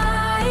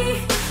try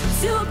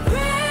to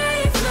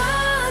brave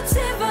my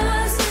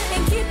tempers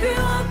and keep you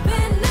up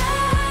at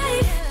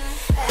night.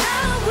 I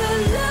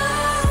will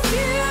love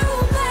you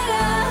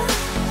better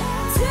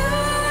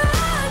till I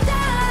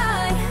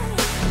die,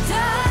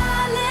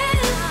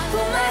 darling.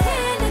 Put my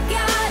hand to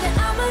God and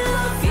I'ma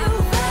love you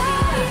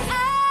right. I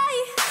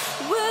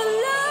will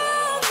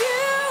love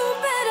you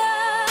better.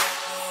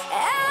 I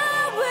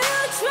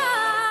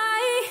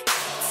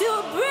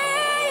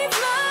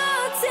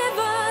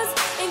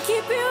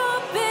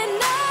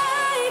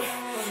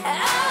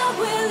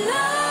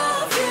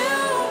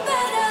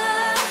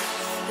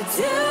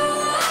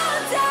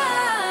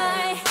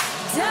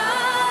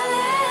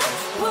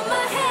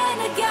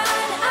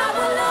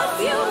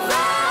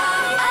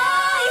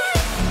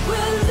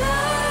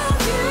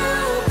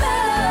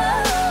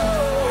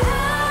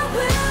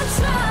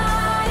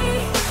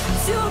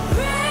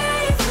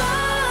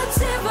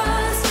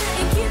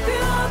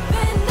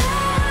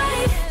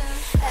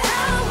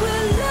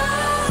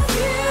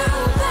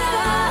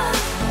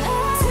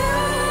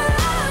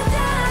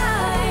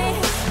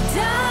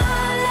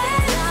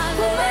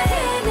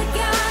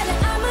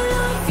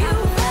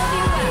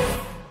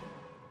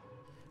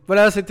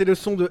Voilà, c'était le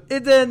son de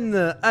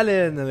Eden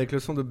Allen avec le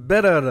son de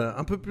Better,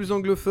 un peu plus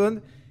anglophone,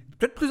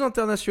 peut-être plus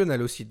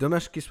international aussi.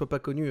 Dommage qu'il soit pas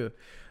connu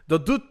dans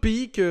d'autres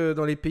pays que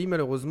dans les pays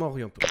malheureusement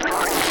orientaux.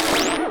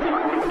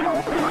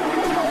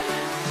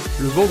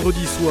 Le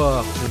vendredi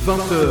soir, de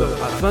 20h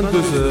à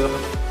 22h,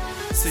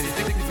 c'est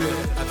les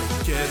découvertes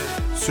avec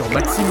Ken sur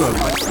Maximum.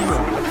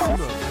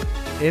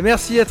 Et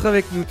merci d'être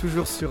avec nous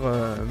toujours sur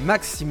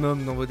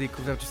Maximum dans vos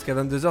découvertes jusqu'à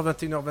 22h,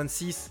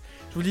 21h26.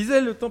 Je vous le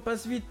disais, le temps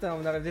passe vite, hein,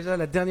 on arrive déjà à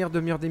la dernière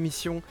demi-heure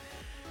d'émission.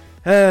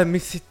 Mais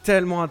c'est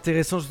tellement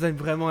intéressant, je vous invite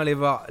vraiment à aller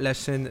voir la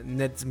chaîne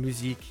Net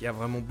Musiques. Il y a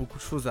vraiment beaucoup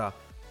de choses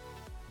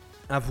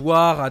à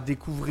voir, à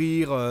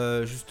découvrir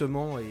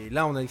justement. Et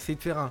là, on a essayé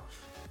de faire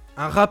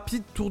un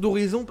rapide tour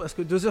d'horizon parce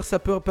que 2 heures ça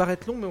peut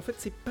paraître long, mais en fait,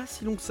 c'est pas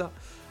si long que ça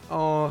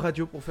en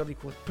radio pour faire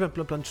découvrir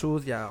plein de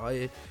choses. Il y a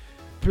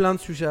plein de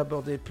sujets à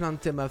aborder, plein de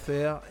thèmes à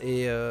faire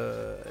et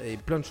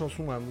plein de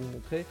chansons à vous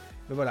montrer.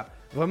 Mais voilà,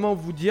 vraiment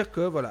vous dire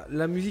que voilà,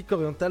 la musique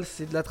orientale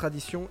c'est de la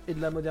tradition et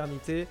de la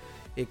modernité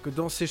et que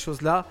dans ces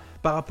choses-là,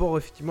 par rapport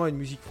effectivement à une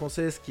musique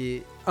française qui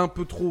est un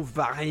peu trop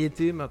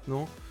variété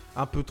maintenant,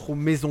 un peu trop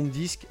maison de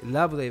disques,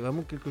 là vous avez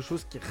vraiment quelque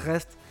chose qui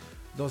reste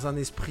dans un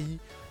esprit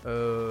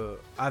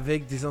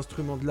avec des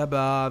instruments de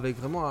là-bas, avec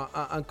vraiment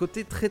un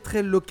côté très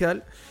très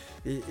local.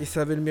 Et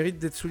ça avait le mérite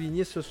d'être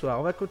souligné ce soir.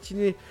 On va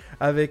continuer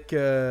avec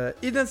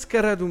Inans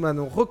Karaduman.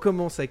 On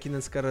recommence avec Inans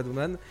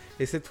Karaduman.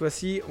 Et cette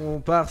fois-ci, on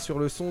part sur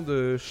le son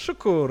de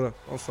Şükür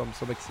ensemble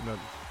sur Maximum.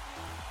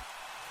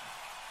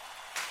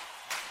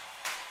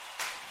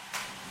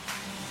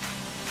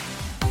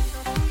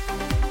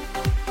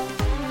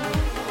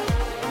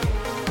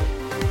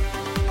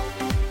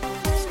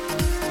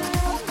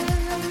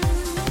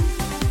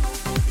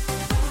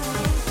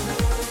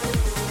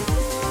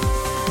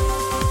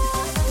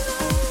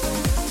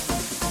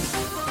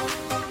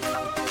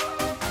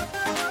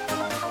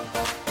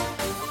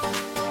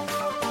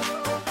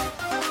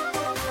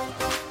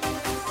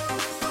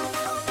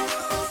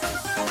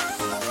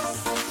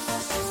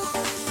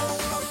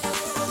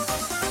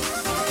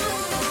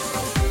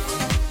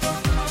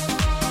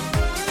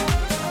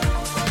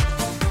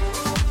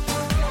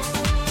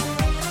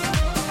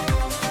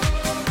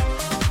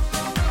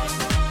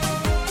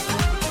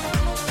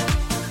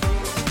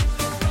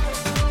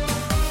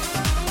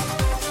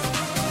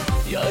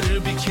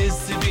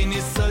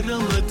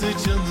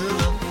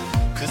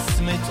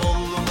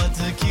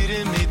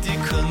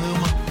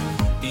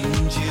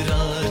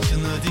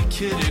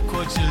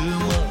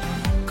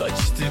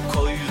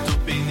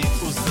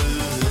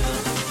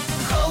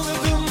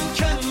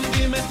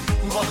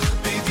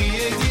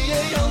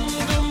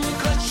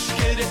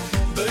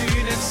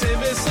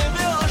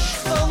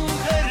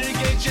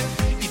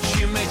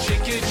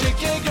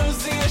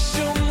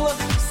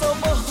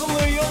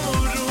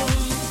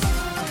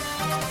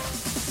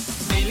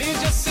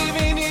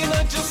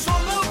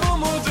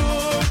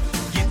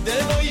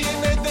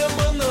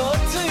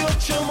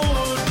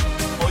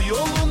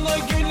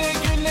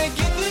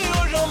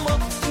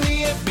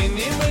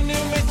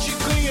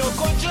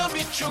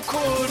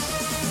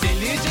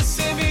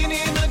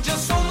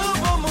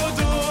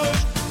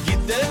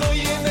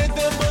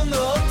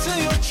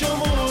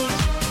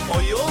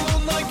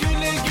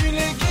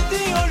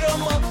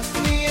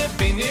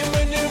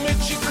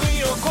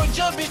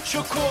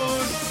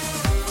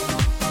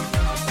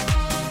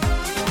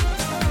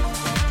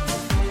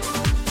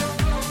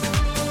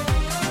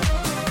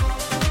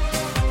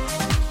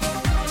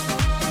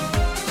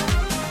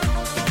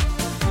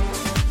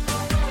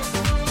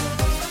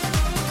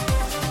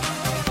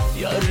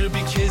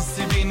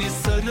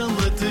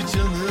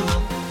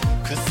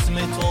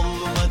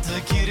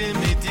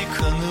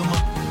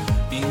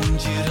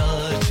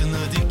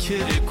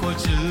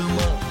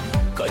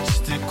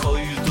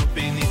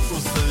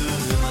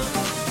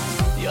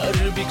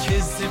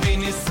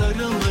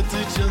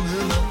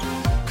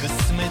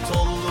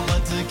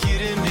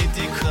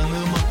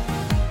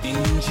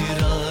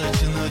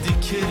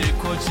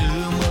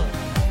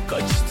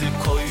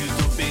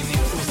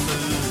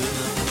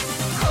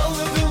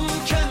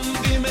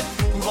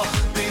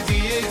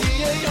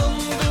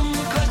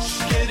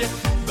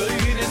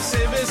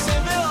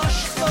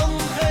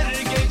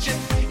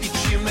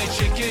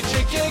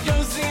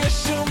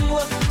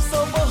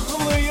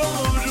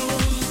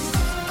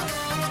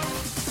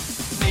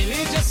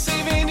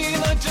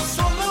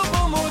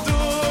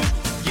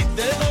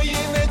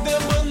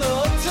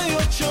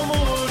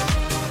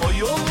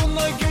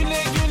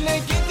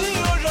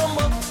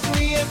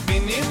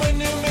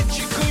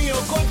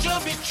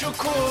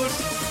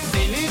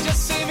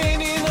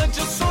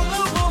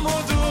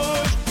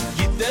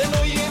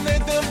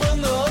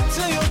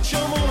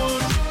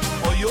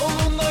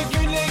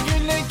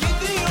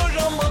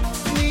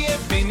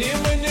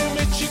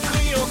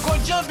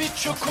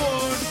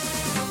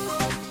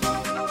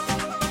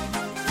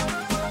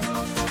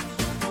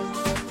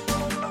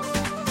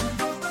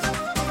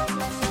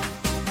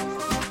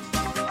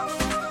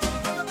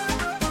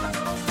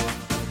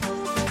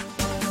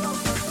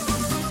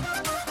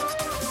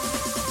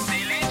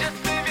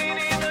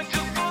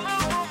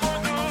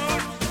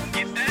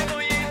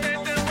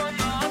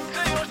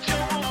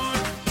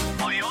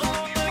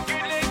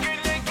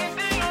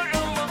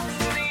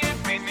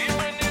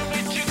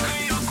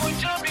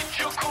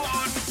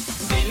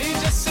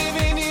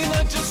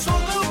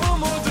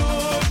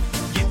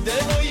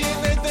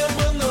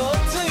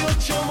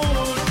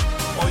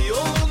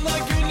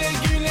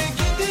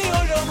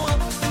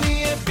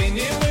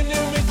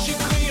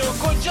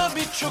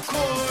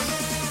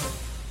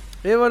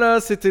 Et voilà,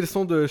 c'était le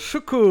son de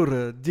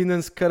Şükür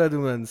d'Inans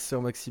Karaduman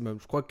sur Maximum.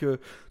 Je crois que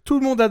tout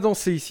le monde a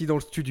dansé ici dans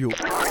le studio.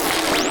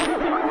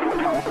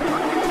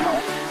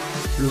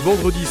 Le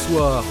vendredi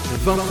soir, de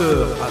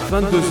 20h à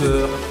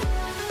 22h,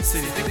 c'est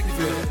les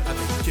découvertes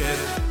avec Ken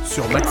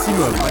sur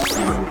Maximum.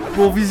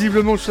 Bon,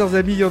 visiblement, chers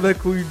amis, il y en a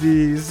qui ont eu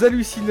des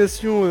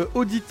hallucinations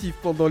auditives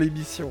pendant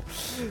l'émission.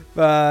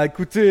 Bah,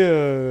 écoutez,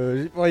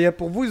 il y a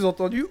pour vous, ils ont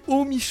entendu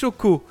Omi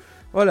Choco.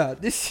 Voilà,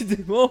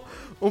 décidément,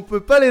 on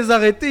peut pas les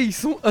arrêter, ils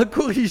sont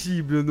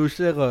incorrigibles, nos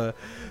chers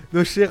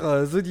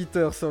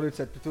auditeurs sur le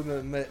chat, plutôt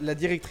la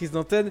directrice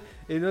d'antenne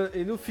et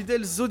nos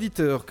fidèles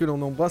auditeurs que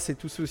l'on embrasse et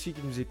tous ceux aussi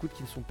qui nous écoutent,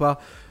 qui ne sont pas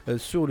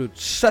sur le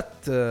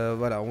chat.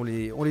 Voilà, on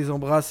les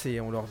embrasse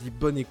et on leur dit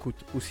bonne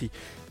écoute aussi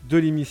de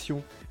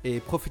l'émission et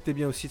profitez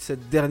bien aussi de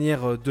cette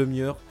dernière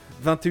demi-heure,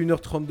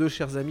 21h32,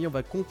 chers amis, on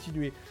va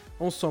continuer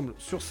ensemble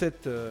sur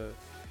cette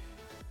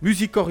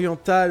musique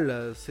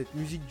orientale, cette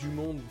musique du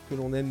monde que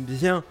l'on aime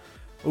bien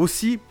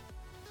aussi.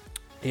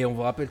 Et on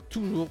vous rappelle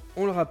toujours,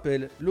 on le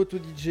rappelle,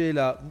 l'auto-DJ est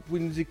là, vous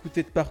pouvez nous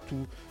écouter de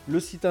partout, le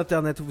site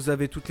internet où vous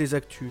avez toutes les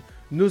actus,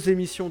 nos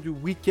émissions du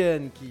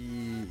week-end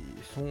qui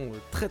sont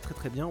très très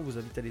très bien, on vous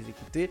invite à les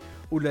écouter,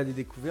 au-delà des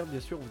découvertes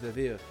bien sûr, vous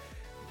avez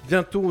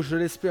bientôt, je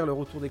l'espère, le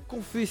retour des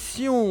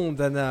confessions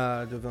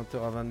d'Anna de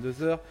 20h à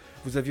 22h,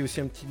 vous aviez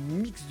aussi un petit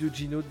mix de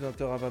Gino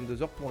de 20h à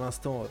 22h pour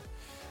l'instant,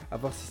 à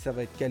voir si ça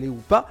va être calé ou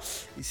pas,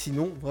 et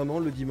sinon vraiment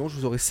le dimanche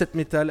vous aurez 7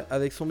 métal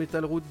avec son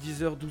Metal Route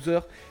 10h,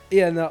 12h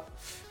et Anna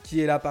qui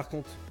est là par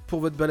contre pour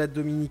votre balade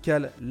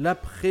dominicale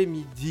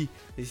l'après-midi.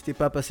 N'hésitez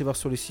pas à passer voir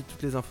sur le site,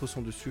 toutes les infos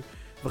sont dessus.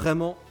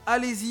 Vraiment,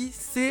 allez-y,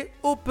 c'est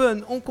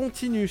open. On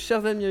continue,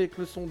 chers amis, avec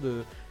le son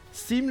de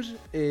Simj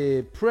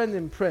et Pren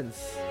and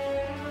Prince.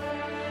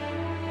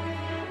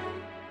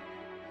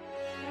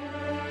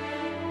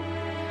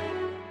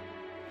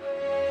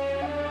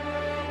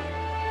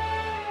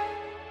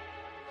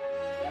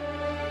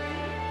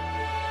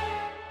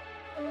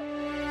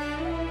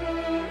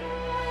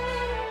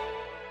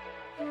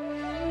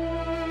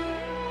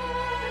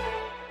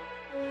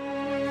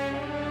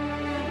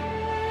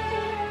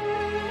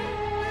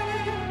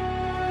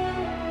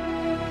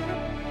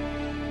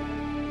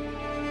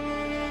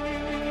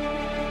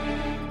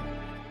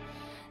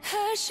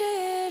 Her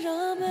şeye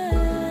rağmen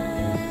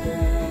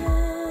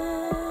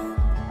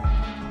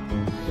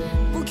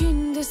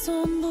bugün de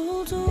son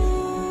buldum.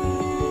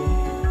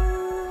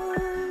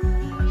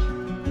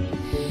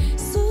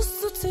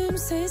 Sustu tüm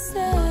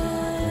sesler,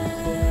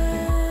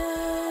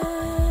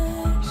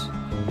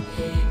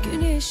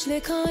 güneşle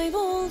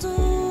kayboldu.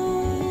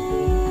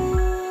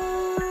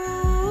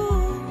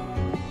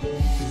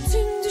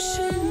 Tüm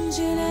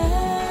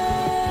düşünceler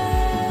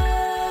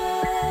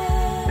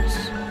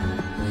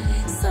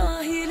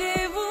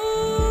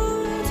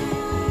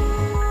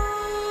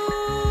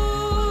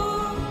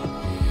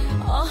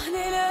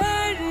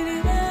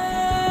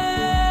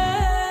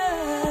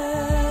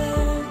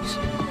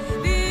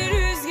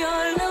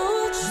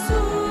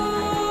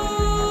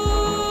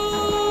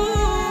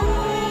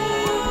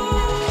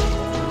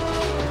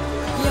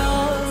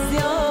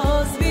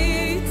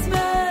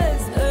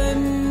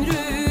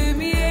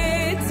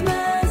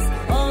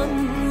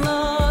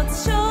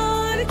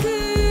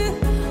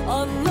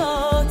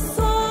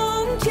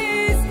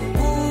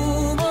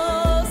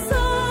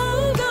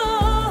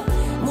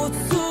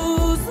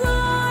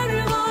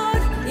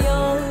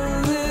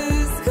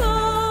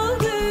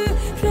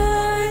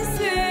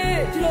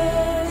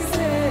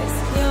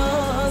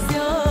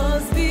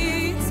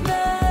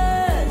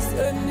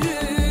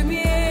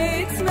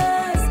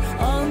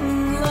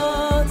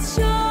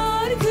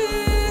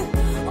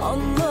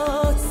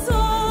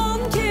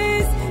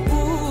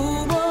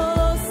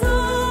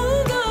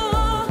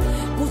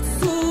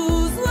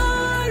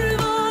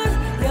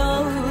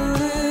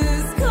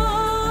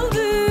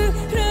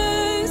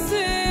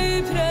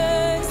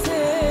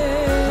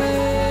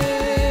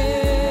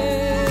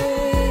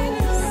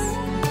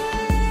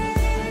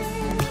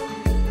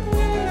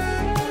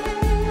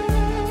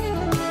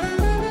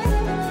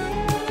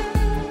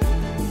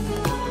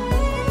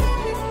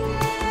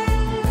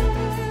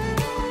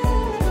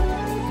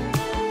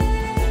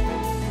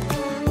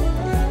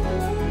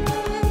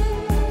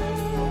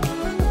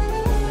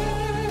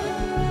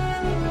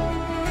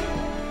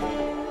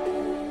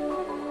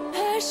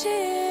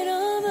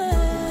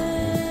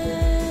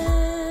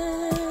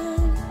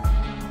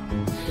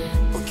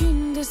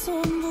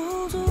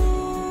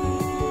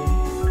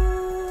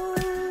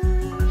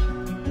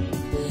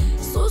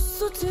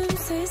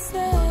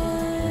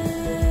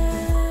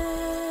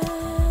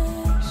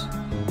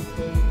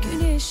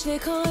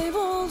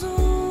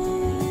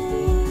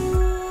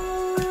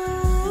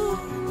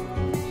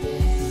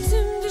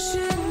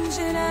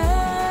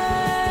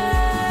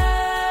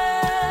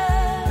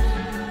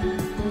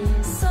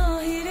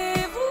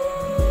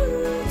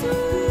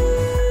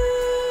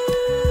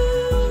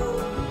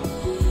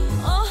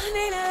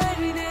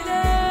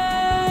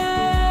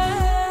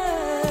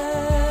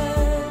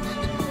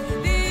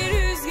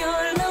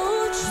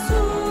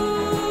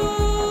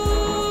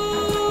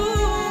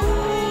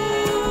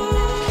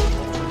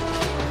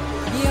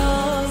Yaz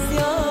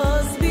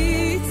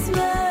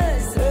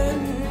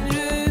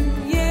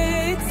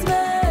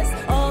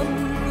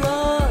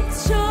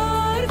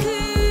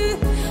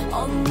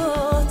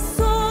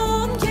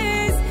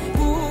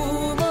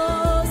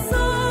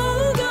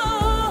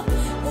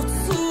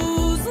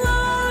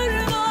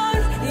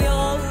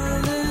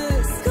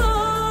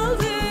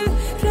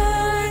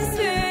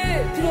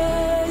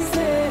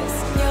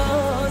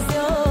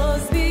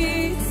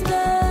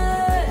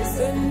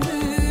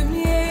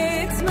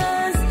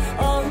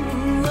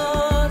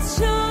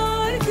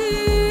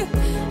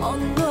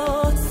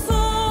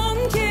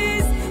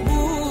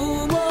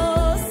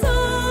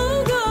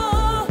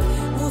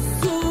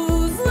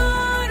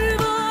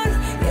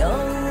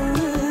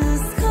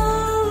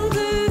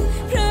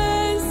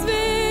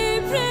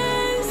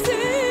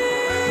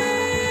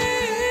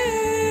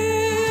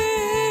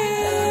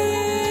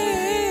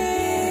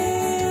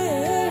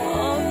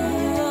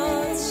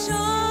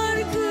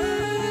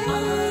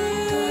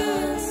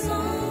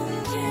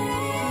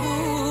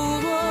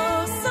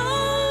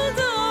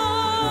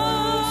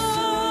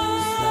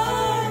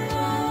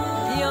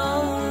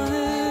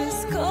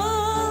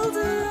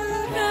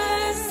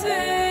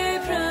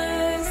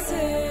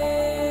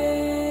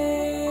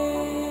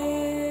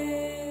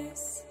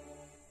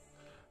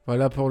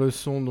Voilà pour le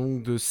son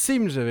donc de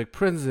Simj avec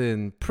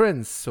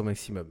Prince au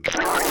maximum.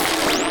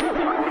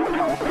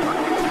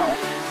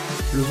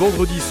 Le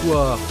vendredi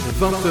soir,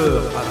 de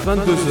 20h à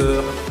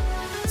 22h,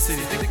 c'est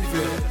les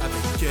découvertes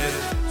avec Ken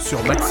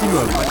sur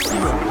Maximum.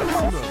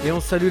 Et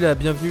on salue la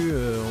bienvenue,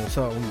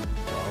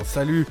 on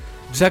salue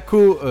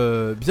Jaco,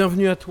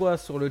 bienvenue à toi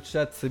sur le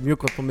chat, c'est mieux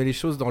quand on met les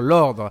choses dans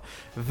l'ordre.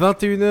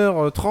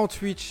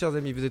 21h38, chers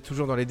amis, vous êtes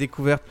toujours dans les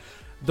découvertes,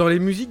 dans les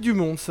musiques du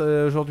monde.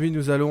 Aujourd'hui,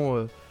 nous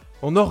allons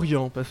en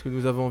Orient, parce que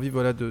nous avons envie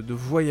de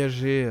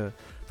voyager à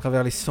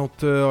travers les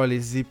senteurs,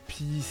 les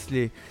épices,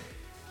 les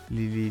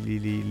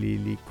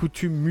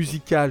coutumes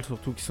musicales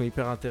surtout, qui sont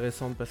hyper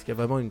intéressantes, parce qu'il y a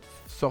vraiment une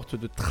sorte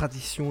de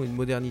tradition et une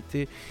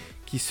modernité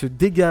qui se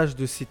dégage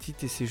de ces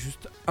titres, et c'est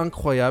juste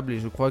incroyable. Et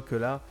je crois que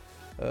là,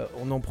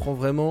 on en prend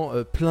vraiment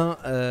plein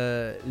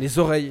les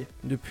oreilles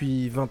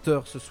depuis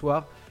 20h ce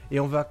soir, et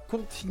on va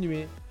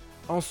continuer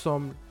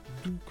ensemble,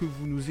 d'où que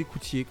vous nous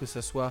écoutiez, que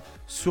ce soit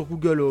sur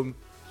Google Home,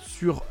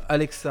 sur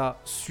Alexa,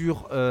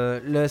 sur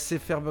la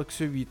CFR Box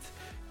 8,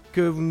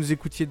 que vous nous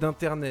écoutiez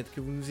d'internet,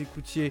 que vous nous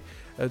écoutiez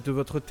de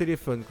votre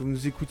téléphone, que vous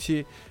nous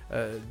écoutiez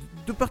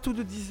de partout,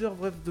 de 10h,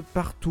 bref, de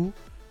partout.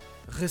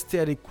 Restez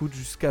à l'écoute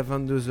jusqu'à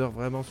 22h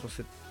vraiment sur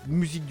cette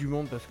musique du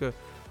monde, parce que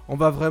on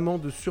va vraiment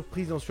de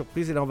surprise en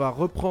surprise. Et là on va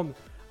reprendre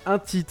un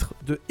titre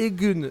de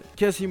Egun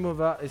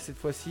Kasimova, et cette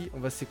fois-ci on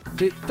va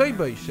s'écouter Toy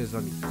Boy chez les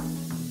amis.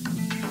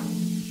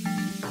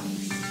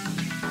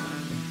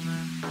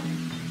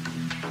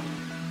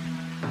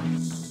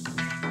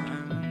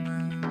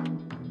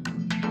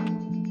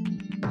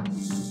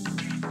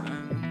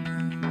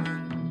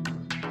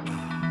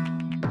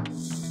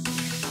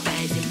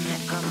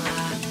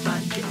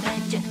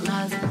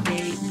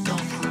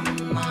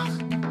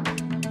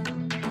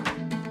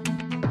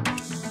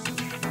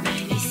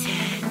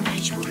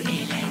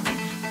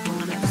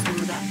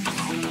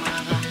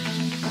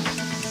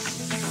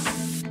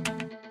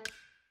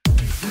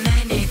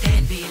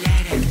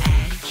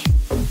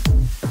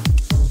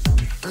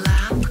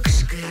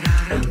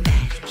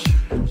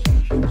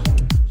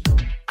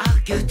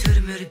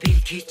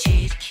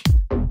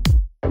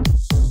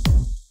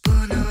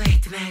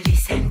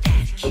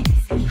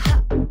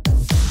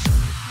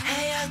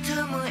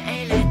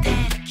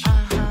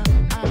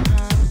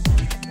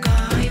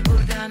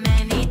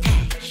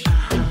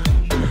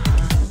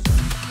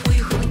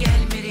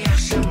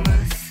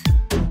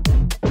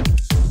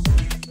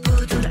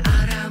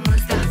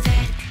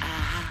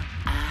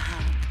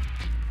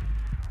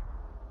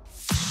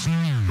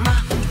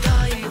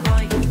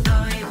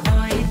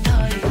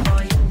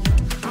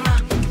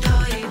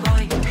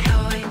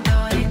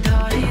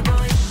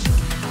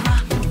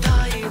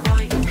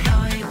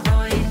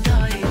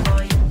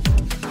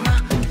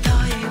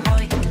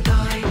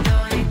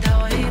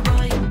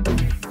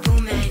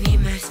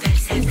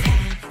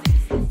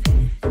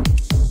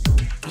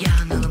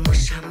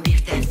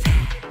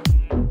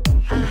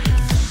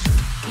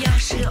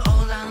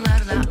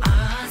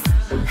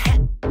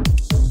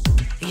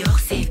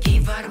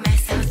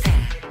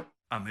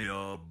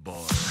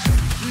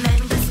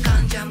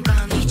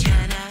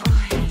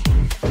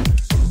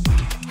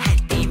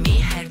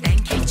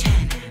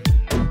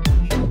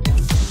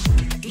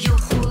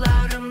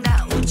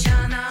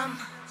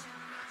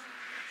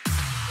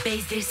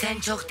 Sen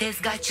çok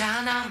tez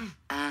kaçanam.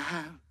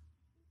 Aha.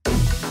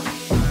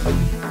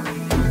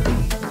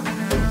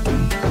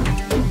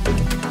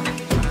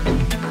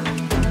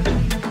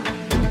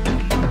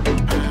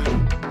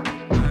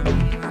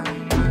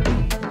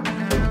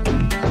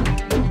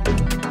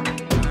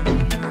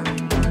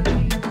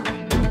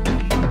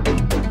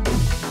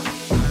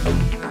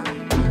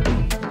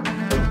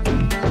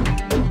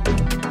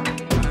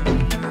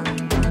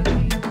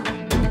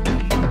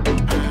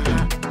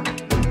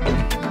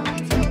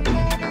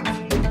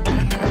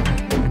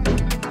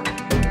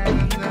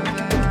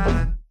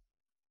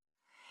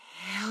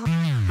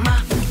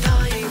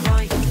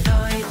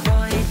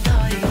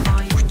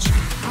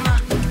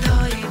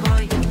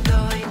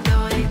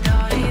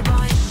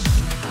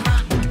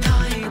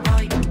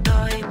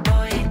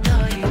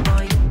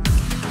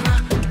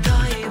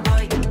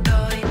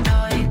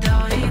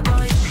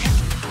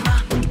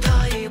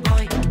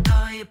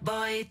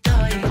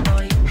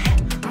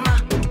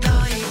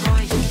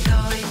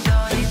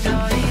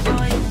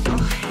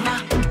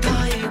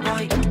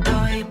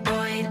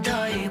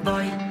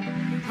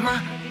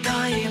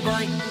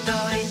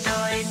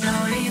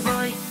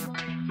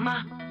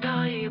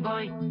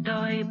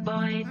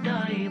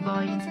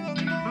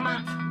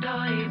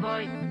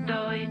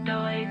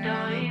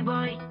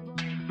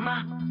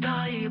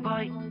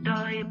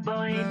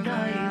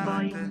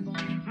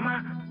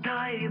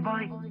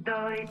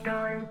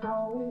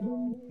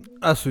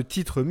 Ah, ce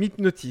titre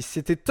m'hypnotise.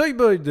 C'était Toy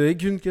Boy de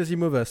Egun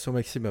Kasimova sur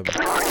Maximum.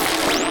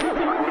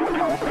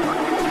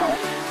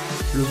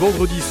 Le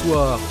vendredi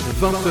soir, de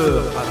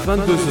 20h à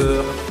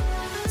 22h,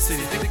 c'est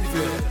les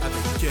découvertes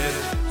avec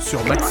Ken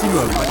sur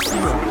Maximum.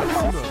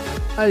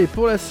 Allez,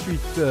 pour la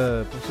suite, pour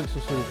ceux qui sont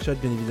sur le chat,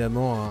 bien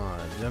évidemment, hein,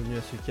 bienvenue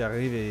à ceux qui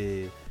arrivent,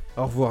 et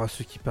Au revoir à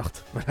ceux qui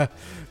partent. Voilà,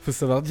 faut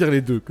savoir dire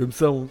les deux. Comme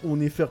ça,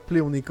 on est fair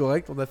play, on est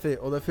correct, on a fait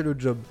le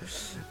job.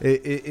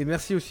 Et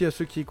merci aussi à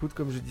ceux qui écoutent,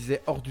 comme je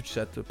disais, hors du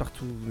chat,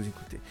 partout où vous nous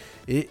écoutez.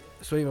 Et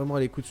soyez vraiment à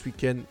l'écoute ce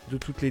week-end de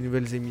toutes les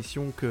nouvelles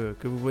émissions que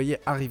vous voyez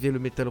arriver. Le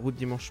Metal Route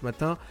dimanche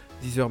matin,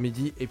 10h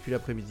midi, et puis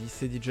l'après-midi,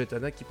 c'est DJ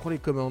Tana qui prend les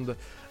commandes.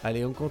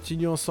 Allez, on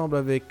continue ensemble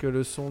avec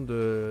le son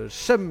de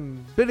Shem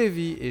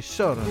Belevi et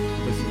Shor.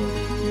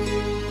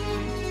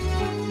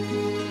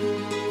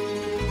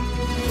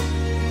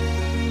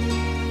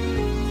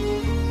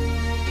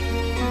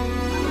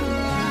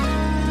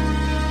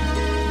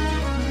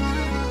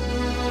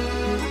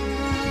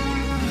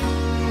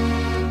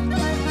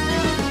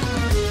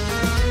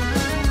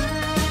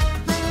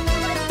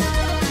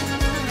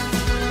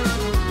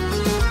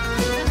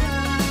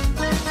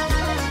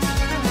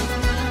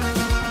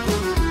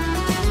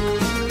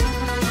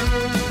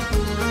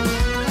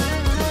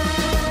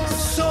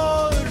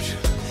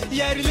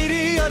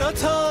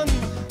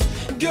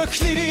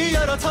 Gökleri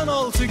yaratan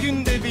 6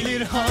 günde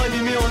bilir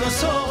halimi ona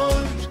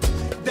sor.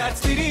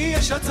 Dertleri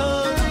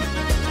yaşatan,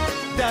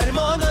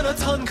 derman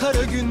aratan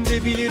kara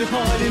günde bilir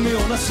halimi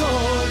ona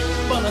sor.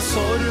 Bana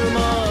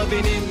sorma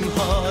benim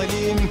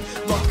halim,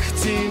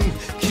 vaktim,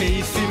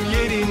 keyfim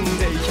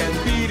yerindeyken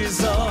bir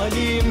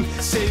zalim.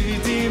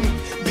 Sevdim,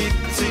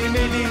 bittim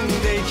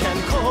elindeyken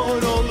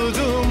kor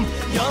oldum,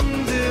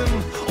 yandım,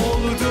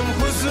 oldum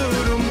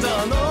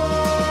huzurumdan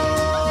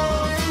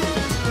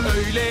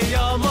öyle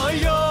yağma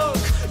yok.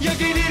 Ya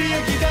gelir ya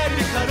gider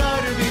bir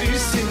karar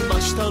verirsin,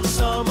 baştan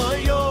sağma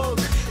yok.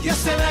 Ya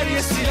sever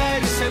ya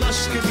siler sen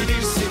aşkı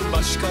bilirsin,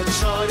 başka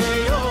çare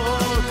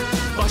yok,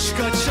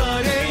 başka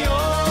çare yok.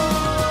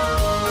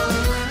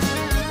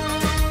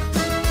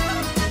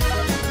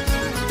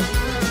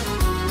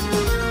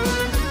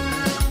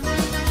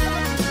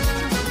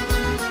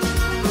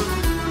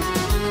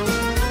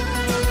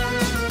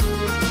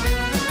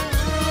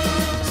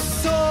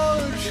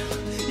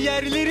 Sor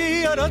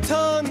yerleri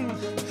yaratan,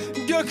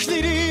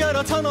 gökleri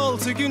yaratan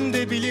 6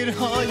 günde bilir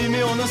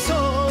halimi ona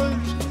sor.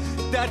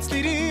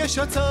 Dertleri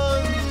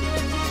yaşatan,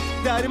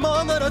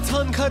 derman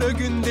aratan kara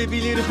günde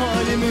bilir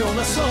halimi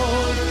ona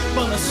sor.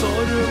 Bana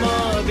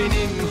sorma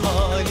benim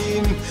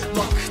halim,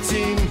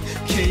 vaktim,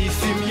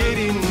 keyfim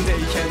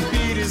yerindeyken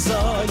bir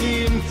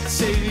zalim.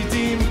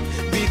 Sevdim,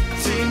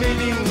 bittim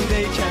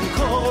elindeyken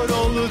kor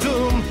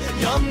oldum,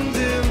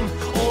 yandım,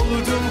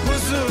 oldum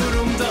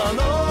huzurumdan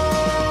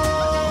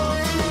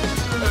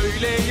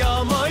öyle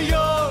yağma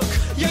yok.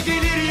 Ya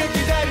gelir ya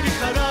gider bir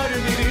karar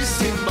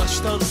verirsin,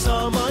 baştan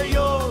sağma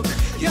yok.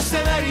 Ya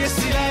sever ya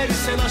siler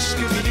sen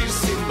aşkı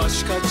bilirsin,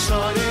 başka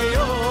çare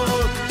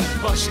yok,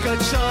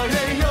 başka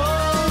çare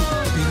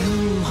yok.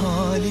 Benim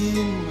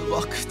halim,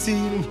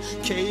 vaktim,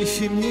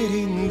 keyfim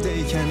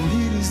yerindeyken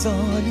bir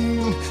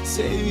zalim.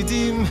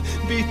 Sevdim,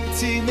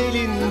 bittim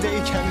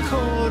elindeyken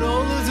kor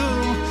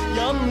oldum,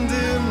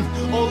 yandım,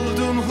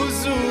 oldum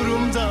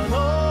huzurumdan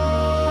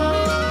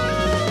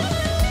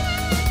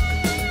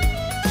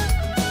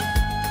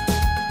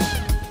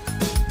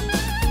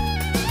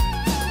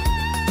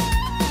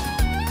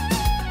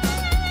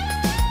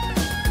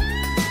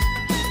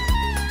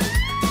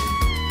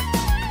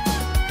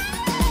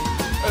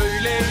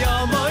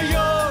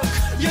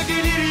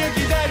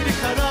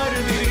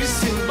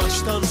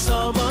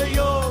sağma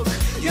yok.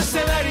 Ya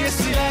sever ya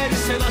siler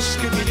sen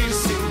aşkı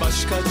bilirsin,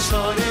 başka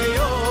çare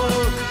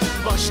yok,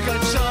 başka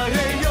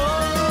çare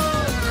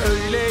yok.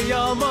 Öyle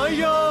yağma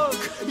yok.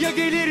 Ya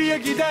gelir ya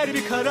gider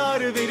bir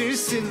karar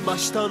verirsin,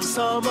 baştan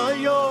sağma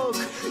yok.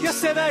 Ya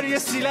sever ya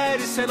siler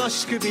sen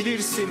aşkı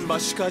bilirsin,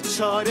 başka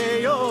çare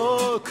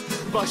yok,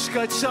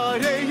 başka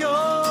çare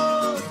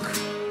yok.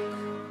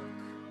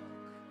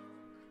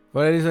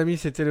 Voilà les amis,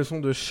 c'était le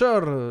son de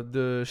Shor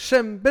de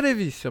Shem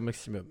Belevi sur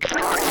Maximum.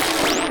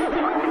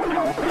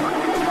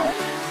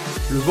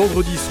 Le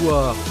vendredi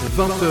soir, de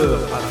 20h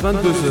à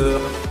 22h,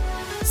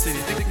 c'est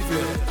les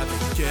découvertes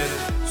avec Ken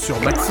sur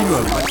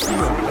Maximum.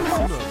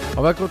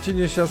 On va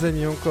continuer, chers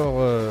amis,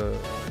 encore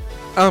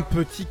un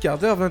petit quart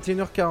d'heure,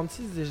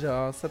 21h46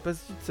 déjà. Ça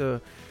passe vite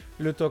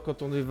le temps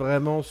quand on est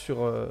vraiment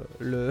sur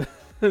le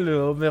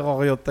Homer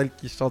oriental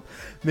qui chante.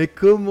 Mais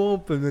comment on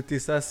peut noter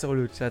ça sur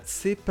le chat?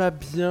 C'est pas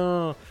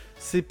bien,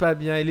 c'est pas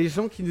bien. Et les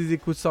gens qui nous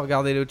écoutent sans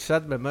regarder le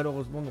chat, bah,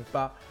 malheureusement, n'ont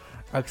pas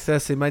accès à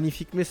ces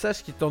magnifiques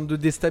messages qui tentent de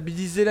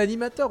déstabiliser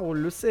l'animateur, on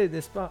le sait,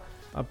 n'est-ce pas?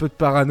 Un peu de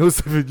parano,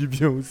 ça fait du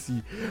bien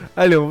aussi.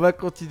 Allez, on va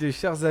continuer,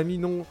 chers amis,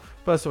 non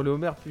pas sur le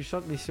Homer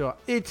puissant, mais sur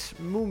It's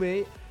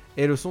Mumei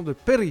et le son de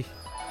Perry.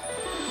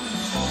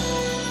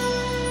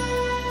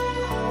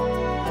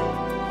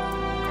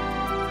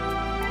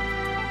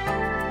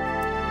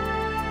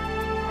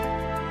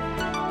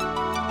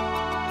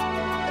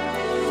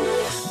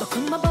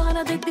 Dokunma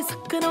bana dedi,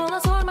 sakın ona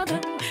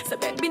sormadın.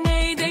 Sebebi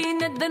neydi,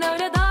 neden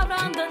öyle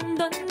davrandın?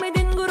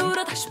 Dönmedin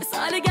gurura, taş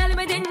misali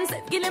gelmedin.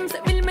 Sevgilim,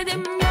 sevilmedim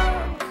yok.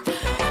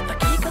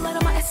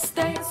 Dakikalarıma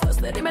este,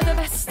 sözlerime de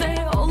beste.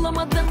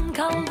 Olamadın,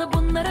 kaldı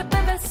bunlar hep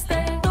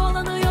heveste.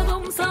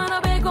 Dolanıyordum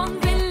sana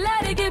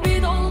begonviller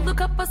gibi, doldu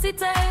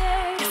kapasite.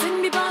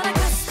 Kesin bir bana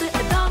kastı,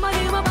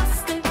 damarıma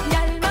bastı.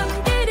 Gelmem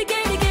geri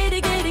geri geri.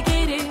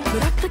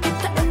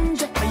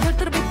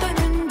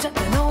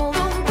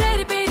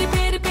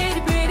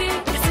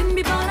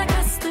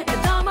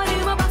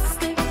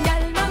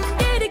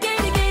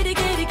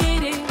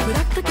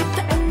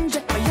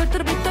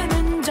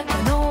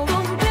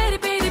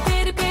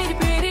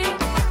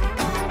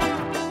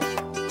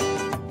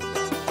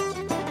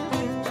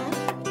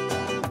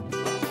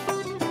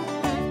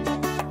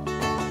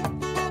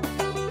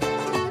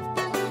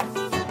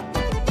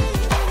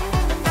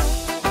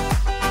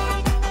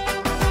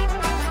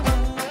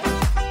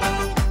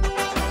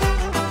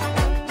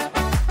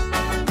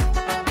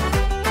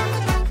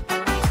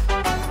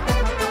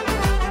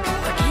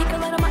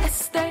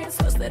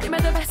 Gözlerime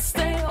de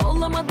beste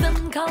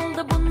olamadın,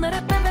 kaldı bunlar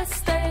hep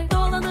heveste.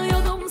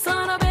 Dolanıyordum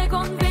sana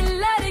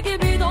begonviller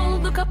gibi,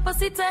 doldu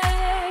kapasite.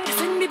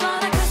 Yüzün bir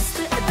bana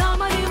kastı,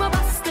 damarıma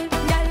bastı.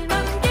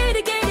 Gelmem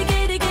geri geri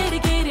geri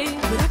geri geri.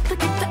 Bıraktı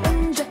gitti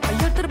önce,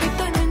 hayırdır bir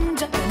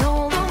dönünce. Ben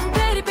oldum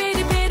peri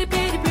peri peri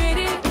peri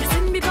peri.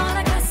 Yüzün bir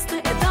bana kastı,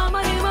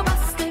 damarıma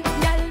bastı.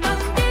 Gelmem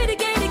geri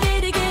geri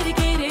geri geri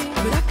geri.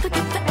 Bıraktı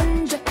gitti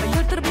önce,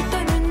 hayırdır bir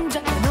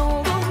dönünce. Ben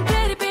oldum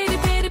peri peri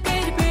peri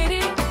peri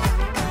peri.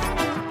 Yüzün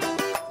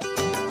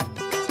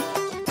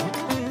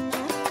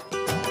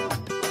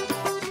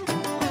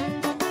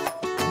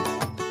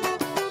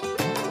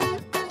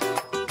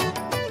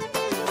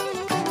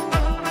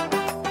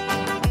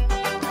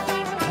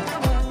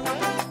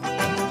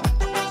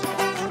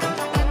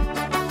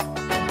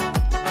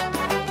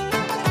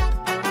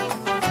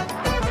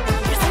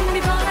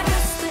bir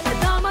bana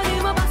kastı,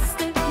 damarıma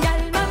bastı.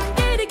 Gelmem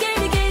geri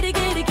geri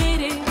geri geri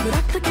geri.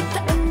 Bıraktı gitti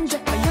önce,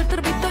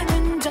 hayırdır bir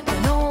dönünce.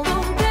 Ben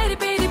oldum peri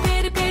peri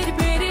peri peri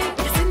peri.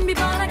 Yüzün bir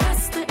bana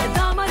kastı,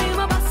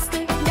 damarıma bastı.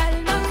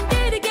 Gelmem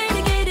geri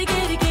geri geri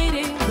geri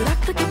geri.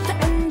 Bıraktı gitti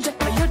önce,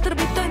 hayırdır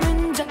bir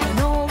dönünce.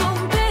 Ben oldum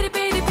peri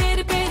peri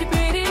peri peri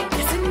peri.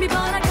 Yüzün bir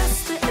bana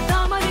kastı,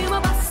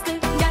 damarıma bastı.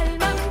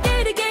 Gelmem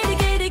geri geri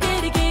geri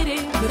geri geri.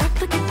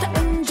 Bıraktı gitti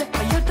önce,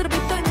 hayırdır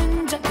bir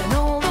dönünce. Ben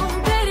oldum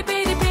peri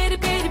peri peri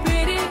peri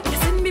peri.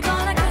 Yüzün bir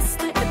bana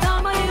kastı,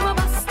 damarıma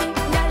bastı.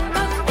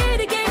 Gelmem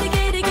geri geri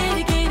geri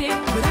geri geri.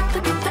 Bıraktı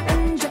gitti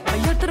önce,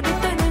 hayırdır bir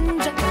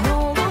dönünce. Ben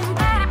oldum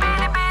peri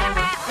peri peri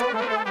peri.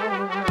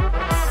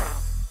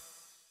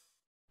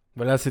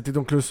 Voilà, c'était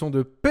donc le son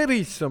de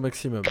Péris sur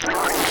Maximum.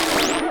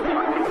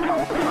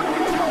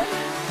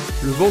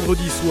 Le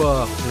vendredi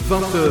soir, de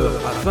 20h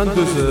à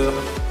 22h,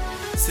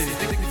 c'est les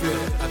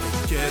découvertes avec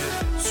Ken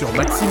sur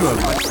Maximum.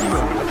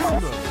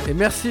 Et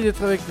merci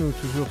d'être avec nous,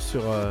 toujours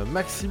sur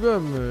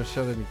Maximum,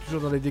 chers amis,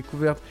 toujours dans les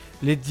découvertes,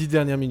 les 10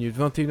 dernières minutes,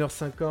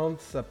 21h50,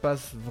 ça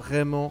passe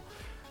vraiment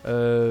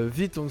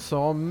vite, on ne s'en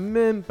rend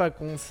même pas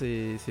compte,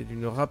 c'est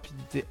d'une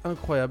rapidité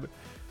incroyable,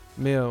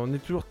 mais on est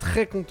toujours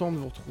très content de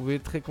vous retrouver,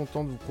 très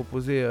content de vous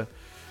proposer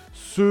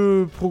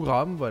ce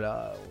programme,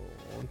 voilà,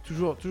 on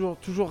est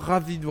toujours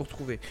ravis de vous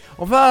retrouver.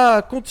 On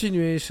va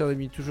continuer, chers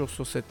amis, toujours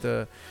sur cette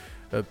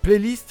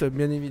playlist,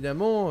 bien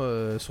évidemment,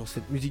 sur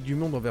cette musique du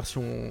monde en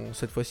version,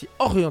 cette fois-ci,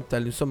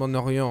 orientale. Nous sommes en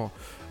Orient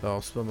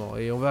en ce moment.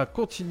 Et on va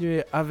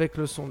continuer avec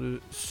le son de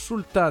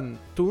Sultan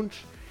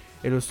Tunç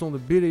et le son de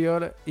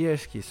Biliyor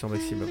Eşki sur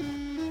Maximum.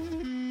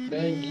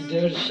 Ben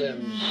gidersem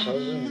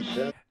sazım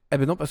sen. Eh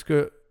ben non, parce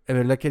que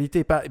la qualité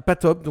est pas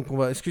top, donc on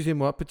va,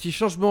 excusez-moi, petit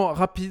changement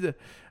rapide,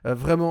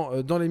 vraiment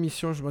dans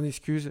l'émission, je m'en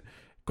excuse.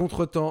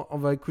 Contretemps, on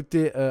va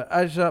écouter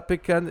Aja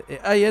Pekan et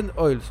Ayen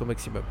Oil sur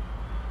Maximum.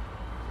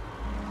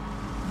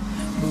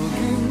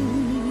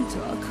 Bugün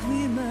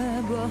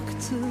takvime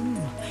baktım,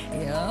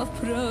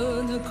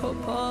 yaprağını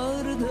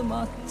kopardım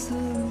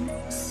attım.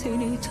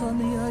 Seni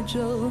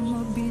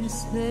tanıyacağımı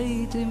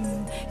bilseydim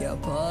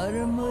yapar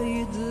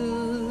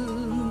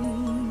mıydım?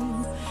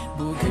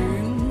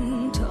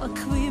 Bugün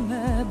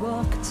takvime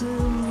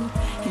baktım,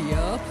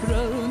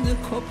 yaprağını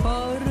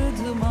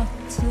kopardım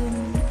attım.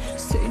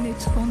 Seni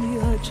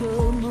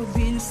tanıyacağımı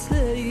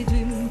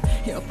bilseydim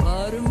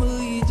yapar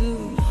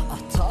mıydım,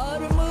 atar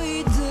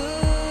mıydım?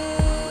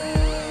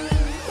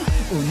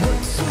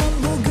 Unutma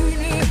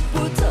bugünü,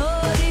 bu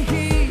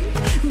tarihi,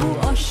 bu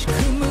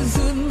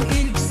aşkımızın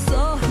ilk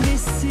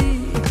sahnesi.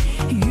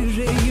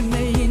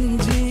 Yüreğime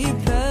indi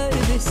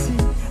perdesi,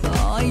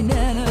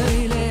 aynen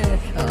öyle,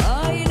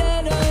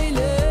 aynen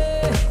öyle.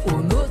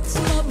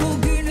 Unutma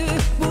bugünü,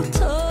 bu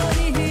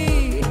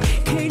tarihi,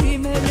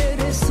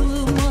 kelimelere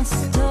sığmaz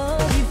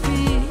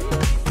tarifi.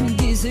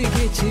 Dize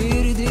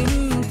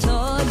getirdim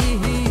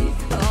talihi,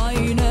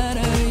 aynen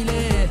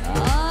öyle,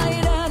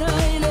 aynen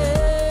öyle.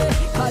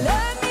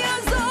 Kalem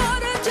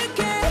yazar acı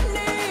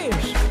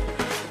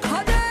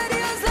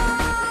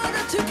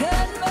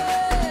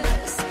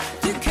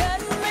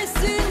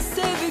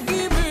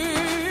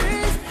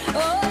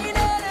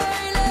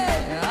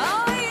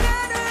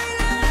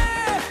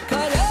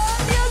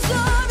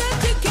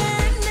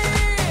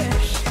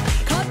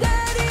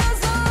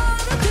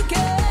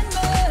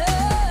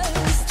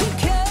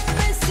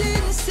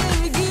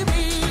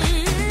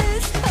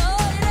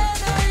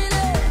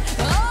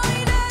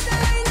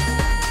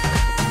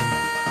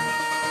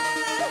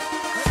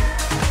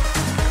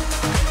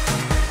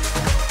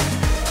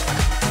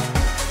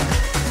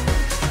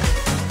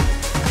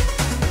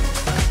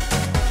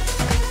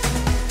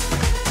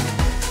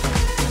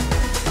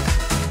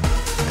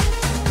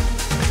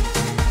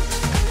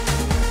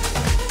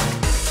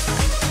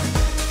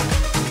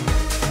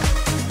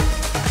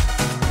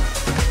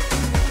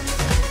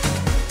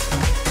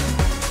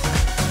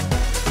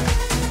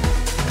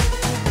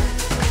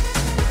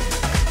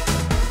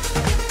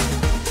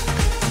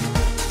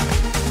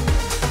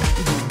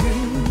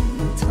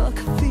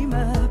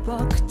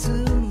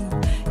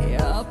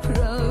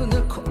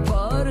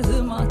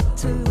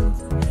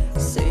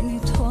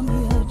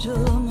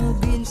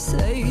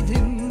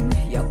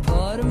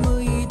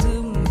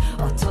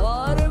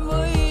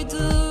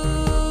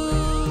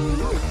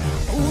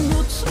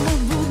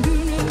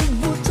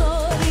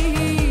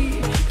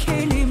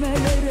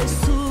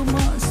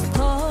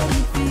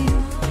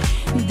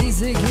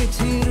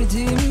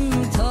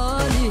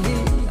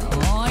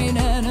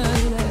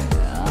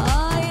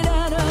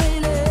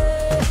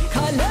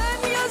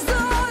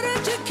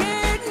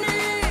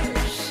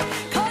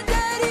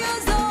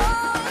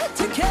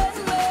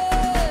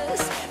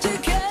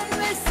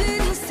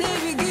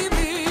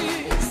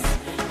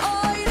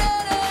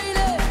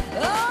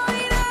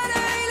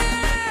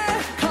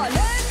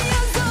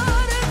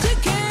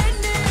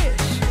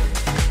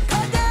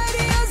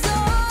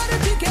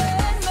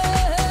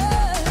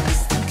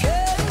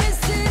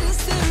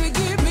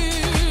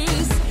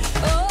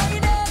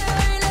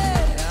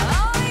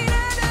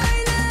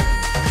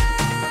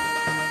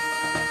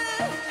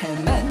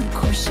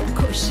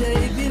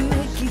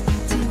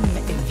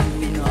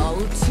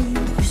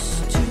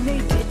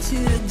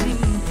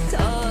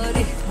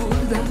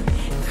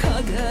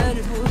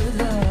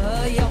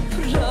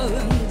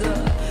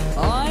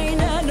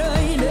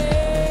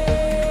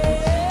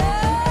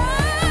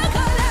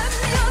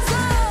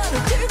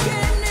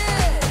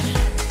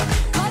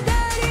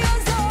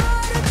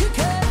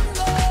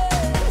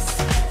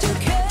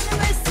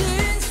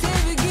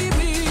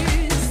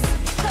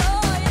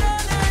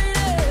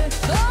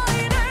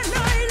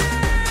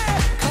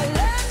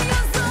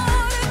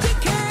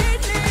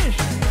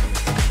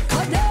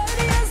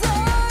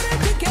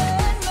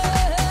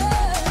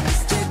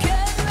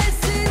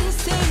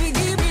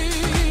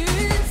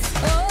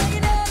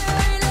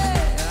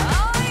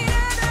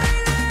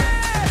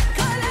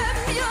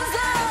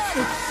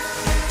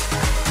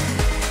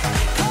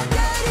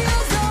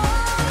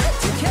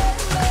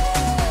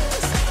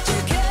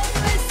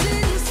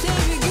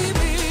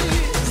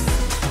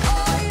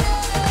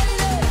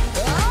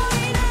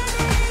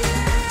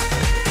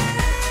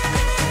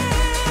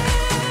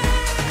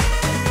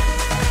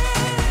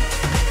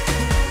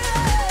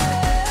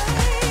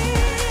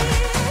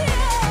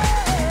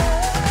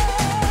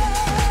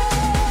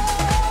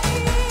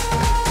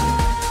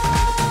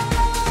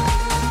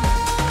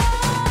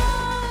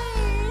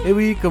Et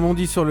oui, comme on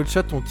dit sur le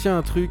chat, on tient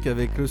un truc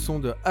avec le son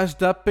de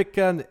Ajda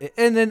Pekkan et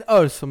NN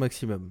Halls au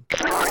maximum.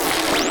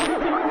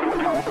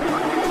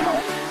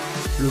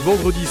 Le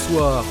vendredi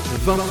soir, de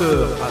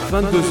 20h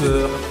à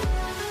 22h,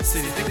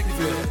 c'est les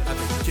découvertes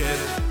avec Ken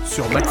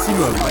sur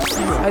Maximum.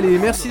 Allez,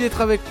 merci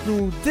d'être avec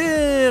nous.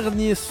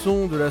 Dernier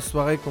son de la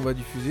soirée qu'on va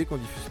diffuser, qu'on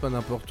diffuse pas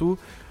n'importe où.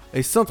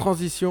 Et sans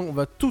transition, on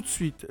va tout de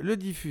suite le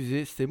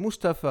diffuser. C'est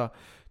Mustapha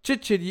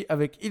Tchetcheli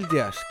avec Il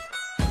Deashk.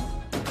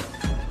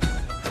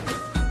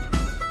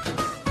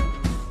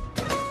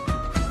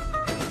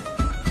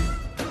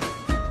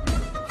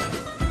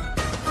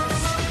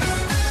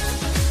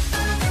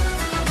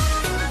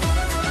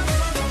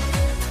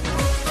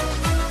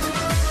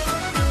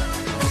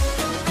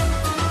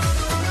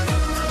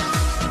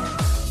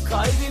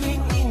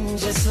 Kalbimin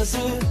ince sazı,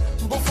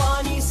 bu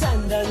fani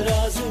senden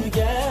razı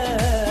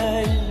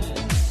gel.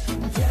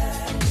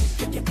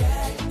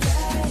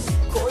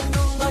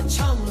 Koynumda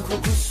çam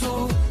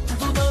kokusu,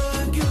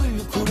 dudağı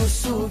gül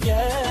kurusu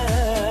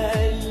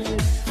gel.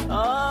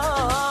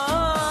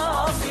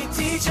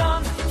 Affeti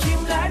can,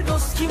 kimler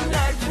dost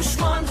kimler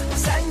düşman,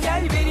 sen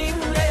gel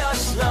benimle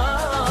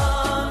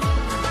yaşlan.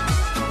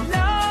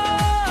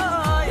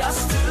 La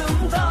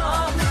yastığımda,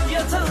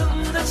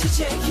 yatağımda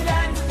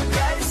çiçeklen,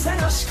 gel sen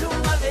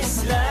aşkımla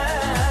beslen.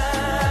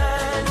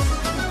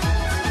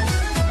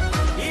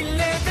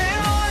 İlle de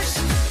aşk,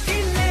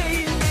 ille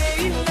ille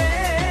ille.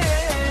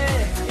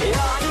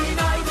 Yani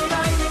nay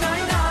nay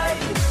nay nay.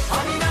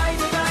 Hani nay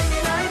nay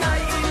nay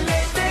nay.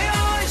 İlle de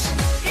aşk,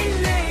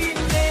 ille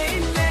ille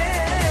ille.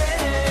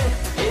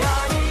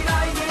 Yani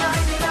nay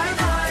nay nay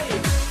nay.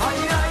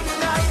 Hani nay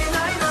nay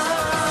nay nay.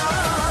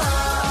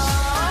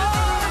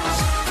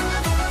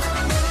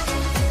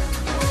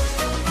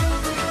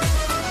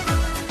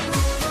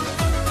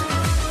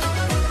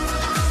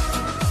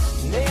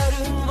 Ne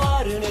yarın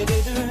var ne de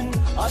dün,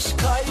 aşk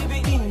kalbi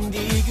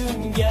indiği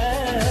gün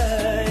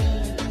gel.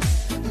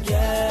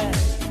 Gel,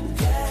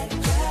 gel,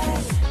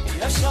 gel.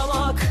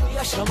 Yaşamak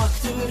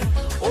yaşamaktır,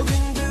 o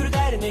gündür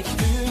dernek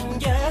düğün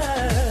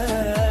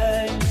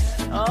gel.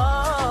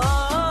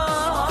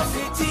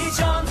 Affeti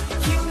can,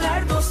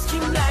 kimler dost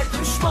kimler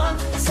düşman,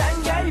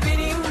 sen gel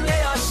benimle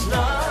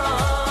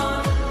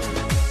yaşlan.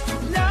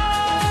 La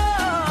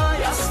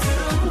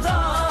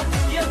yastığımda,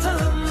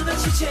 yatağımda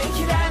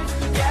çiçeklen,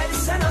 gel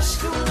sen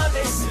aşkımla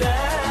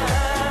beslen.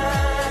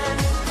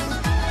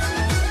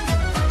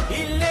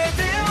 İlle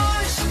de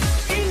aşk,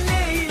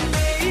 ille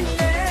ille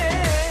ille.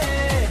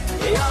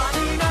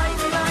 Yani nay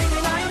nay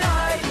nay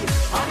nay.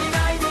 Hani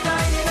nay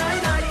nay nay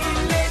nay.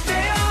 İlle de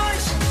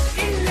aşk,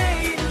 ille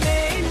ille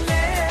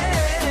ille.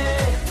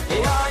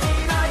 Yani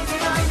nay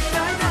nay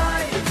nay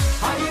nay.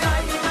 Hani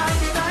nay nay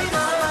nay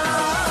nay. İlle de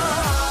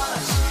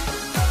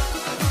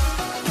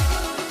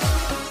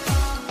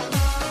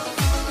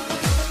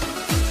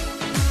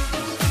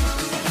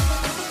aşk,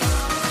 ille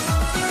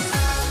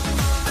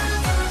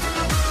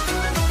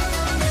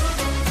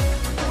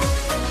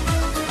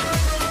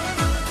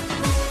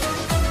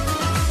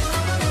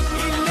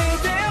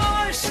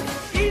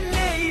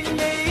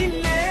ille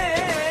ille.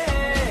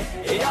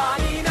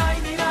 Yani nay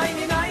nay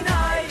nay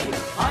nay.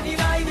 Hani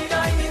nay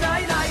nay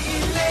nay nay.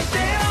 İlle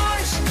de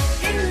aşk,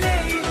 ille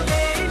ille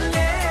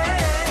ille.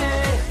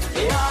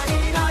 Yani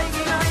nay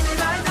nay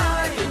nay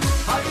nay.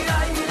 Hani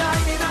nay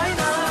nay nay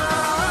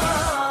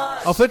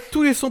nay. En fait,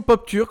 tous les sons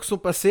pop turcs sont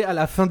passés à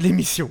la fin de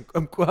l'émission.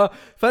 Comme quoi,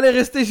 fallait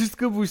rester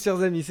jusqu'au bout,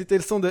 chers amis. C'était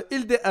le son de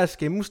Il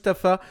Deashk et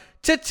Mustapha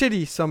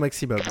Tchetcheli sur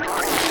Maximum.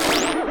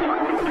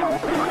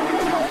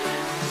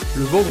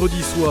 Le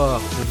vendredi soir,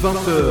 de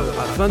 20h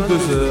à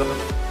 22h,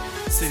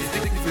 c'est les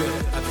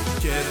découvertes avec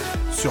Ken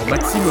sur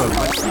Maximum.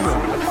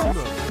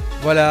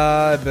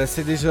 Voilà,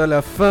 c'est déjà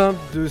la fin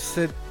de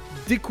cette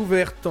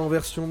découverte en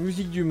version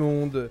musique du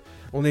monde.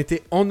 On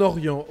était en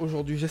Orient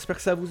aujourd'hui. J'espère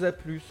que ça vous a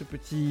plu,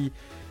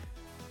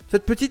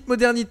 cette petite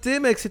modernité,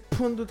 mais avec cette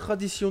pointe de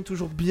tradition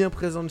toujours bien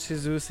présente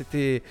chez eux.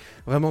 C'était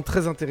vraiment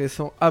très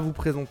intéressant à vous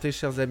présenter,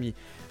 chers amis.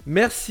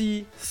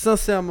 Merci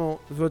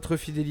sincèrement de votre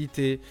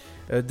fidélité,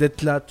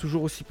 d'être là,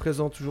 toujours aussi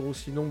présent, toujours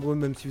aussi nombreux,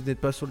 même si vous n'êtes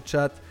pas sur le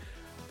chat.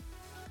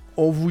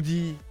 On vous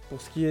dit, pour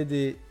ce qui est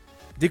des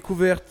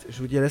découvertes, je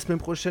vous dis à la semaine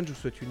prochaine. Je vous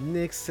souhaite une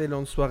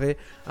excellente soirée,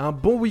 un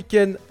bon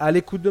week-end à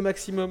l'écoute de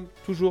Maximum.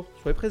 Toujours,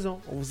 soyez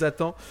présents, on vous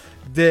attend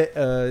dès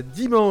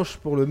dimanche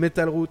pour le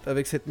Metal Route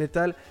avec cette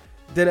métal.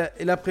 Dès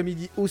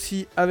l'après-midi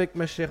aussi avec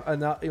ma chère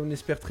Anna, et on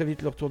espère très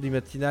vite le retour du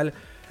matinal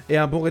et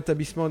un bon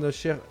rétablissement à notre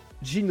cher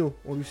Gino.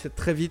 On lui souhaite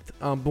très vite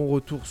un bon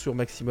retour sur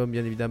Maximum,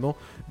 bien évidemment,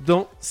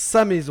 dans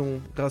sa maison.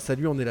 Grâce à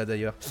lui, on est là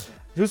d'ailleurs.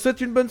 Je vous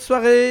souhaite une bonne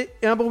soirée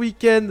et un bon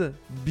week-end.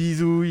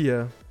 Bisouilles.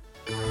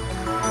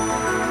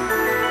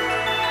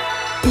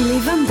 Il est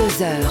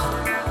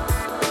 22h.